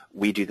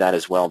 We do that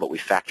as well, but we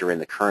factor in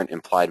the current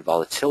implied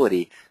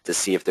volatility to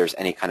see if there's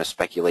any kind of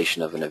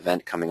speculation of an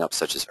event coming up,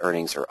 such as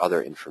earnings or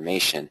other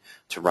information,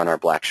 to run our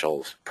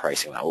Black-Scholes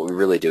pricing. Now, what we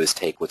really do is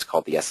take what's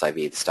called the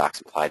SIV, the Stock's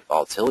Implied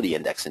Volatility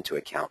Index, into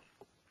account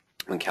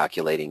when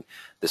calculating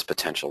this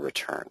potential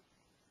return.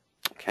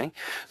 Okay,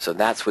 so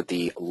that's with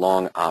the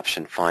long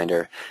option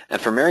finder.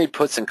 And for married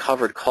puts and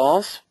covered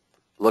calls,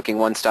 looking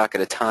one stock at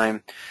a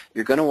time,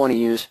 you're going to want to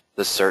use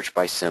the search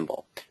by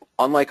symbol.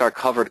 Unlike our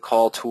covered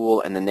call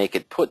tool and the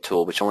naked put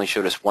tool, which only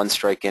showed us 1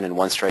 strike in and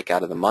 1 strike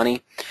out of the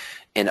money,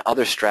 in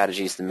other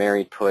strategies, the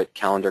married put,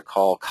 calendar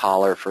call,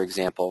 collar, for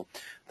example,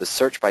 the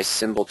search by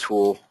symbol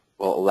tool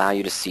will allow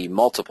you to see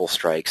multiple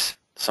strikes.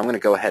 So I'm going to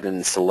go ahead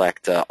and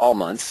select all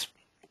months.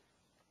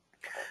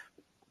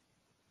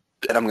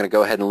 And I'm going to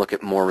go ahead and look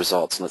at more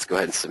results. And let's go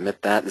ahead and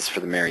submit that. This is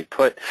for the married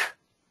put.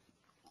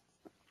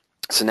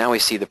 So now we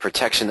see the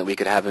protection that we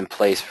could have in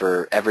place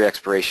for every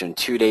expiration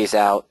 2 days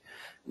out,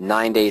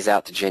 9 days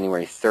out to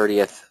January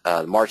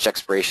 30th, March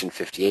expiration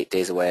 58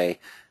 days away,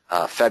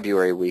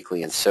 February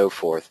weekly, and so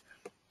forth.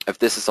 If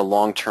this is a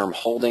long-term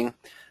holding, I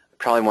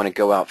probably want to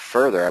go out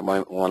further. I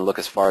might want to look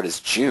as far as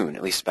June,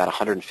 at least about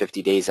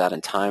 150 days out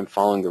in time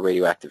following the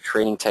radioactive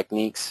trading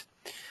techniques.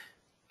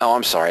 Oh,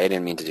 I'm sorry, I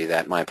didn't mean to do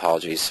that. My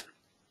apologies.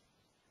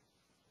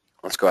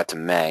 Let's go out to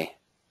May.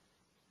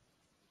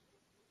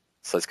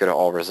 So let's go to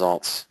all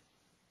results.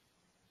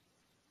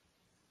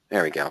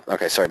 There we go.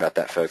 Okay, sorry about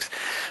that, folks.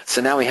 So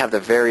now we have the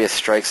various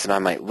strikes that I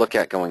might look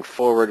at going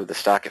forward with the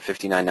stock at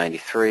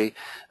 $59.93.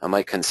 I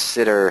might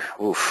consider,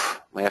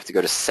 might have to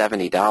go to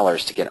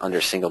 $70 to get under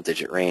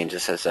single-digit range.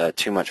 This has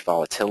too much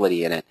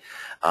volatility in it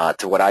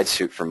to what I'd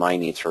suit for my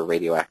needs for a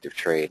radioactive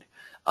trade.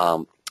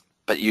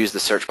 But use the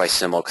search by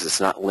symbol because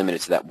it's not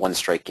limited to that 1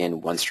 strike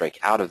in, 1 strike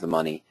out of the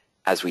money,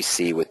 as we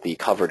see with the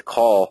covered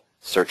call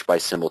search by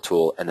symbol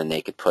tool and the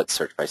naked put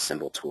search by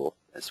symbol tool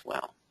as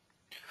well.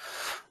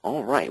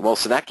 All right. Well,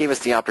 so that gave us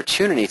the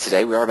opportunity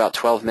today. We are about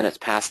 12 minutes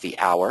past the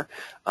hour.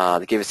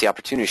 That gave us the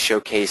opportunity to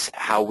showcase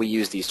how we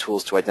use these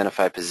tools to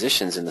identify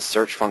positions in the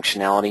search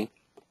functionality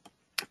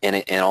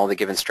and all the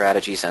given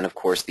strategies, and of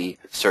course the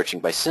searching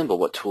by symbol,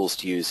 what tools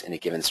to use in a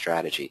given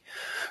strategy.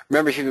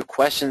 Remember, if you have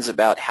questions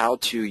about how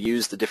to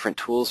use the different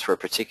tools for a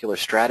particular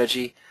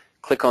strategy,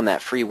 click on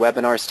that free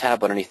webinars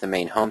tab underneath the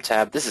main home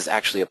tab. This is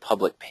actually a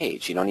public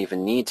page. You don't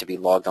even need to be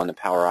logged on to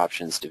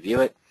PowerOptions to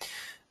view it.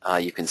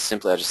 You can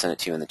simply, I'll just send it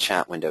to you in the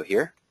chat window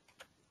here.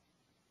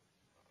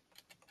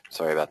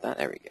 Sorry about that.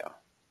 There we go.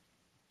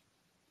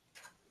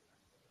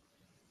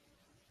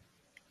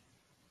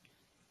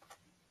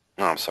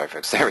 Oh, I'm sorry,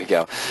 folks. There we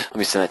go. Let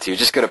me send that to you.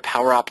 Just go to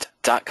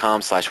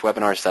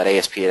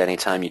poweropt.com/webinars.asp at any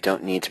time. You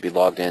don't need to be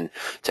logged in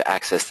to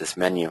access this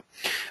menu.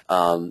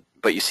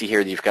 But you see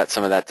here that you've got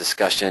some of that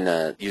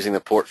discussion using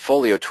the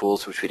portfolio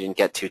tools, which we didn't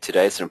get to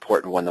today. It's an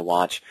important one to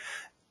watch.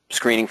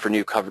 Screening for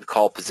new covered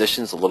call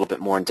positions, a little bit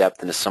more in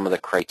depth into some of the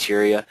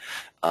criteria.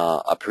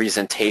 A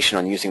presentation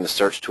on using the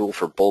search tool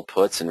for bull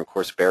puts, and of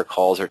course bear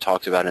calls are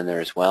talked about in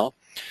there as well.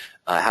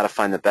 How to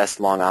find the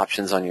best long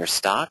options on your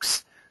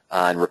stocks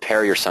and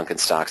repair your sunken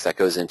stocks. That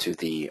goes into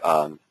the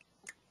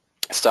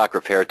stock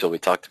repair tool we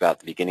talked about at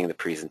the beginning of the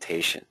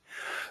presentation.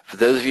 For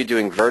those of you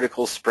doing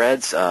vertical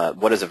spreads,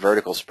 what is a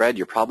vertical spread?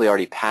 You're probably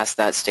already past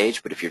that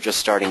stage, but if you're just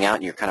starting out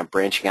and you're kind of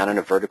branching out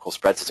into vertical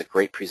spreads, it's a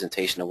great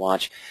presentation to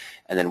watch.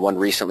 And then one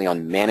recently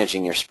on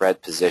managing your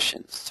spread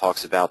positions. It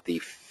talks about the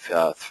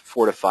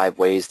 4 to 5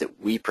 ways that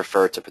we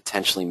prefer to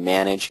potentially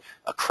manage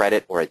a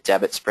credit or a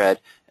debit spread,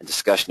 and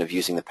discussion of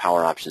using the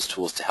PowerOptions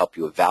tools to help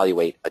you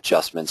evaluate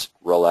adjustments,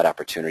 rollout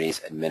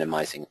opportunities, and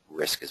minimizing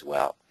risk as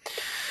well.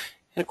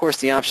 And of course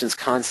the options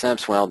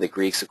concepts, well, the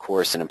Greeks, of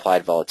course, and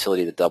implied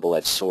volatility, the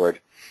double-edged sword.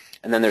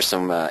 And then there's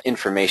some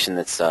information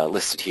that's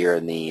listed here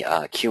in the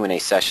Q&A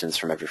sessions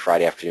from every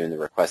Friday afternoon, the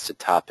requested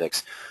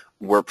topics.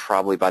 We're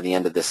probably by the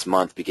end of this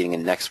month, beginning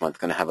of next month,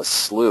 going to have a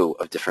slew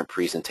of different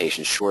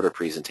presentations, shorter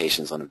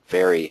presentations on a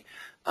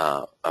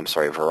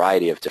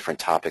variety of different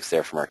topics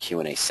there from our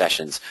Q&A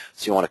sessions.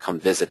 So you want to come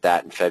visit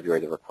that in February,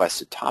 the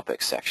requested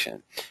topics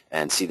section,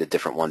 and see the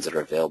different ones that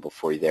are available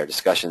for you there.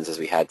 Discussions as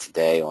we had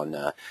today on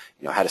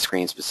how to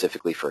screen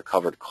specifically for a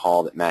covered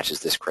call that matches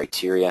this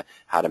criteria,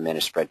 how to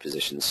manage spread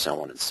positions,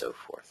 so on and so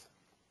forth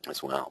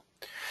as well.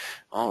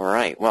 All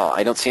right. Well,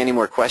 I don't see any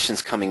more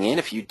questions coming in.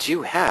 If you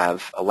do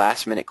have a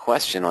last-minute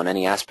question on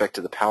any aspect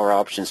of the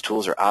PowerOptions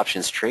tools or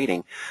options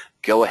trading,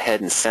 go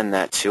ahead and send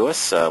that to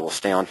us. We'll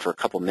stay on for a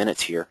couple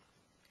minutes here.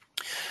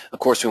 Of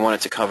course, we wanted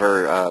to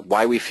cover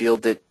why we feel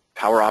that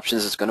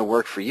PowerOptions is going to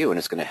work for you and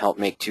it's going to help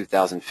make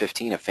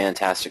 2015 a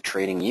fantastic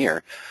trading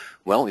year.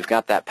 Well, we've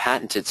got that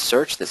patented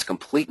search that's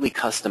completely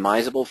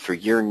customizable for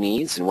your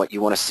needs and what you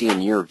want to see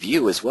in your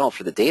view as well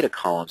for the data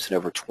columns in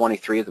over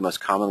 23 of the most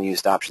commonly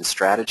used option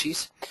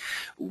strategies.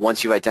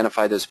 Once you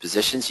identify those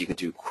positions, you can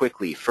do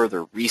quickly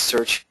further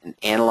research and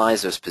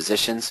analyze those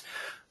positions.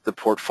 The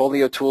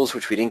portfolio tools,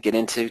 which we didn't get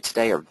into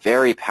today, are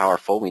very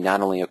powerful. We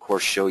not only, of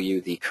course, show you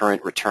the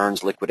current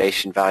returns,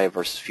 liquidation value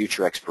versus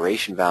future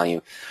expiration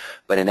value,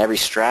 but in every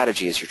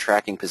strategy, as you're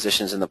tracking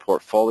positions in the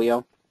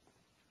portfolio,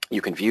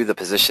 you can view the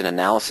position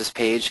analysis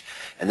page,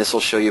 and this will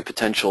show you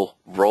potential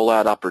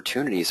rollout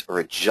opportunities or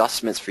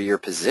adjustments for your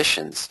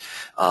positions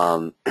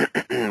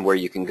where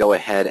you can go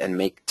ahead and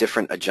make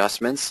different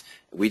adjustments.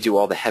 We do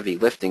all the heavy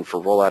lifting for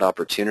rollout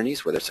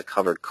opportunities, whether it's a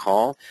covered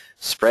call,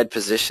 spread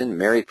position,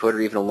 married put,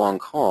 or even a long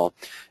call,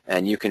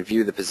 and you can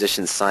view the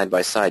positions side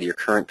by side, your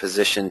current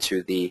position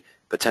to the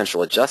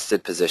potential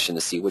adjusted position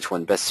to see which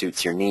one best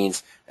suits your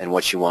needs and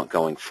what you want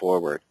going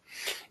forward.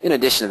 In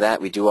addition to that,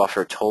 we do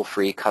offer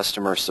toll-free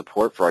customer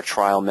support for our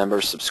trial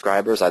members,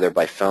 subscribers, either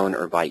by phone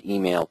or by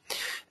email.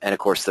 And, of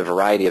course, the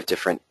variety of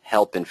different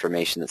help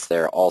information that's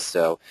there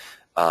also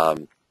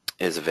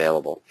is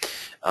available.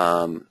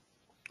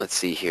 Let's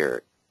see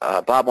here.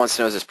 Bob wants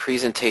to know, is this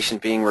presentation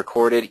being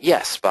recorded?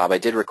 Yes, Bob, I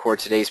did record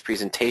today's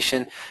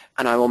presentation,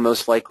 and I will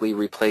most likely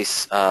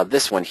replace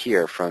this one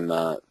here from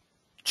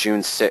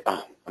June 6th.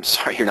 Oh, I'm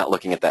sorry, you're not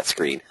looking at that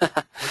screen.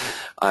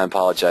 I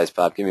apologize,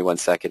 Bob. Give me 1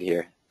 second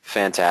here.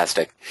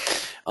 Fantastic.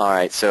 All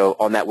right, so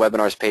on that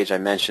webinars page I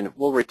mentioned,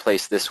 we'll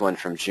replace this one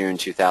from June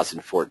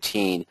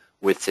 2014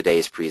 with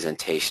today's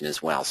presentation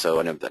as well.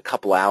 So in a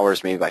couple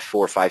hours, maybe by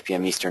 4 or 5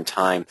 p.m. Eastern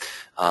Time,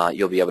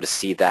 you'll be able to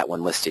see that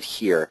one listed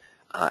here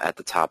at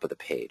the top of the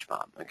page,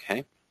 Bob.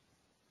 Okay.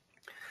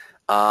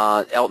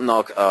 Elton,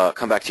 I'll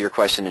come back to your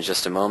question in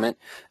just a moment.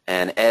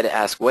 And Ed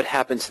asked, what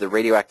happened to the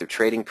radioactive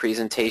trading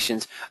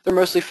presentations? They're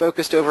mostly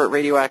focused over at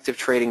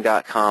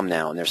radioactivetrading.com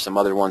now, and there's some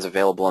other ones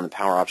available on the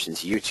Power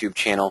Options YouTube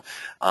channel.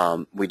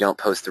 We don't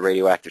post the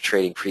radioactive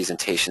trading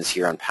presentations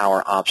here on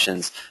Power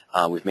Options.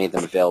 We've made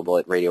them available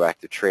at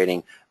Radioactive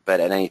Trading, but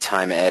at any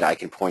time, Ed, I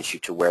can point you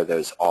to where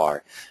those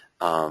are.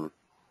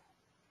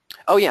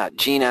 Oh yeah,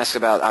 Gene asked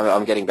about,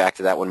 I'm getting back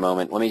to that one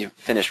moment. Let me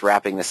finish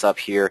wrapping this up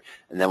here,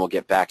 and then we'll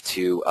get back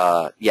to,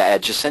 yeah,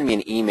 Ed, just send me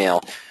an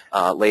email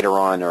later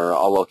on, or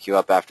I'll look you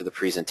up after the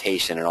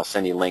presentation, and I'll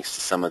send you links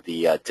to some of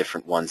the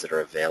different ones that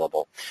are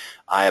available.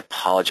 I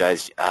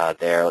apologize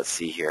there. Let's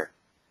see here.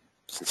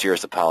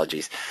 Sincerest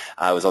apologies.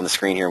 I was on the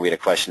screen here, and we had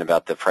a question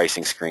about the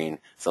pricing screen,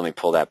 so let me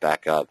pull that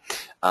back up.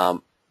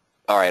 All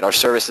right, our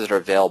services are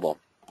available.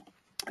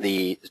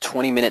 The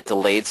 20-minute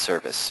delayed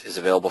service is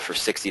available for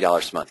 $60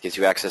 a month. It gives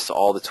you access to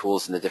all the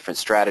tools and the different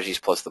strategies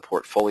plus the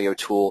portfolio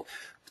tool.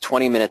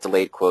 20-minute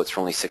delayed quotes for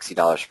only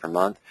 $60 per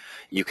month.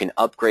 You can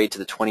upgrade to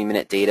the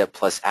 20-minute data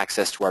plus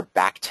access to our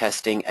back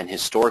testing and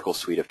historical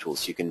suite of tools.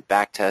 So you can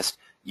back test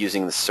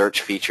using the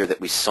search feature that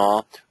we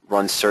saw,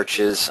 run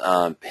searches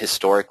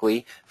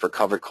historically for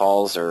covered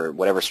calls or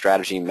whatever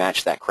strategy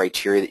matched that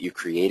criteria that you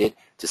created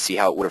to see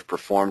how it would have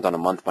performed on a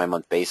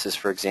month-by-month basis,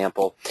 for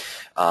example,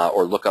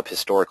 or look up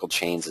historical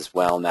chains as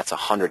well, and that's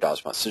 $100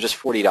 a month. So just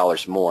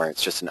 $40 more.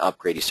 It's just an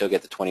upgrade. You still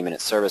get the 20-minute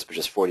service, but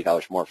just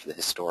 $40 more for the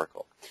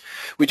historical.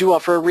 We do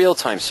offer a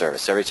real-time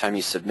service. Every time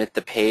you submit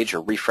the page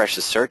or refresh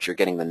the search, you're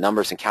getting the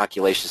numbers and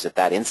calculations at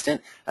that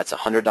instant. That's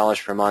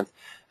 $100 per month.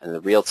 And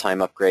the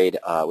real-time upgrade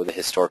with the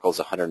historical is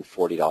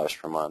 $140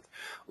 per month.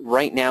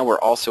 Right now,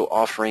 we're also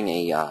offering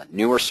a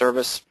newer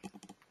service,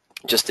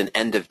 just an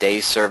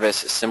end-of-day service,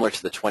 similar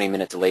to the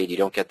 20-minute delayed. You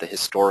don't get the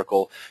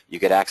historical. You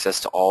get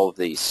access to all of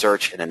the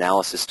search and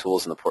analysis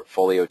tools and the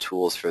portfolio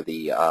tools for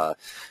the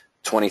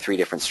 23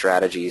 different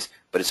strategies,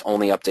 but it's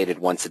only updated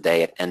once a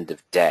day at end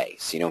of day.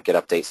 So you don't get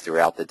updates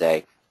throughout the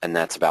day, and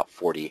that's about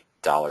 $40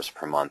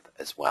 per month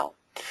as well.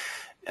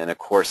 And of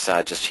course,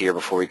 just here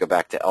before we go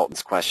back to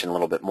Elton's question a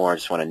little bit more, I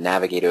just want to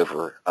navigate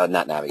over,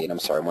 not navigate, I'm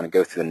sorry, I want to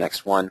go through the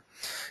next one.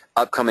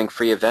 Upcoming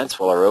free events,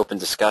 well, our open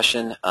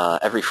discussion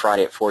every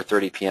Friday at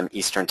 4:30 p.m.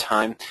 Eastern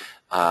Time.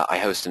 I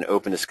host an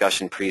open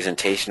discussion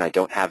presentation. I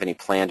don't have any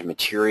planned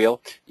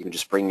material. You can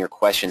just bring your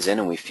questions in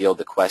and we field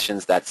the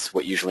questions. That's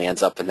what usually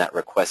ends up in that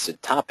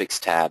requested topics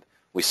tab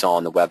we saw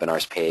on the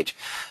webinars page.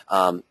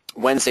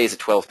 Wednesdays at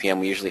 12 p.m.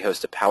 we usually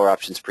host a Power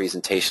Options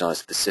presentation on a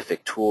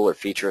specific tool or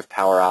feature of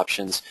Power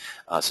Options.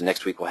 So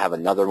next week we'll have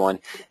another one.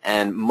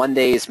 And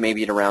Mondays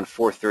maybe at around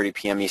 4:30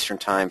 p.m. Eastern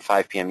Time,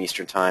 5 p.m.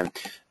 Eastern Time.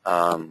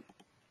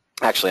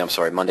 Actually, I'm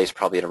sorry, Monday's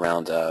probably at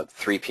around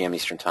 3 p.m.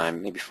 Eastern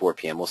Time, maybe 4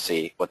 p.m. We'll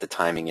see what the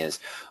timing is.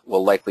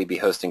 We'll likely be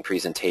hosting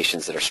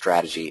presentations that are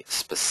strategy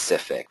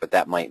specific, but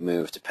that might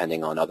move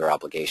depending on other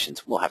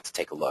obligations. We'll have to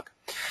take a look.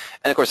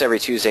 And of course, every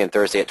Tuesday and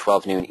Thursday at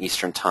 12 noon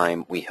Eastern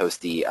Time, we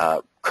host the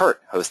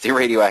Kurt hosts the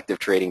radioactive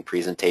trading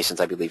presentations.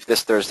 I believe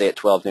this Thursday at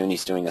 12 noon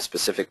he's doing a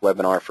specific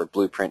webinar for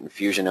Blueprint and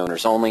Fusion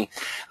owners only,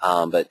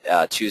 but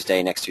next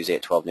Tuesday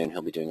at 12 noon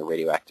he'll be doing a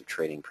radioactive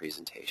trading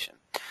presentation.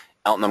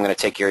 Elton, I'm going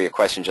to take care of your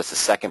question in just a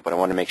second, but I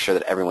want to make sure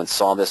that everyone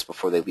saw this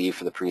before they leave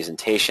for the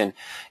presentation.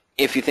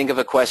 If you think of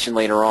a question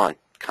later on,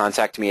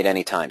 contact me at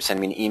any time. Send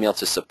me an email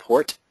to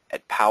support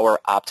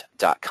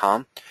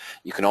poweropt.com.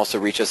 You can also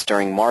reach us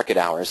during market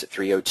hours at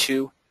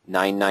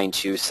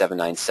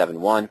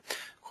 302-992-7971.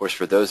 Of course,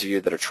 for those of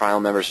you that are trial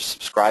members or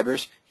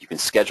subscribers, you can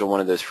schedule one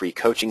of those free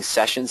coaching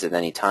sessions at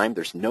any time.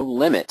 There's no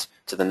limit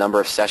to the number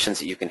of sessions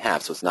that you can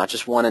have, so it's not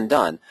just one and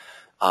done.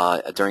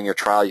 During your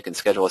trial, you can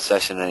schedule a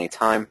session at any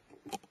time.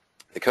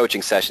 The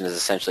coaching session is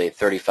essentially a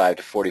 35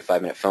 to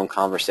 45-minute phone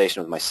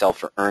conversation with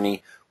myself or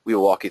Ernie. We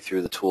will walk you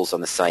through the tools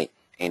on the site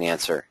and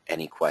answer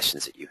any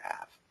questions that you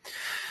have.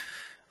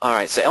 All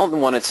right, so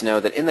Elton wanted to know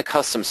that in the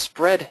custom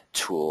spread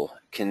tool,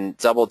 can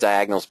double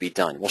diagonals be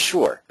done? Well,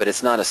 sure, but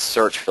it's not a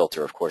search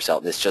filter, of course,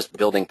 Elton. It's just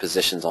building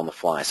positions on the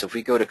fly. So if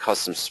we go to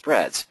custom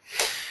spreads,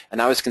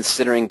 and I was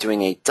considering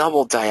doing a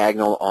double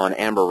diagonal on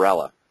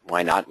Amberella.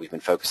 Why not? We've been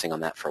focusing on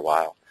that for a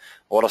while.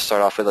 What I'll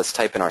start off with, let's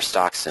type in our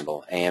stock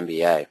symbol,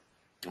 AMBA.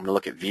 I'm going to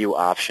look at view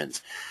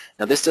options.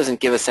 Now this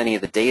doesn't give us any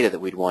of the data that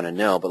we'd want to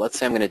know, but let's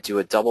say I'm going to do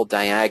a double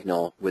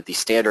diagonal with the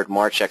standard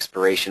March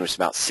expiration, which is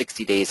about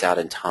 60 days out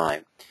in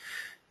time.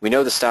 We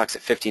know the stock's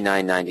at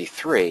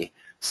 $59.93,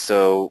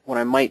 so what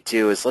I might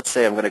do is, let's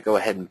say I'm going to go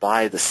ahead and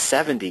buy the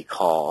 70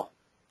 call,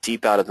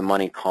 deep out of the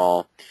money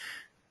call,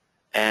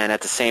 and at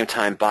the same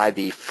time buy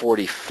the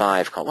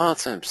 45 call. Well,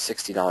 it's a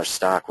 $60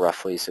 stock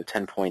roughly, so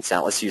 10 points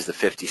out. Let's use the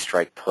 50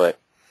 strike put.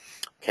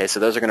 Okay, so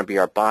those are going to be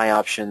our buy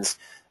options.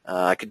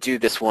 I could do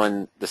this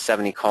one, the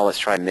 70 call. Let's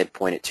try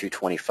midpoint at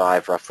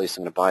 225 roughly. So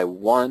I'm going to buy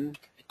one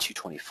at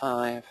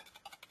 225,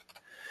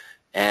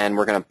 and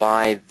we're going to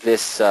buy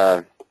this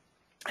out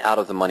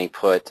of the money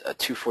put,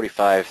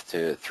 245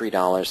 to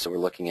 $3. So we're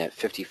looking at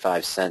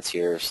 55 cents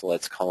here. So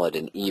let's call it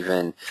an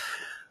even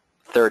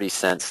 30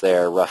 cents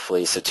there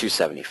roughly. So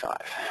 275.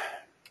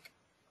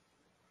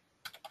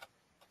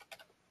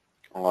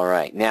 All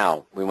right,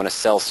 now we want to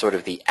sell sort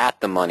of the at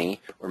the money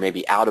or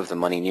maybe out of the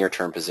money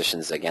near-term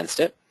positions against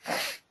it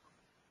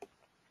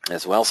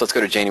as well. So let's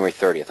go to January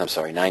 30th. I'm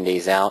sorry, 9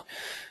 days out.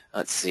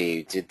 Let's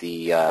see,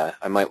 I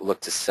might look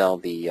to sell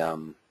the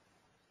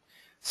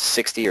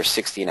 60 or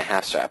 60 and a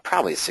half strike,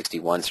 probably a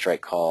 61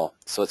 strike call.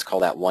 So let's call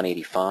that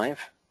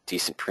 185.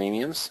 Decent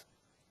premiums.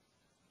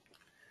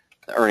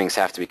 The earnings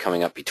have to be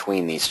coming up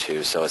between these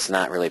two, so it's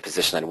not really a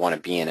position I'd want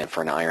to be in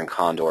for an iron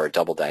condor or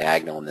double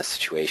diagonal in this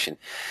situation.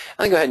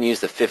 I'm going to go ahead and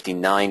use the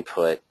 59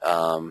 put.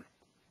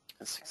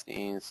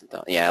 16,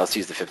 yeah, let's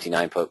use the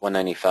 59 put.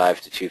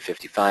 195 to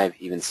 255,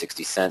 even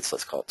 60 cents.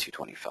 Let's call it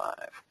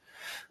 225.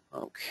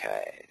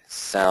 Okay,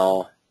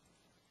 sell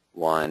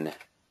one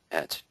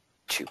at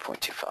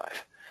 2.25.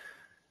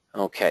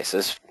 Okay, so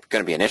this is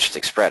going to be an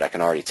interesting spread, I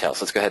can already tell.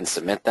 So let's go ahead and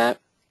submit that.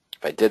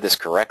 If I did this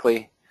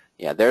correctly,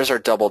 yeah, there's our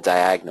double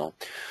diagonal.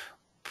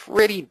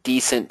 Pretty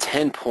decent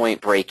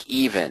 10-point break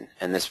even.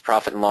 And this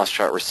profit and loss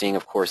chart we're seeing,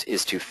 of course,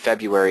 is to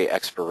February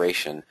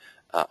expiration.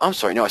 I'm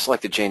sorry, no, I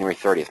selected January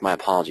 30th. My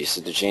apologies.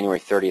 So the January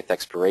 30th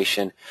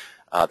expiration,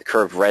 the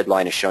curved red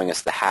line is showing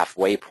us the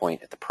halfway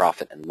point at the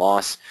profit and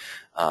loss.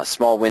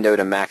 Small window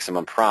to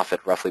maximum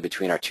profit, roughly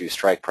between our two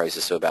strike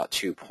prices, so about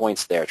 2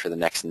 points there for the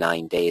next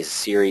 9 days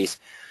series.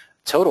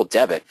 Total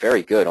debit,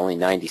 very good, only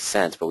 90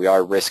 cents, but we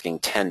are risking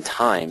 10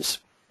 times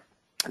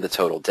the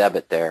total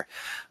debit there.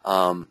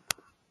 I'm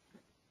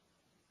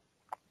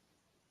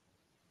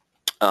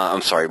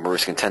sorry, we're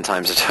risking 10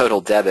 times the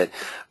total debit.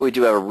 We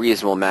do have a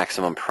reasonable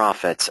maximum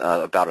profit,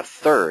 about a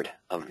third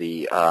of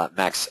the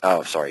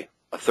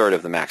a third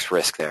of the max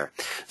risk there.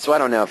 So I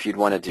don't know if you'd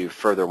want to do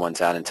further ones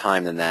out in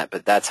time than that,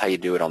 but that's how you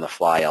do it on the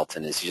fly,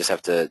 Elton, is you just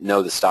have to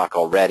know the stock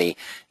already,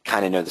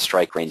 kind of know the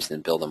strike range, and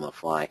then build them on the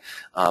fly.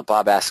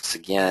 Bob asks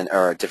again,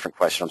 or a different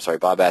question, I'm sorry.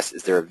 Bob asks,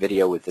 is there a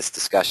video with this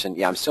discussion?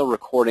 Yeah, I'm still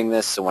recording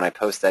this, so when I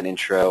post that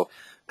intro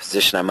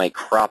position, I might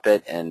crop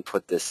it and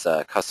put this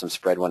custom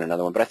spread one,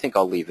 another one, but I think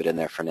I'll leave it in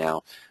there for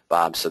now,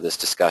 Bob, so this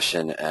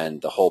discussion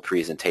and the whole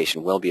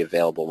presentation will be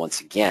available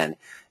once again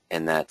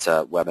in that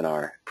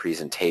webinar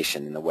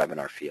presentation in the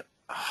webinar field.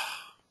 Oh,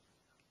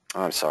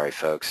 I'm sorry,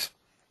 folks.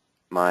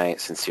 My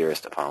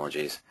sincerest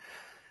apologies.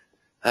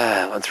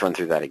 Let's run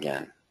through that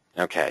again.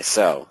 Okay,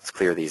 so let's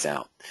clear these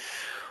out.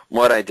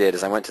 What I did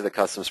is I went to the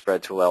custom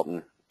spread tool,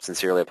 Elton.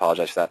 Sincerely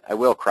apologize for that. I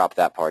will crop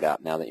that part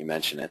out now that you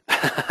mention it.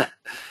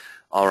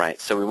 All right,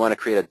 so we want to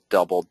create a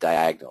double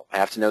diagonal. I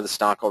have to know the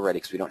stock already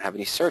because we don't have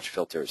any search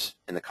filters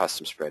in the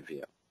custom spread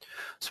view.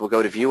 So we'll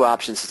go to view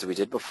options as we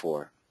did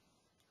before.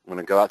 I'm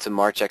going to go out to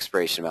March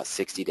expiration, about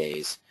 60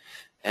 days.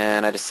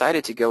 And I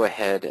decided to go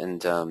ahead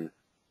and, I'm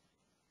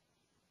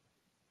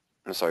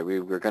sorry, we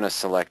were going to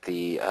select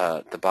the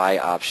buy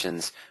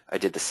options. I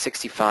did the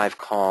 65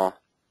 call.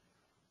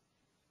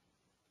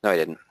 No, I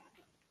didn't.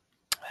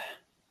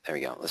 There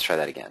we go. Let's try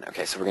that again.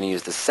 Okay, so we're going to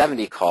use the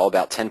 70 call,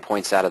 about 10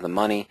 points out of the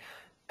money,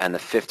 and the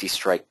 50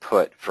 strike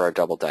put for our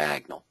double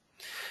diagonal.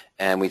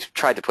 And we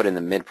tried to put in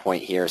the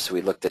midpoint here, so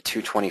we looked at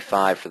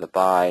 225 for the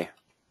buy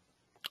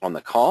on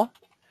the call.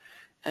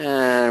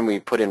 And we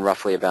put in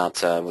roughly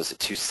about, was it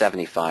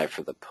 275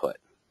 for the put.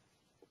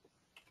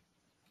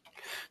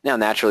 Now,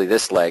 naturally,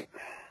 this leg,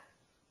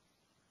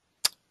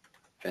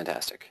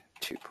 fantastic.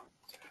 All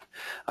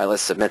right,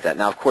 let's submit that.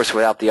 Now, of course,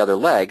 without the other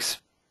legs,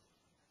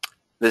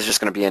 This is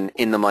just going to be an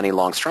in-the-money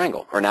long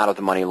strangle or an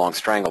out-of-the-money long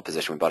strangle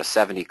position. We bought a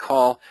 70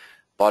 call,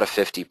 bought a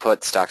 50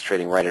 put, stock's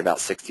trading right at about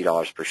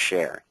 $60 per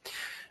share.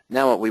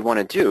 Now what we want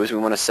to do is we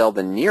want to sell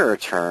the nearer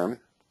term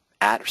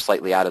at or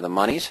slightly out of the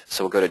monies.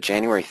 So we'll go to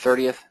January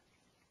 30th.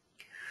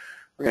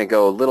 We're going to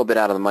go a little bit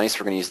out of the money, so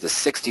we're going to use the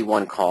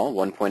 61 call,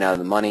 1 point out of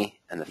the money,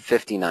 and the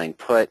 59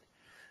 put.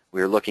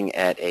 We're looking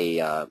at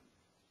a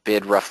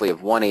bid roughly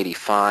of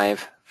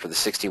 185 for the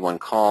 61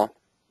 call.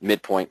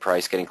 Midpoint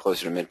price, getting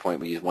closer to midpoint,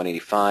 we use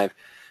 185.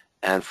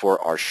 And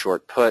for our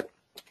short put,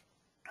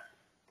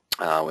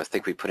 I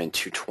think we put in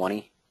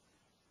 220.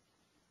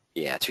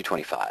 Yeah,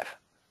 225.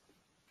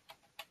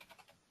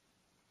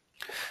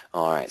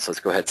 All right, so let's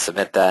go ahead and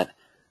submit that.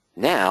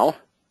 Now,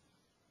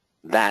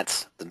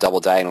 that's the double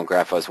diagonal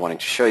graph I was wanting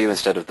to show you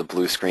instead of the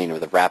blue screen or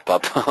the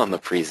wrap-up on the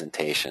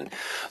presentation.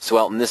 So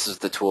Elton, this is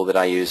the tool that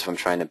I use when I'm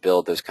trying to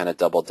build those kind of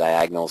double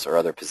diagonals or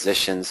other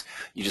positions.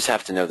 You just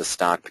have to know the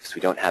stock because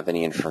we don't have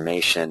any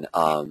information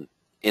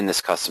in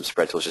this custom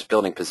spread tool. It's just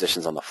building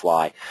positions on the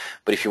fly.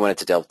 But if you wanted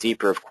to delve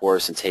deeper, of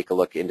course, and take a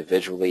look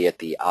individually at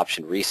the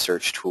option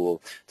research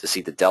tool to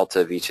see the delta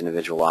of each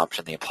individual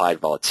option, the implied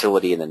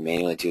volatility, and then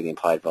manually do the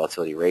implied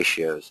volatility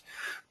ratios.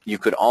 You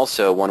could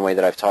also, one way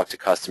that I've talked to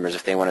customers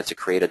if they wanted to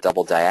create a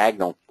double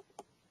diagonal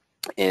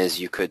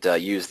is you could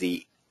use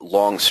the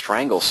long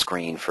strangle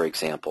screen, for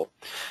example,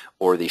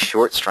 or the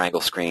short strangle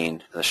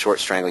screen. The short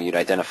strangle, you'd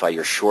identify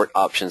your short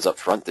options up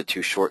front, the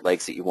two short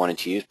legs that you wanted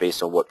to use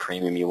based on what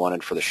premium you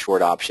wanted for the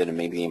short option and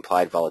maybe the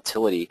implied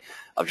volatility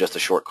of just a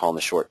short call and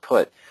the short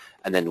put,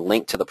 and then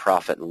link to the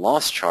profit and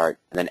loss chart,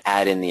 and then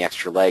add in the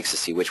extra legs to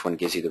see which one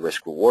gives you the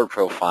risk-reward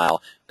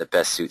profile that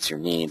best suits your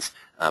needs,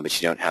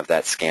 but you don't have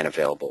that scan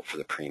available for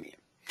the premium.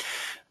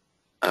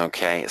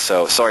 Okay,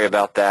 so sorry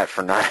about that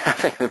for not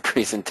having the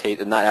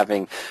presentation, not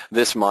having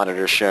this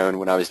monitor shown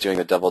when I was doing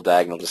the double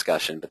diagonal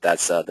discussion, but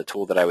that's the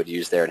tool that I would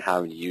use there and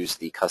how to use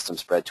the custom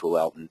spread tool,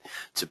 Elton,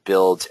 to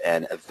build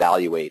and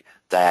evaluate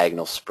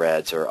diagonal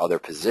spreads or other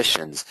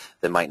positions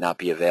that might not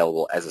be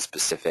available as a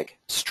specific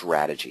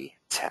strategy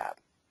tab.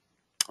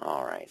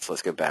 All right, so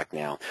let's go back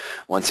now.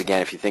 Once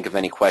again, if you think of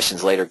any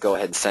questions later, go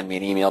ahead and send me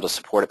an email to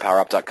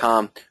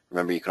support@powerup.com.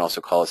 Remember, you can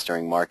also call us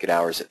during market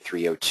hours at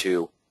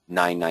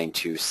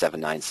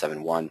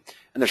 302-992-7971.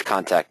 And there's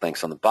contact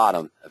links on the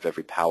bottom of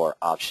every Power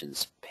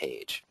Options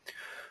page.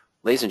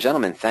 Ladies and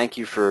gentlemen, thank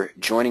you for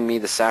joining me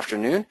this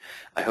afternoon.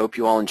 I hope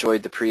you all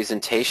enjoyed the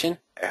presentation.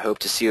 I hope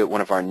to see you at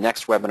one of our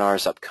next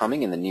webinars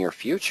upcoming in the near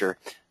future.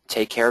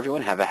 Take care,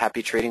 everyone. Have a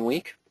happy trading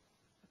week.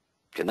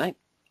 Good night.